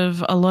lot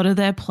of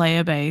their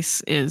player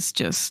base is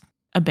just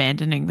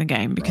abandoning the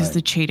game because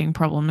the cheating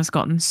problem has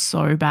gotten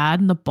so bad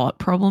and the bot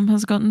problem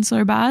has gotten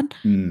so bad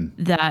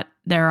that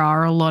there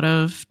are a lot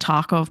of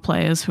Tarkov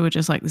players who are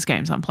just like, this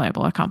game's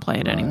unplayable, I can't play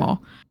it anymore.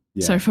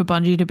 Yeah. So for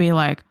Bungie to be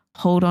like,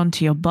 hold on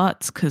to your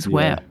butts because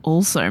we're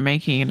also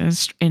making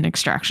an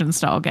extraction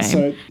style game.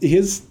 So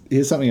here's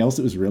something else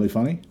that was really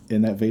funny.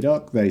 In that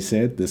VDoc, they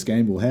said this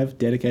game will have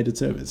dedicated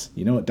servers.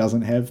 You know, it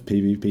doesn't have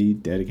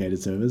PvP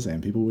dedicated servers,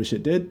 and people wish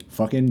it did.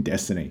 Fucking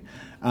Destiny.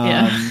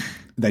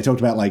 They talked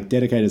about like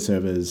dedicated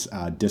servers,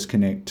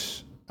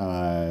 disconnect,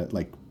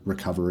 like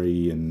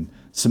recovery, and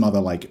some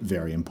other like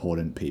very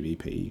important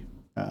PvP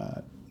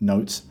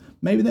notes.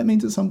 Maybe that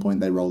means at some point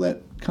they roll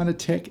that kind of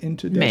tech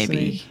into Destiny.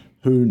 Maybe.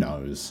 Who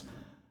knows?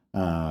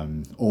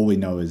 All we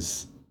know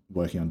is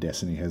working on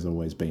Destiny has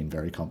always been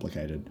very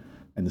complicated,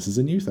 and this is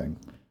a new thing.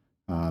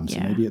 So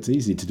maybe it's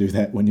easy to do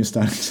that when you're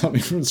starting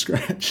something from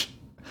scratch.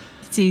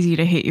 It's easy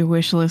to hit your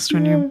wish list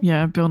when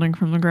you're building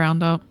from the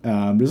ground up.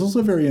 But it's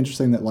also very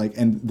interesting that like,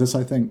 and this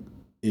I think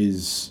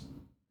is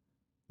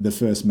the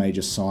first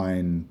major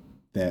sign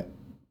that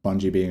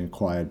Bungie being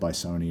acquired by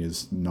Sony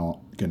is not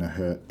going to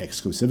hurt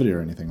exclusivity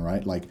or anything,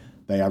 right? Like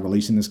they are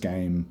releasing this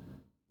game,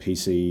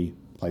 PC,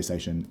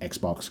 PlayStation,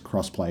 Xbox,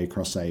 crossplay,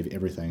 cross-save,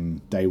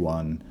 everything, day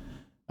one.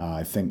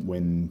 I think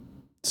when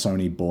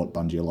Sony bought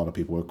Bungie, a lot of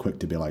people were quick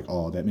to be like,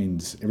 oh, that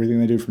means everything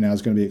they do from now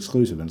is going to be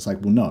exclusive. And it's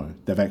like, well, no,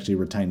 they've actually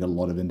retained a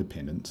lot of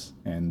independence,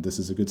 and this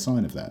is a good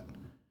sign of that.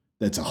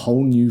 It's a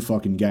whole new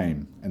fucking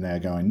game, and they're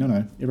going,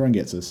 no, everyone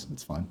gets this.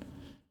 It's fine.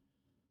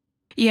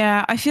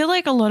 Yeah, I feel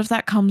like a lot of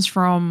that comes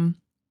from...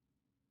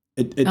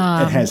 It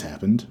has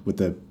happened with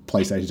the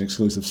PlayStation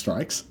exclusive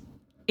strikes.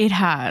 It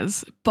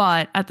has,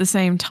 but at the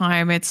same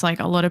time, it's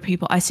like a lot of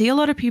people... I see a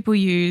lot of people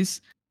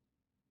use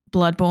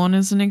Bloodborne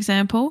as an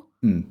example,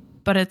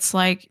 but it's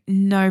like,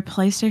 no,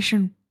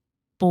 PlayStation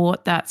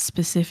bought that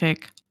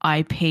specific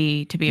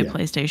IP to be a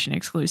PlayStation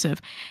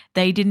exclusive.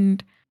 They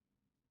didn't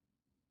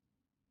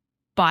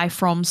buy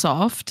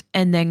FromSoft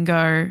and then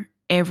go,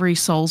 every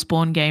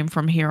Soulsborne game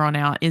from here on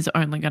out is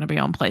only going to be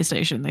on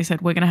PlayStation. They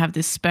said, we're going to have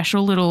this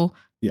special little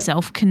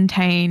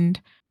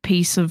self-contained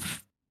piece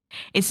of...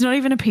 It's not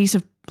even a piece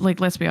of, like,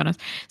 let's be honest,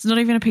 it's not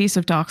even a piece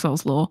of Dark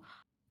Souls lore.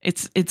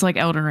 It's like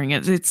Elden Ring.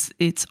 It's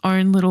its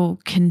own little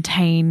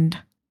contained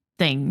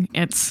thing.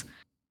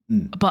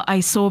 But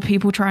I saw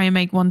people try and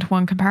make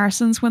one-to-one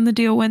comparisons when the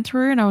deal went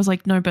through, and I was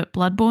like, no, but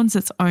Bloodborne's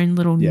its own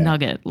little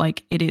nugget.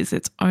 Like, it is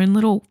its own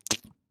little...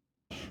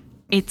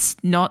 It's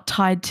not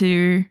tied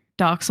to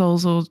Dark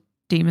Souls or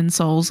Demon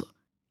Souls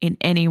in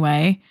any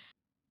way.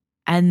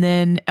 And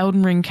then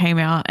Elden Ring came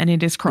out and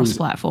it is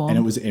cross-platform. And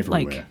it was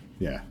everywhere.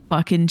 Like,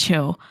 fucking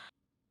chill.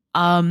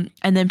 And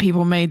then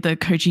people made the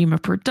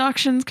Kojima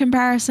Productions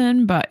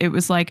comparison, but it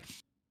was like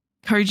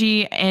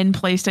Koji and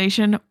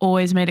PlayStation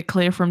always made it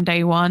clear from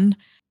day one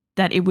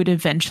that it would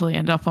eventually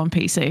end up on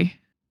PC.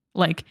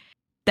 Like,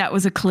 that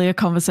was a clear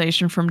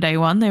conversation from day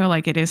one. They were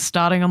like, it is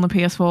starting on the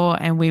PS4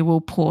 and we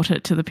will port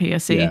it to the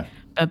PC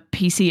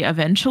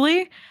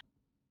eventually.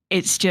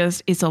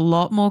 It's a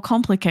lot more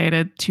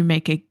complicated to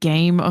make a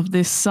game of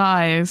this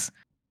size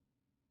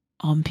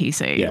on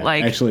PC. Yeah,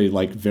 actually,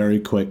 like, very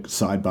quick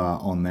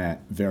sidebar on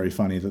that. Very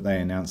funny that they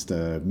announced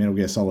a Metal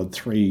Gear Solid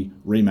 3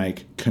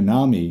 remake.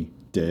 Konami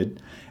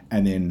did,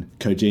 and then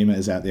Kojima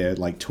is out there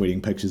like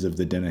tweeting pictures of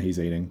the dinner he's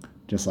eating,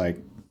 just like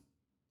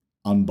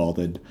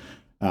unbothered.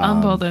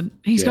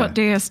 He's got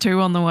DS2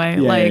 on the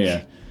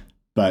way.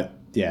 But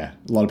yeah,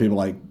 a lot of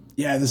people are like,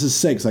 yeah, this is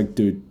sick. It's like,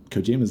 dude,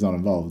 Kojima's not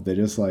involved. They're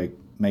just like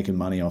making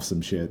money off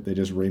some shit. They're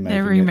just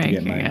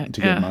remaking it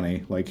to get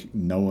money. Like,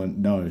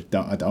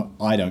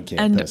 I don't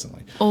care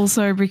personally.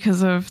 Also,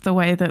 because of the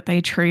way that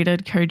they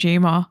treated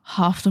Kojima,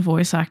 half the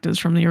voice actors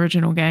from the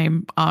original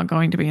game are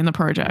going to be in the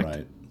project.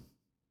 Right.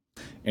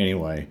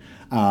 Anyway.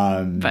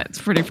 But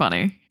it's pretty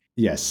funny.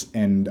 Yes,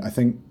 and I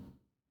think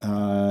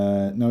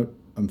never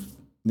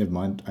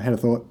mind. I had a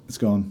thought. It's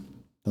gone.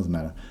 Doesn't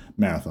matter.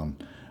 Marathon.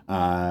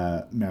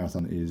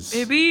 Marathon is...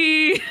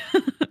 Baby!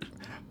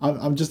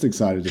 I'm just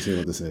excited to see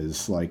what this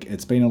is. Like,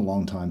 it's been a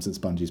long time since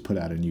Bungie's put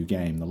out a new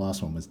game. The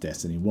last one was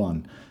Destiny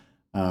 1.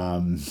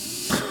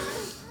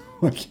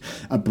 Like,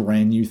 a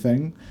brand new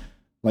thing.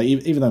 Like,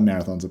 even though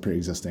Marathon's a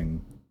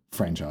pre-existing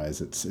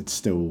franchise, it's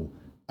still...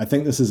 I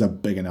think this is a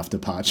big enough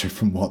departure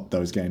from what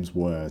those games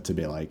were to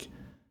be like,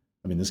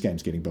 I mean, this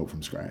game's getting built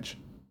from scratch.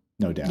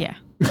 No doubt. Yeah.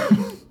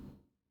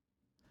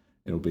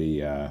 It'll be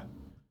a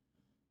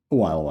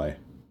while away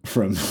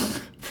from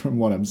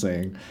what I'm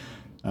seeing.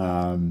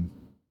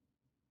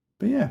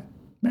 But yeah,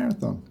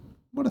 Marathon.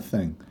 What a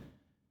thing.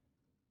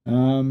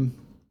 Some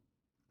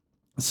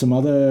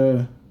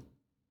other,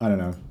 I don't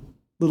know,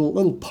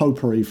 little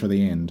potpourri for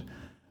the end.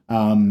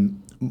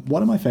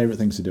 One of my favorite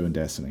things to do in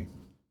Destiny,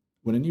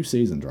 when a new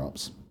season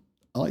drops,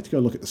 I like to go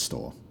look at the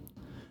store.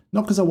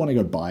 Not because I want to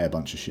go buy a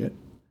bunch of shit,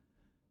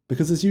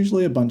 because there's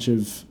usually a bunch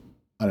of,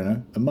 I don't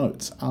know,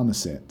 emotes, armor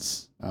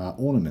sets,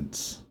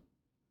 ornaments.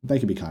 They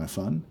could be kind of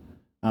fun.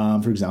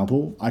 For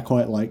example, I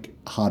quite like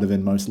Heart of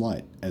Inmost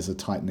Light as a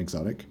Titan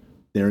exotic.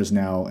 There is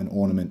now an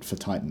ornament for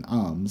Titan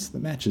arms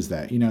that matches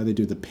that. You know, they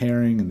do the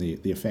pairing and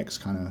the effects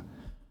kind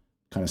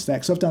of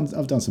stack. So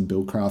I've done some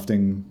build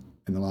crafting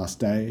in the last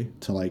day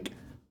to like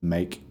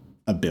make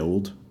a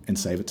build and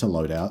save it to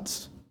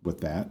loadouts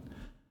with that.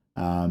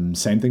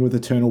 Same thing with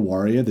Eternal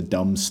Warrior, the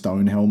dumb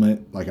stone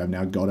helmet. Like, I've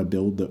now got a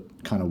build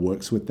that kind of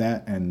works with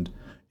that, and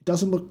it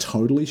doesn't look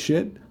totally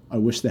shit. I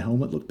wish the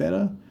helmet looked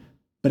better,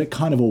 but it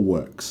kind of all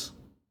works.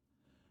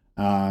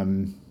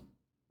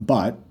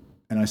 But,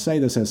 and I say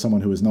this as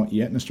someone who is not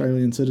yet an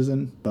Australian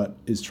citizen, but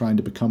is trying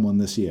to become one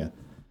this year.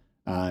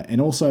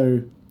 And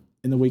also,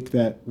 in the week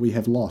that we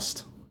have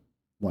lost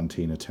one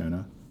Tina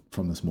Turner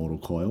from this mortal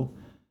coil,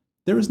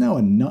 there is now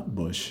a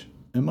Nutbush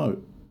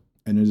emote,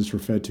 and it is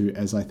referred to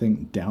as, I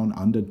think, Down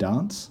Under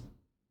Dance.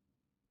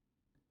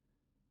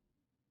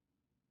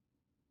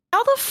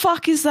 How the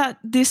fuck is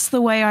this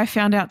the way I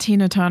found out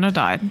Tina Turner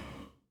died?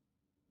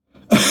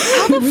 How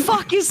How the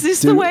fuck is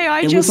this Dude, the way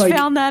I it was just like-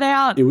 found that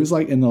out? It was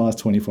like in the last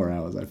 24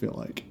 hours, I feel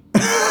like.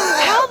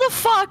 How the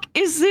fuck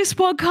is this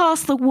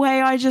podcast the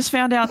way I just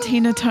found out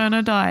Tina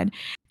Turner died?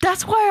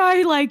 That's why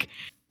I like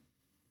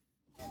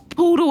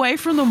pulled away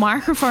from the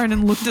microphone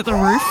and looked at the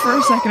roof for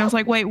a second. I was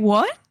like, wait,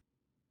 what?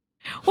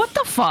 What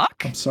the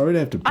fuck? I'm sorry to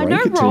have to I break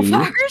know it to Rolf you.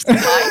 Harris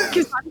died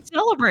because I'm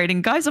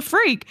celebrating. Guy's a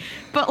freak.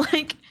 But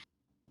like,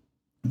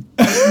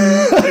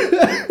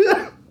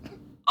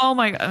 oh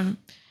my god.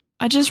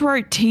 I just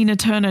wrote Tina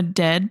Turner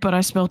dead, but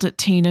I spelt it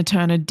Tina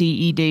Turner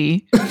DED.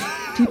 Tina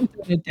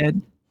Turner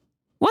dead.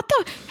 What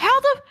the? How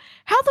the?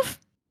 How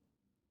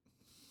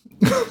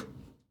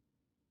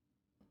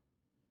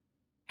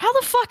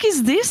the fuck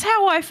is this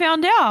how I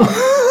found out?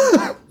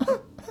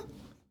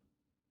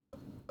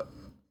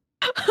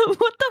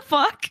 What the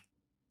fuck?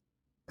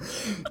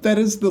 That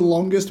is the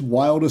longest,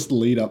 wildest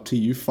lead up to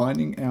you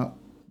finding out.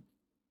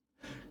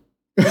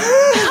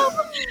 How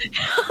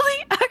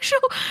the actual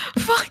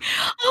fuck?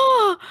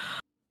 Oh,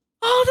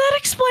 that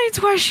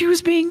explains why she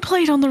was being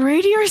played on the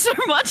radio so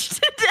much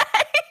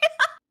today.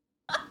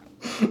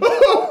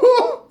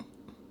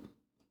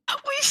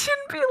 We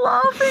shouldn't be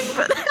laughing,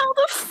 but how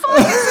the fuck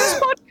is this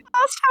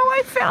podcast how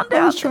I found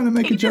out? I was trying to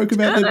make a Tina joke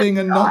about there Turner being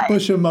a died?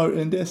 Nutbush emote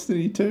in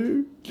Destiny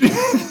 2.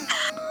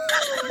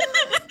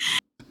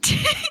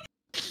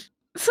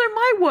 So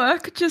my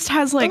work just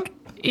has like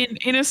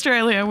in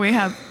Australia we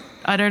have,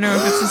 I don't know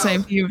if it's the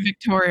same for you in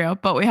Victoria,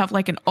 but we have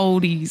like an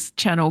oldies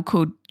channel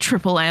called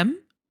Triple M.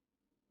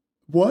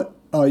 What?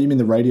 Oh, you mean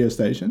the radio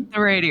station?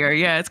 The radio,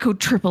 yeah, it's called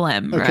Triple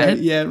M, Okay, right?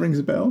 yeah, it rings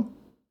a bell.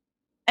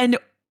 And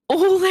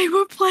all they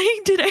were playing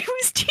today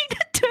was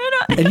Tina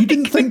Turner. And you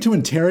didn't think to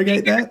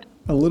interrogate that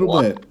a little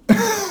What? bit?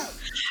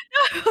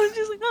 I was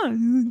just like,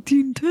 oh,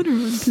 Tina Turner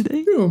on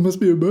today. Oh, it must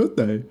be a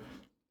birthday.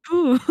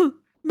 Oh,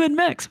 Mad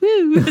Max,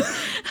 woo.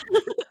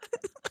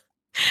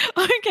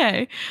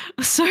 Okay,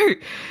 so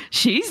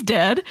she's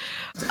dead.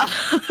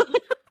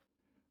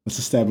 Let's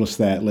establish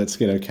that. Let's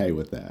get okay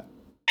with that.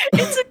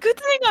 It's a good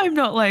thing I'm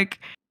not like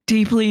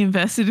deeply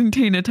invested in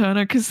Tina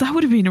Turner because that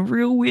would have been a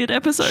real weird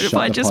episode if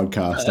Shut I the just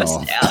podcast burst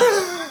off. out.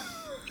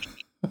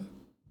 What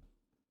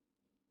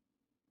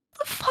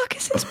the fuck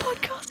is this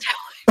podcast?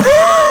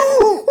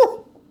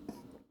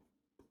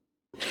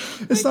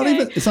 It's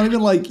not even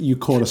like you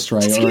caught a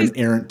stray or an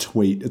errant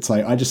tweet. It's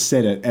like I just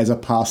said it as a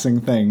passing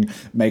thing,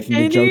 making a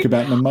And joke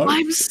about an emote.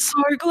 I'm so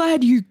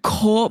glad you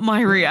caught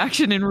my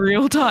reaction in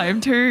real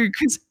time too,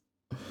 because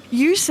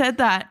you said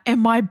that and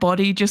my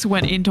body just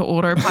went into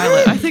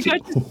autopilot. I think I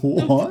just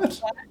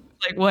What?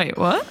 like, wait,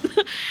 what?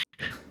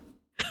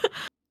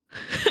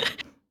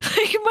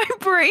 Like my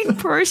brain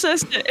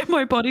processed it and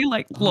my body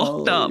like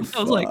locked Holy up. I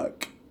was like,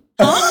 fuck.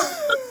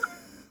 huh?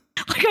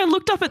 Like I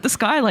looked up at the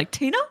sky like,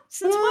 Tina?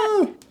 Since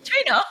when?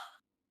 Tina?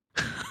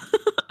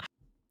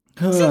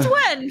 Since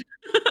when?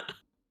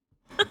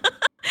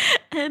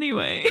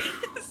 Anyway,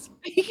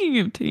 speaking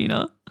of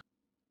Tina,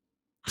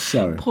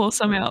 So, pour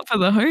some out for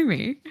the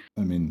homie.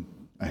 I mean,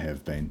 I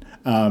have been.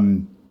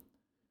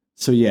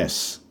 So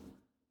yes,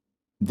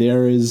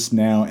 there is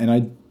now,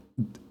 and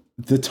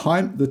the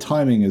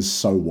timing is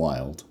so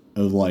wild.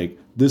 Of like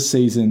this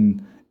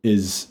season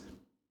is,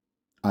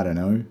 I don't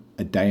know,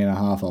 a day and a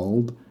half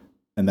old,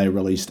 and they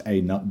released a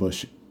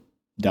Nutbush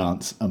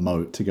dance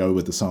emote to go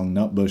with the song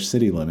Nutbush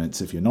City Limits.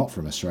 If you're not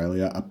from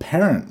Australia,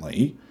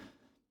 apparently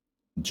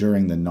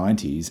during the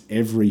 90s,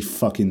 every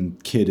fucking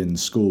kid in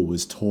school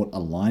was taught a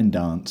line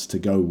dance to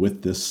go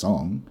with this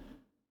song.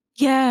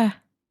 Yeah.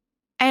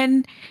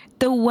 And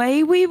the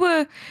way we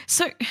were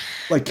so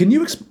Like, can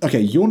you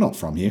okay, you're not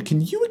from here.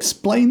 Can you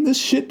explain this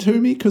shit to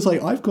me? Because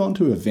like I've gone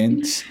to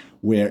events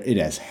where it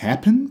has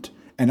happened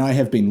and I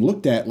have been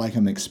looked at like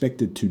I'm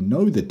expected to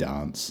know the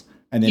dance,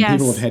 and then Yes.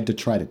 people have had to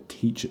try to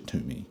teach it to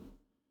me.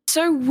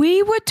 So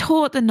we were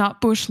taught the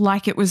Nutbush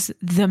like it was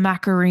the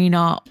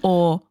Macarena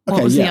or what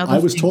Okay, was the yeah, other I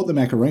was thing? taught the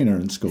Macarena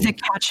in school. The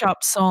catch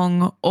up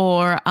song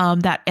or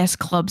that S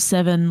Club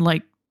 7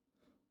 like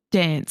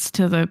dance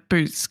to the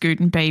Boot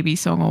Scootin' Baby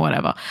song or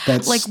whatever.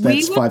 That's like, we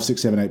that's were- 5,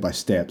 6, 7, 8 by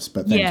steps,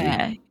 but thank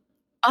Yeah. you.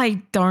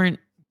 I don't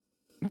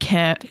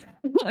care.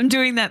 I'm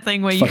doing that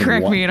thing where you Fucking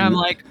correct me white- and I'm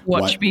like,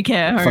 watch white- me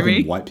care, Fucking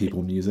homie. white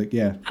people music,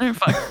 yeah. I don't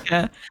fucking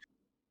care.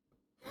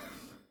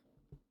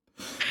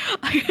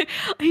 I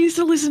used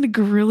to listen to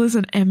Gorillaz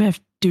and MF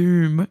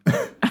Doom.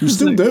 You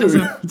still As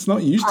do. a It's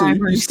not used to.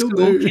 primary You still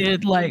school do.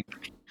 kid, like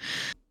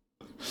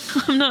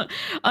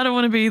I don't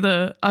want to be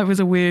I was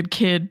a weird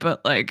kid,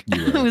 but like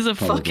You I were was a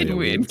probably fucking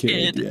weird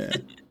kid. Yeah.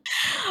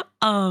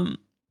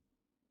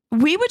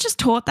 We were just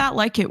taught that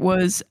like it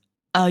was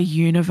a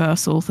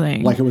universal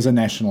thing. Like it was a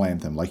national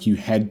anthem. Like you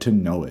had to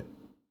know it.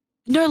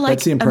 No, like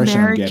That's the impression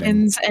I'm getting.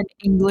 Americans and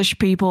English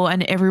people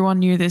and everyone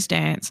knew this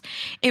dance.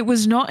 It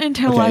was not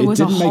until I Okay, it was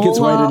didn't a make whole its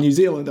way to ass- New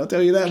Zealand, I'll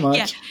tell you that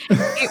much.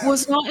 It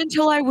was not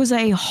until I was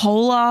a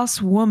whole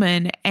ass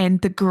woman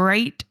and the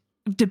great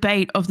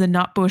debate of the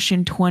Nutbush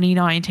in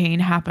 2019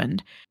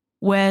 happened,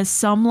 where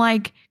some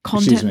like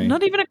Excuse me. content,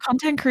 not even a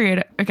content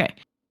creator. Okay,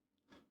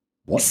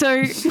 What?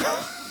 so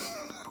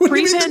What do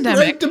you mean it's a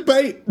great pre-pandemic-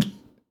 debate?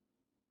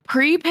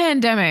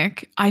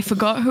 pre-pandemic, I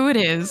forgot who it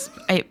is.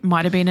 It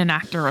might have been an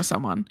actor or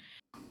someone.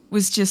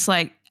 Was just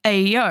like,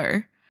 hey,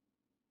 yo,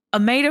 a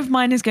mate of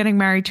mine is getting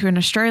married to an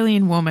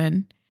Australian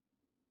woman.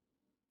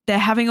 They're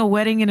having a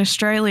wedding in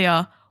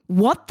Australia.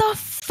 What the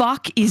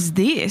fuck is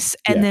this?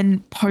 And Yeah. then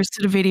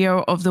posted a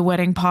video of the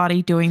wedding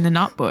party doing the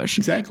Nutbush.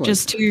 Exactly.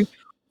 Just to,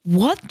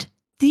 what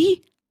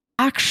the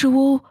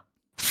actual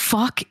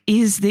fuck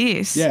is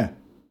this? Yeah.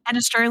 And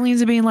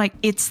Australians are being like,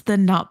 it's the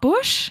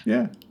Nutbush?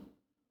 Yeah.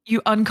 You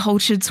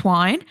uncultured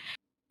swine.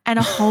 And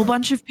a whole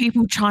bunch of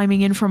people chiming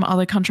in from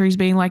other countries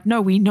being like,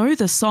 no, we know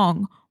the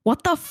song.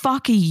 What the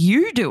fuck are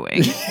you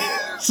doing?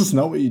 This is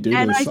not what you do.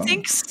 And to a I song.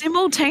 think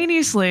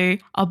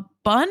simultaneously, a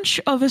bunch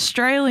of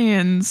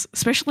Australians,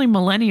 especially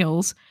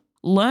millennials,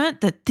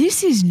 learnt that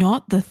this is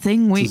not the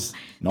thing This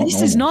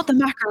is not the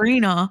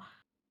Macarena.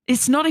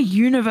 It's not a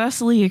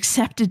universally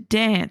accepted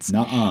dance.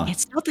 Nuh-uh.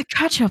 It's not the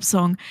catch-up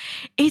song.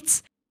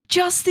 It's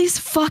just this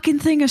fucking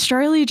thing.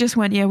 Australia just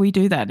went, yeah, we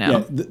do that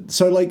now. Yeah.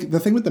 So like the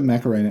thing with the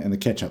Macarena and the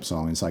ketchup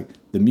song is like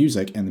the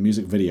music and the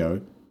music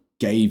video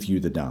gave you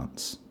the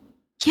dance.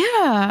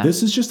 Yeah.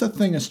 This is just a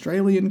thing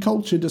Australian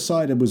culture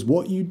decided was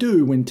what you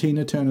do when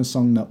Tina Turner's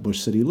song Nutbush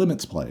City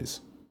Limits plays.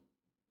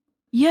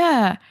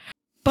 Yeah.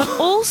 But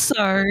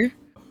also,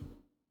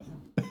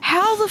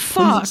 how the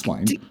fuck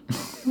explain. did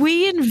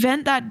we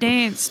invent that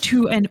dance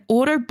to an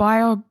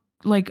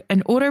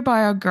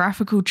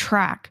autobiographical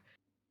track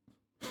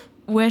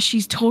where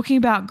she's talking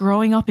about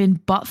growing up in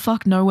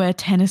buttfuck nowhere,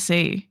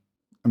 Tennessee?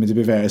 I mean, to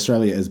be fair,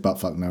 Australia is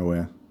buttfuck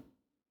nowhere.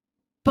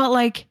 But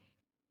like,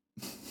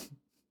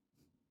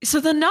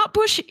 so the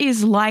Nutbush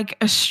is like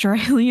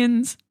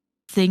Australians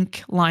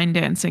think line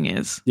dancing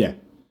is. Yeah.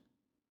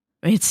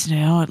 It's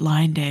not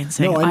line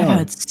dancing. No, I I've know.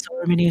 heard so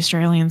many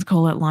Australians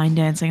call it line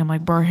dancing. I'm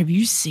like, bro, have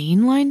you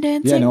seen line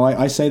dancing? Yeah, no,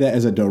 I say that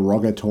as a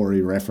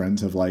derogatory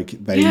reference of like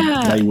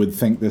they would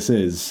think this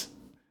is.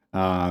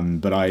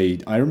 But I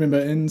remember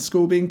in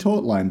school being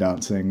taught line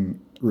dancing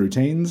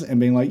routines and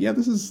being like, yeah,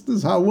 this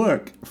is how it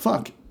work.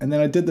 Fuck. And then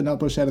I did the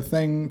Nutbush had a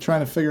thing trying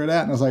to figure it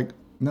out, and I was like,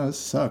 no, this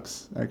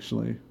sucks,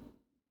 actually.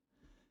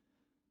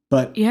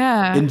 But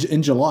yeah,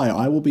 in July,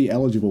 I will be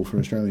eligible for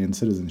Australian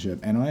citizenship,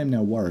 and I am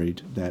now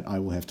worried that I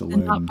will have to learn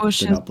the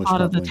Nutbush is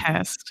part of the properly.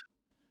 test.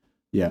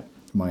 Yeah,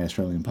 my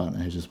Australian partner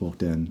has just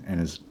walked in and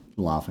is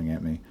laughing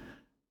at me.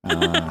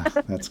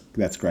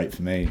 That's great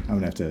for me. I'm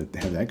gonna have to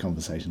have that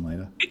conversation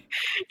later.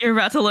 You're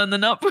about to learn the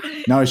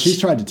Nutbush. No, she's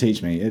tried to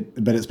teach me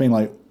but it's been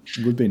like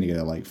we've been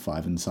together like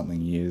 5 and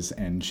something years,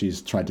 and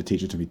she's tried to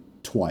teach it to me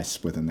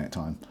twice within that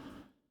time.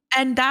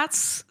 And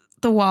that's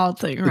the wild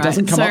thing, right? It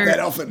doesn't come up that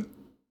often.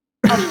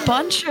 A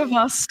bunch of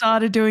us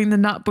started doing the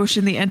Nutbush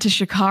in the Enter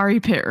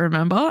Shikari pit,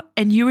 remember?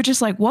 And you were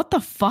just like, what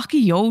the fuck are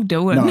y'all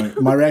doing? No,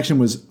 my reaction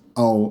was,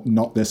 oh,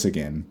 not this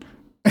again.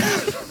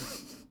 The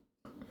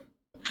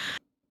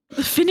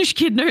Finnish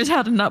kid knows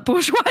how to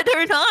Nutbush. Why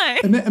don't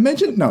I?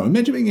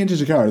 Imagine being into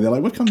Jakarta. They're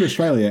like, we've come to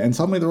Australia, and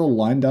suddenly they're all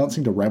line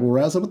dancing to Rabble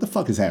Rouser. What the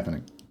fuck is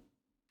happening?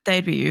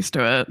 They'd be used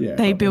to it. Yeah, they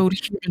probably. build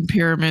human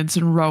pyramids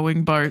and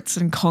rowing boats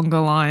and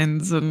conga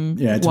lines and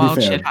Yeah, to wild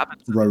be fair, shit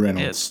happens. Ro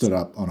Reynolds It's- stood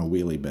up on a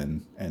wheelie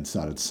bin and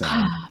started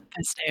singing.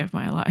 Best day of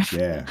my life.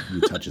 Yeah,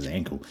 you touch his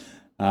ankle.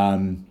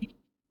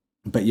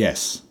 But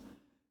yes,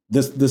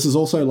 this is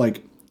also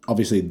like,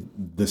 obviously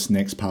this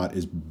next part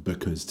is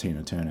because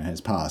Tina Turner has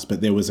passed,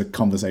 but there was a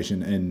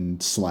conversation in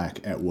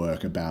Slack at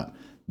work about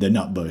the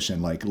Nutbush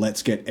and like,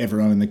 let's get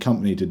everyone in the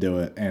company to do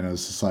it. And it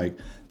was just like,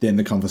 then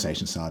the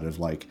conversation started of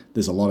like,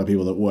 there's a lot of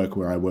people that work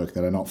where I work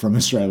that are not from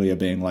Australia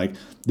being like,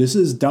 this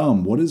is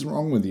dumb. What is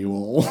wrong with you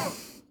all?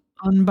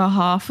 On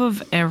behalf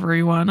of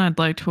everyone, I'd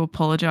like to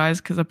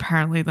apologize because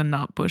apparently the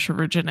Nutbush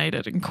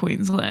originated in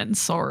Queensland.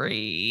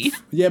 Sorry.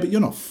 Yeah, but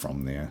you're not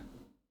from there.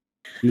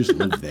 You just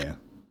live there.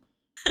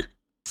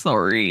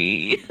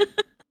 Sorry.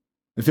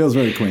 It feels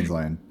very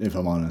Queensland, if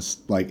I'm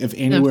honest. Like, if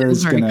anywhere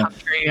is Very gonna,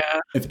 country,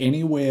 yeah. if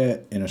anywhere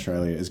in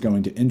Australia is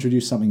going to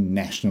introduce something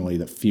nationally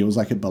that feels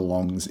like it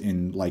belongs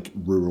in like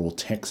rural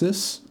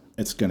Texas,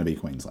 it's going to be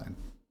Queensland.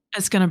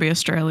 It's going to be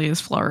Australia's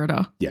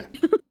Florida. Yeah,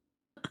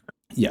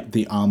 yeah,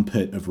 the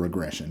armpit of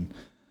regression.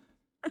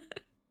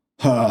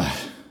 So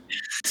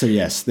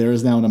yes, there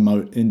is now an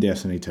emote in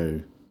Destiny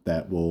 2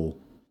 that will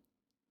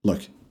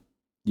look.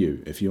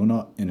 If you're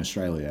not in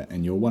Australia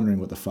and you're wondering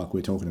what the fuck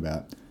we're talking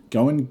about,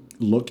 go and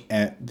look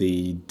at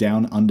the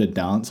Down Under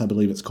dance, I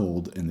believe it's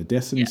called, in the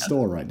Destiny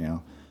store right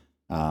now.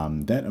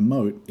 That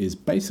emote is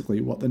basically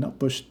what the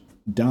Nutbush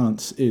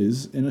dance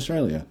is in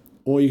Australia.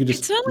 Or you can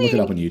just look it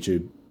up on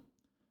YouTube.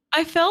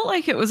 I felt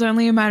like it was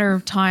only a matter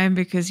of time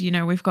because, you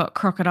know, we've got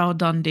Crocodile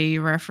Dundee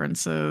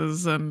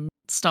references and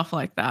stuff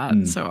like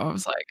that. So I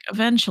was like,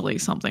 eventually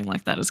something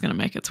like that is going to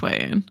make its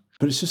way in.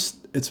 But it's just,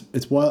 it's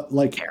what,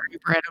 like, Gary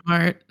Bread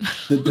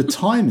emote. the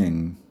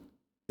timing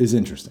is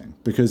interesting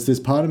because there's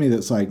part of me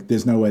that's like,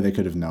 there's no way they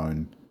could have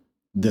known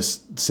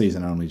this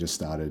season only just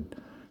started.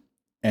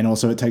 And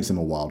also it takes them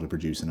a while to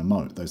produce an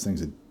emote. Those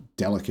things are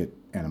delicate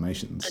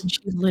animations. And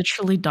she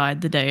literally died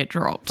the day it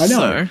dropped. I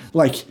know. So.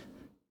 Like,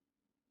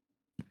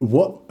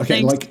 What?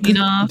 Okay, Thanks, like 'cause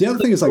Tina, the other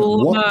for thing is like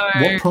cool what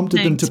emote.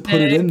 prompted them to Thanks,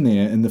 put it babe. in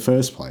there in the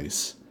first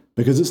place?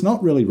 Because it's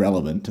not really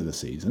relevant to the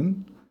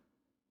season.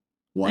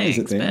 Why is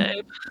it Thanks, there?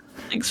 babe.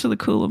 Thanks for the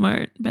cool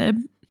emote, babe.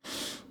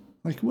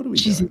 Like, what are we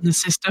She's in doing? the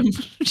system.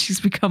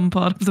 She's become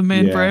part of the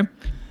man Yeah.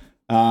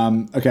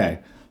 frame. Okay.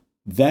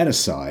 That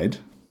aside,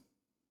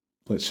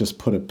 let's just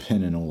put a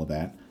pin in all of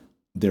that.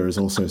 There is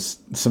also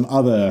some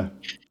other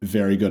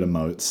very good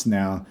emotes.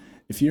 Now,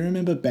 if you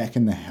remember back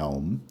in the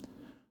Helm,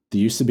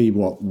 there used to be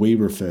what we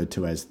referred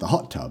to as the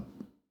hot tub.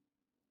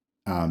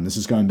 This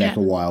is going back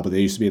Yeah. a while, but there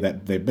used to be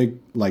that big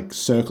like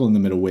circle in the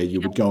middle where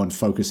you would go and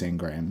focus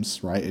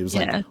engrams, right? It was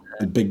like Yeah.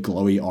 a big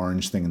glowy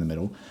orange thing in the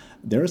middle.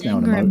 There is now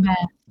an Engram emote.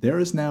 bath. There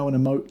is now an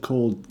emote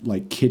called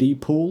like Kiddie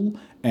Pool,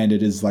 and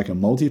it is like a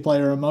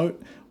multiplayer emote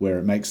where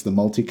it makes the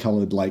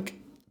multicolored like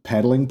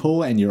paddling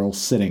pool, and you're all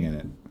sitting in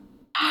it.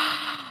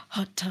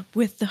 Hot tub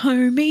with the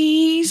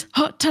homies.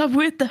 Hot tub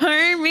with the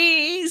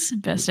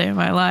homies. Best day of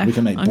my life. We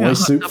can make I got boy hot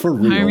soup tub for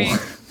with the real.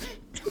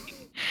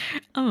 homies.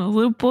 I'm a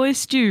little boy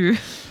stew.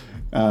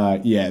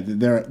 Yeah,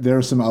 there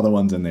are some other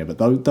ones in there, but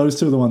those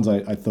two are the ones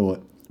I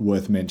thought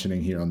worth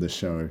mentioning here on this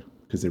show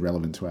because they're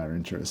relevant to our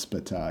interests.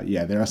 But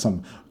yeah, there are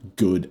some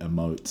good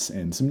emotes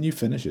and some new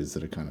finishes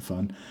that are kind of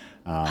fun.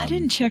 I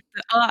didn't check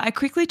I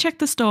quickly checked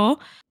the store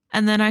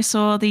and then I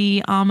saw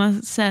the armor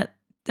set,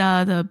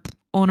 the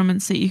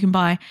ornaments that you can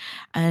buy,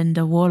 and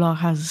the warlock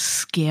has a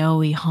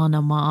scary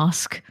hunter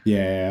mask.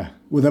 Yeah,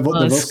 well, they've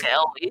also,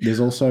 Scary. there's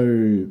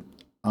also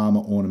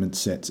armor ornament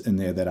sets in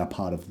there that are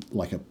part of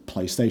like a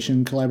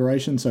PlayStation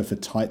collaboration. So for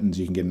Titans,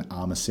 you can get an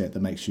armor set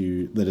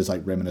that is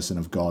like reminiscent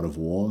of God of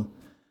War.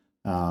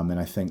 And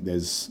I think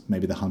there's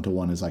maybe the Hunter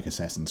one is like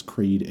Assassin's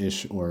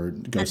Creed-ish, or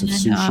Ghost of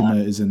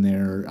Tsushima is in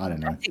there. I don't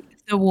know. I think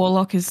the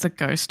warlock is the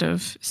ghost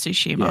of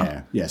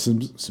Tsushima. Yeah,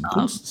 some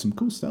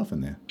cool stuff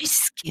in there. It's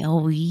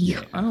scary.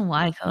 I don't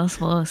like us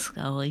for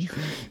scary.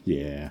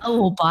 Yeah, I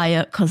will buy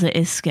it because it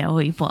is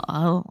scary, but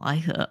I don't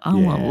like it. I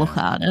don't want to look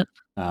at it.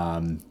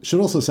 should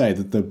also say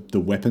that the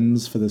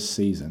weapons for this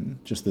season,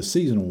 just the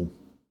seasonal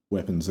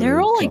weapons, that They're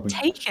are all like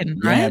dropping. taken,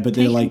 right? Yeah, but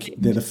they're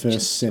Taken the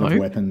first set of dope.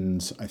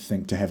 weapons, I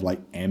think, to have like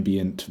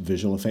ambient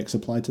visual effects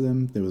applied to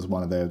them. There was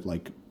one of the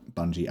like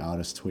Bungie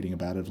artists tweeting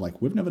about it,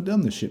 like, we've never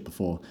done this shit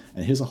before,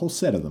 and here's a whole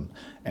set of them,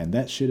 and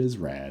that shit is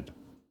rad.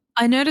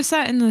 I noticed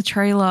that in the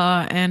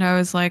trailer, and I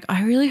was like,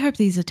 I really hope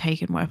these are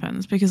taken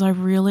weapons because I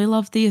really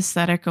love the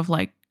aesthetic of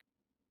like.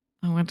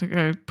 I went to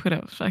go put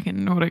a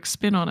fucking Nordic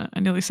spin on it. I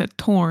nearly said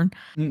Thorn,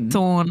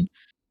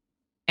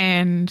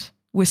 and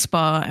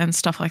Whisper and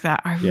stuff like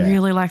that. I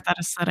really like that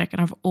aesthetic,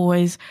 and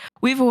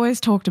we've always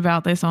talked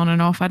about this on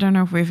and off. I don't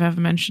know if we've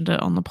ever mentioned it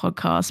on the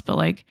podcast, but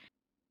like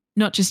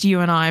not just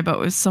you and I, but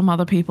with some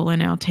other people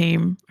in our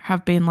team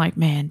have been like,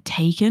 man,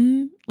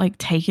 taken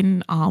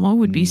armor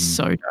would be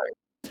so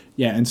dope.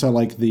 Yeah, and so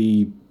like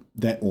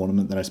that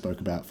ornament that I spoke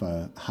about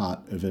for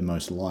Heart of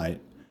Inmost Light,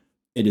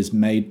 it is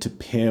made to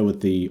pair with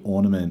the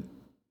ornament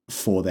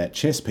for that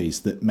chest piece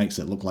that makes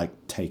it look like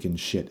Taken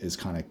shit is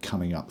kind of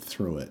coming up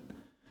through it.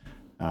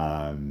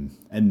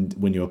 And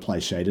when you apply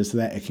shaders to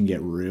that, it can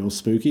get real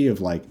spooky.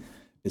 Of like,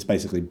 it's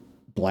basically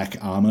black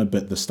armor,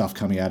 but the stuff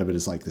coming out of it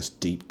is like this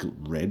deep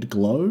red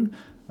glow.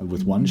 And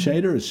with one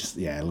shader, it's just,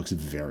 yeah, it looks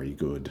very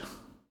good.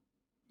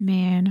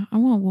 Man, I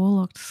want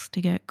warlocks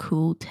to get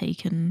cool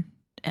Taken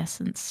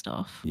essence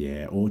stuff.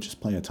 Yeah, or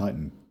just play a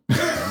Titan.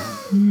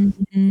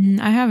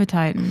 I have a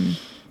Titan.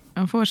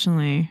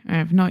 Unfortunately, I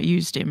have not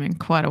used him in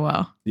quite a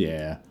while.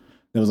 Yeah.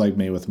 That was like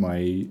me with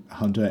my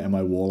Hunter and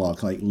my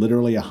Warlock. Like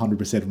literally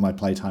 100% of my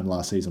playtime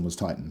last season was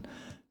Titan.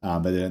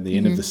 But then at the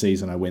end of the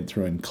season, I went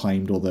through and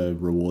claimed all the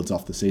rewards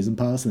off the season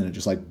pass, and then it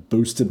just like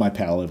boosted my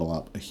power level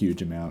up a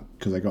huge amount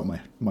because I got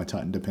my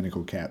Titan to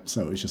Pinnacle cap.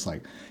 So it was just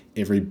like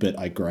every bit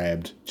I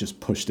grabbed just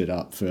pushed it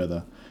up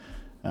further.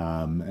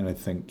 And I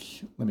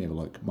think, let me have a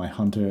look. My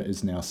Hunter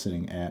is now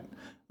sitting at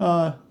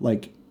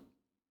like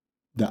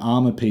the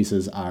armor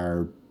pieces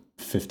are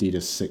 50 to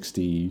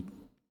 60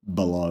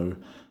 below.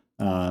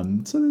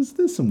 So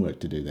there's some work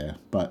to do there,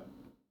 but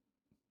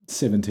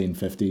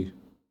 1750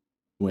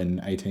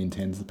 when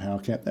 1810's the power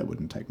cap, that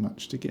wouldn't take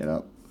much to get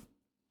up.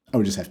 I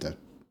would just have to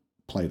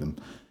play them,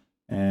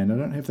 and I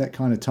don't have that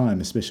kind of time,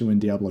 especially when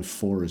Diablo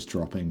 4 is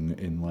dropping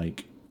in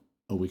like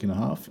a week and a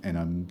half, and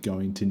I'm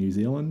going to New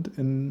Zealand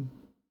in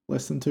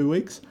less than 2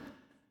 weeks.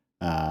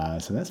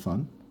 So that's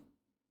fun.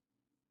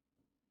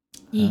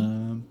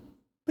 Yeah.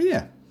 But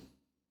yeah,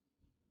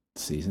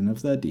 Season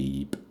of the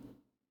Deep.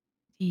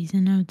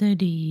 Season of the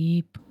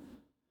Deep.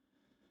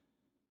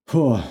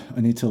 Oh, I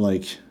need to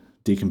like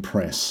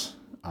decompress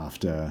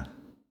after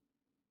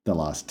the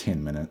last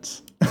 10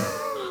 minutes.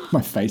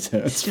 My face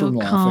hurts Still from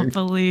laughing. can't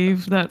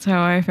believe that's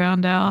how I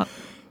found out.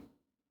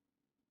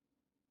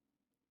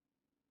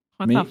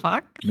 What the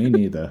fuck? Me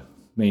neither.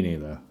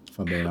 If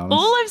I'm being honest.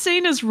 All I've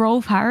seen is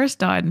Rolf Harris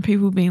died and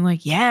people being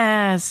like,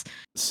 yes,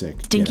 Sick.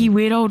 stinky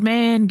weird old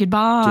man,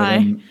 goodbye.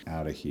 Get him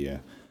out of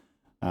here.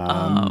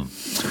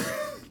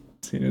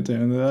 Tina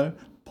Turner though,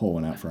 pour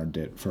one out for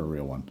a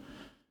real one.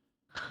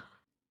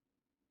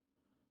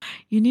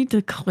 You need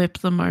to clip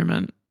the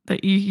moment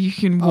that you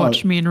can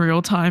watch me in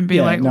real time,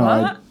 be like,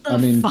 what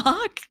the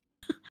fuck?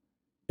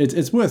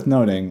 It's worth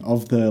noting,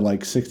 of the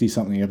like 60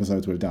 something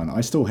episodes we've done,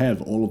 I still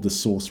have all of the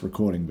source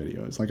recording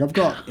videos. Like I've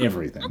got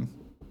everything.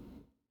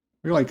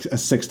 I've got like a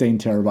 16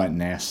 terabyte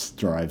NAS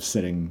drive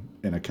sitting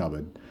in a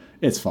cupboard.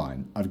 It's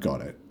fine. I've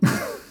got it.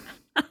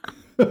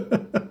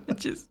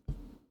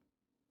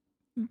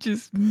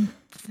 just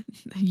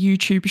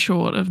YouTube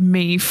short of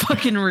me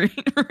fucking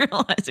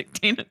realizing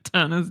Tina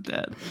Turner's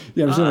dead.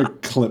 Yeah, I'm just gonna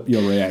clip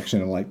your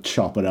reaction and like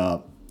chop it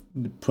up,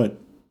 put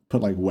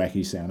like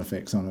wacky sound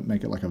effects on it,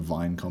 make it like a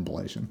Vine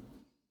compilation.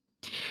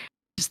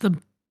 Just the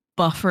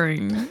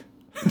buffering,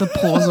 the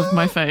pause of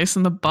my face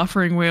and the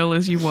buffering wheel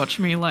as you watch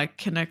me like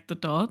connect the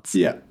dots.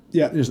 Yeah.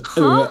 Just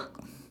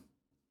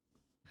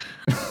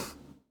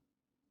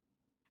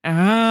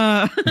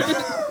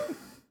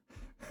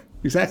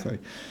exactly.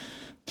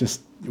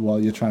 Just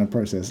while you're trying to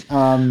process.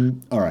 All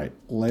right,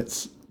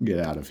 let's get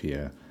out of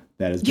here.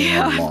 That has been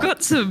a lot. I've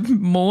got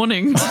some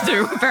mourning to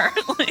do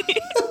apparently.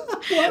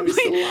 Why are we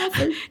still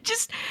laughing?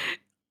 Just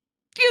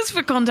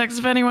for context,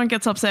 if anyone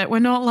gets upset, we're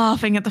not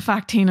laughing at the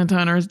fact Tina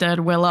Turner is dead.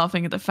 We're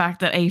laughing at the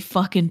fact that a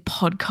fucking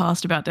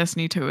podcast about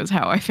Destiny 2 is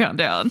how I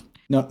found out.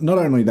 No, not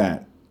only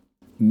that,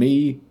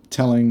 me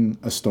telling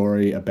a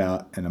story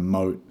about an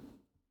emote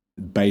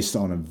based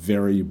on a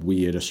very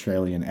weird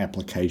Australian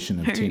application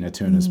of Tina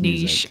Turner's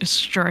niche music.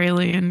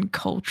 Australian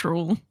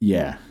cultural.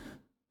 Yeah.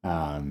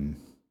 And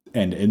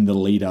in the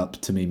lead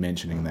up to me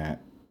mentioning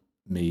that,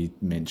 me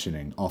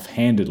mentioning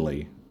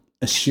offhandedly,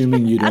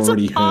 assuming you'd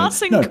already heard. As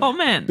a passing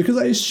comment. Because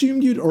I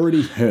assumed you'd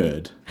already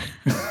heard.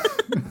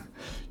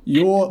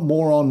 You're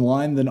more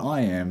online than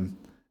I am,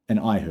 and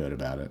I heard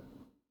about it.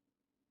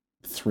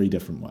 3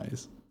 different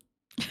ways.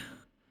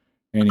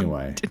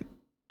 Anyway,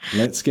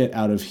 let's get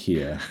out of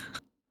here.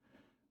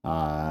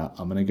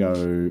 I'm going to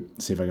go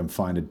see if I can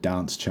find a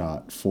dance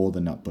chart for the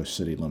Nutbush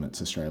City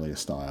Limits Australia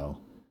style.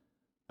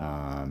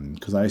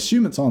 Because I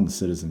assume it's on the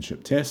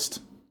citizenship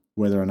test.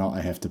 Whether or not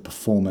I have to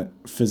perform it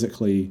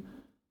physically,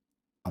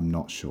 I'm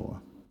not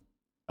sure.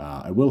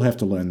 I will have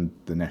to learn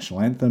the national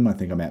anthem. I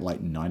think I'm at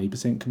like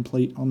 90%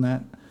 complete on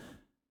that.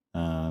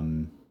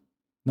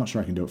 Not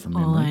sure I can do it from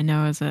memory. All I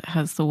know is it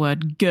has the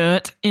word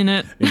girt in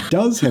it. It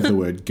does have the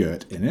word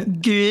girt in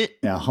it. Girt.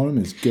 Our home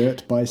is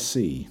girt by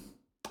sea.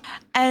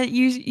 And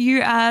you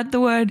add the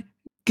word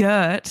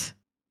girt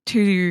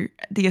to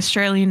the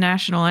Australian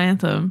national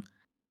anthem,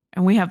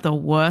 and we have the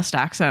worst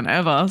accent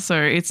ever.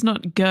 So it's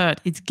not girt,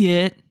 it's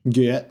girt.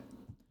 Girt.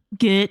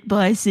 Girt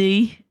by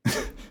sea.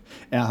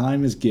 Our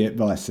home is girt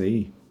by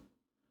sea.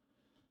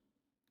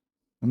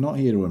 I'm not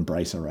here to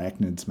embrace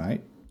arachnids,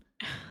 mate.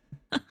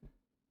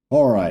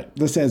 All right,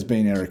 this has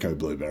been Erico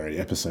Blueberry,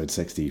 episode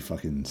 60,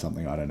 fucking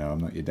something, I don't know, I'm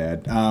not your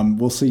dad.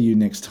 We'll see you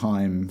next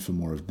time for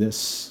more of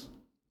this.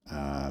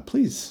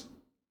 Please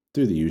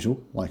do the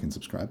usual, like and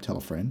subscribe, tell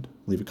a friend,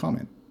 leave a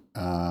comment.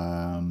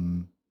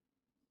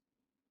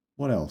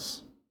 What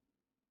else?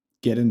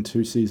 Get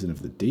into Season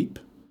of the Deep.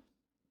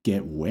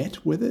 Get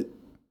wet with it.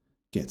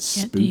 Get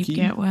spooky. Get deep,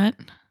 get wet.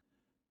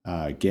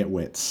 Get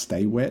wet,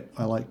 stay wet,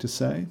 I like to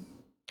say.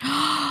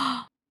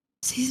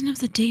 Season of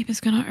the Deep is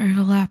going to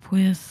overlap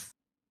with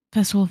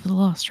Festival of the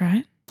Lost,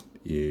 right?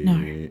 Yeah.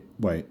 No.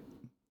 Wait.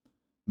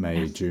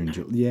 May, June,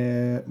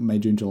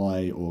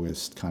 July,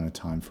 August kind of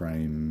time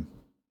frame.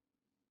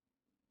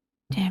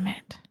 Damn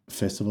it.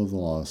 Festival of the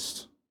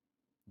Lost,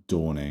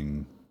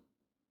 Dawning,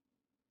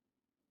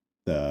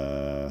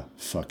 the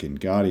fucking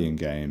Guardian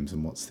games,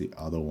 and what's the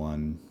other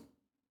one?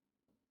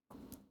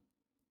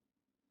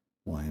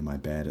 Why am I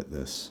bad at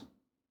this?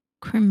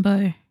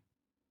 Crimbo.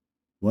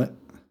 What?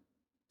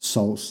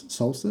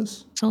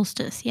 Solstice?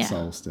 Solstice, yeah.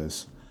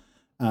 Solstice.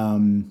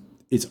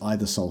 It's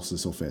either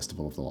Solstice or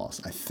Festival of the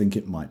Lost. I think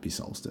it might be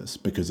Solstice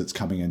because it's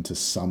coming into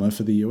summer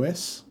for the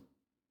US.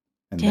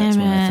 And that's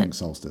when I think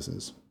Solstice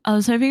is. I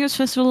was hoping it was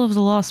Festival of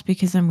the Lost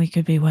because then we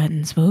could be wet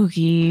and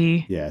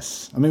spooky.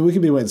 Yes. I mean, we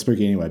could be wet and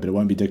spooky anyway, but it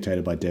won't be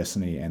dictated by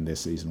Destiny and their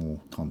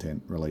seasonal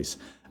content release.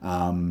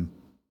 We'll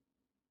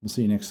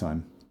see you next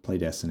time. Play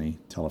Destiny.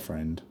 Tell a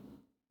friend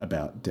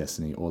about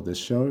Destiny or this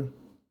show.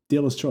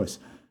 Dealer's choice.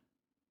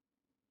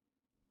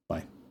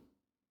 Bye.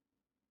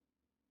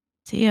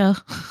 See ya.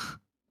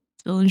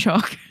 Still in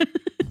shock.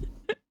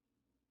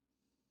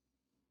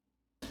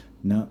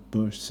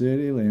 Nutbush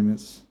City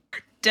Limits.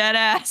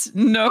 Deadass.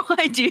 No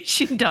idea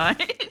she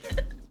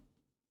died.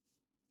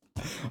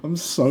 I'm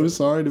so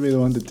sorry to be the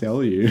one to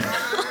tell you.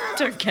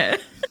 Don't care.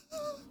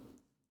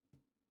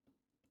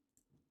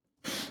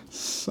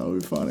 So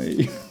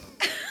funny.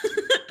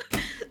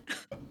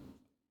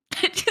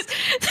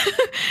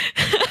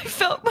 I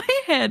felt my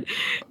head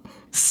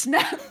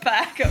snap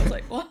back. I was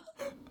like, what?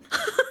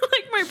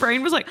 Like my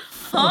brain was like,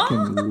 huh?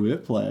 Fucking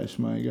whiplash,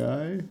 my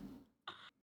guy.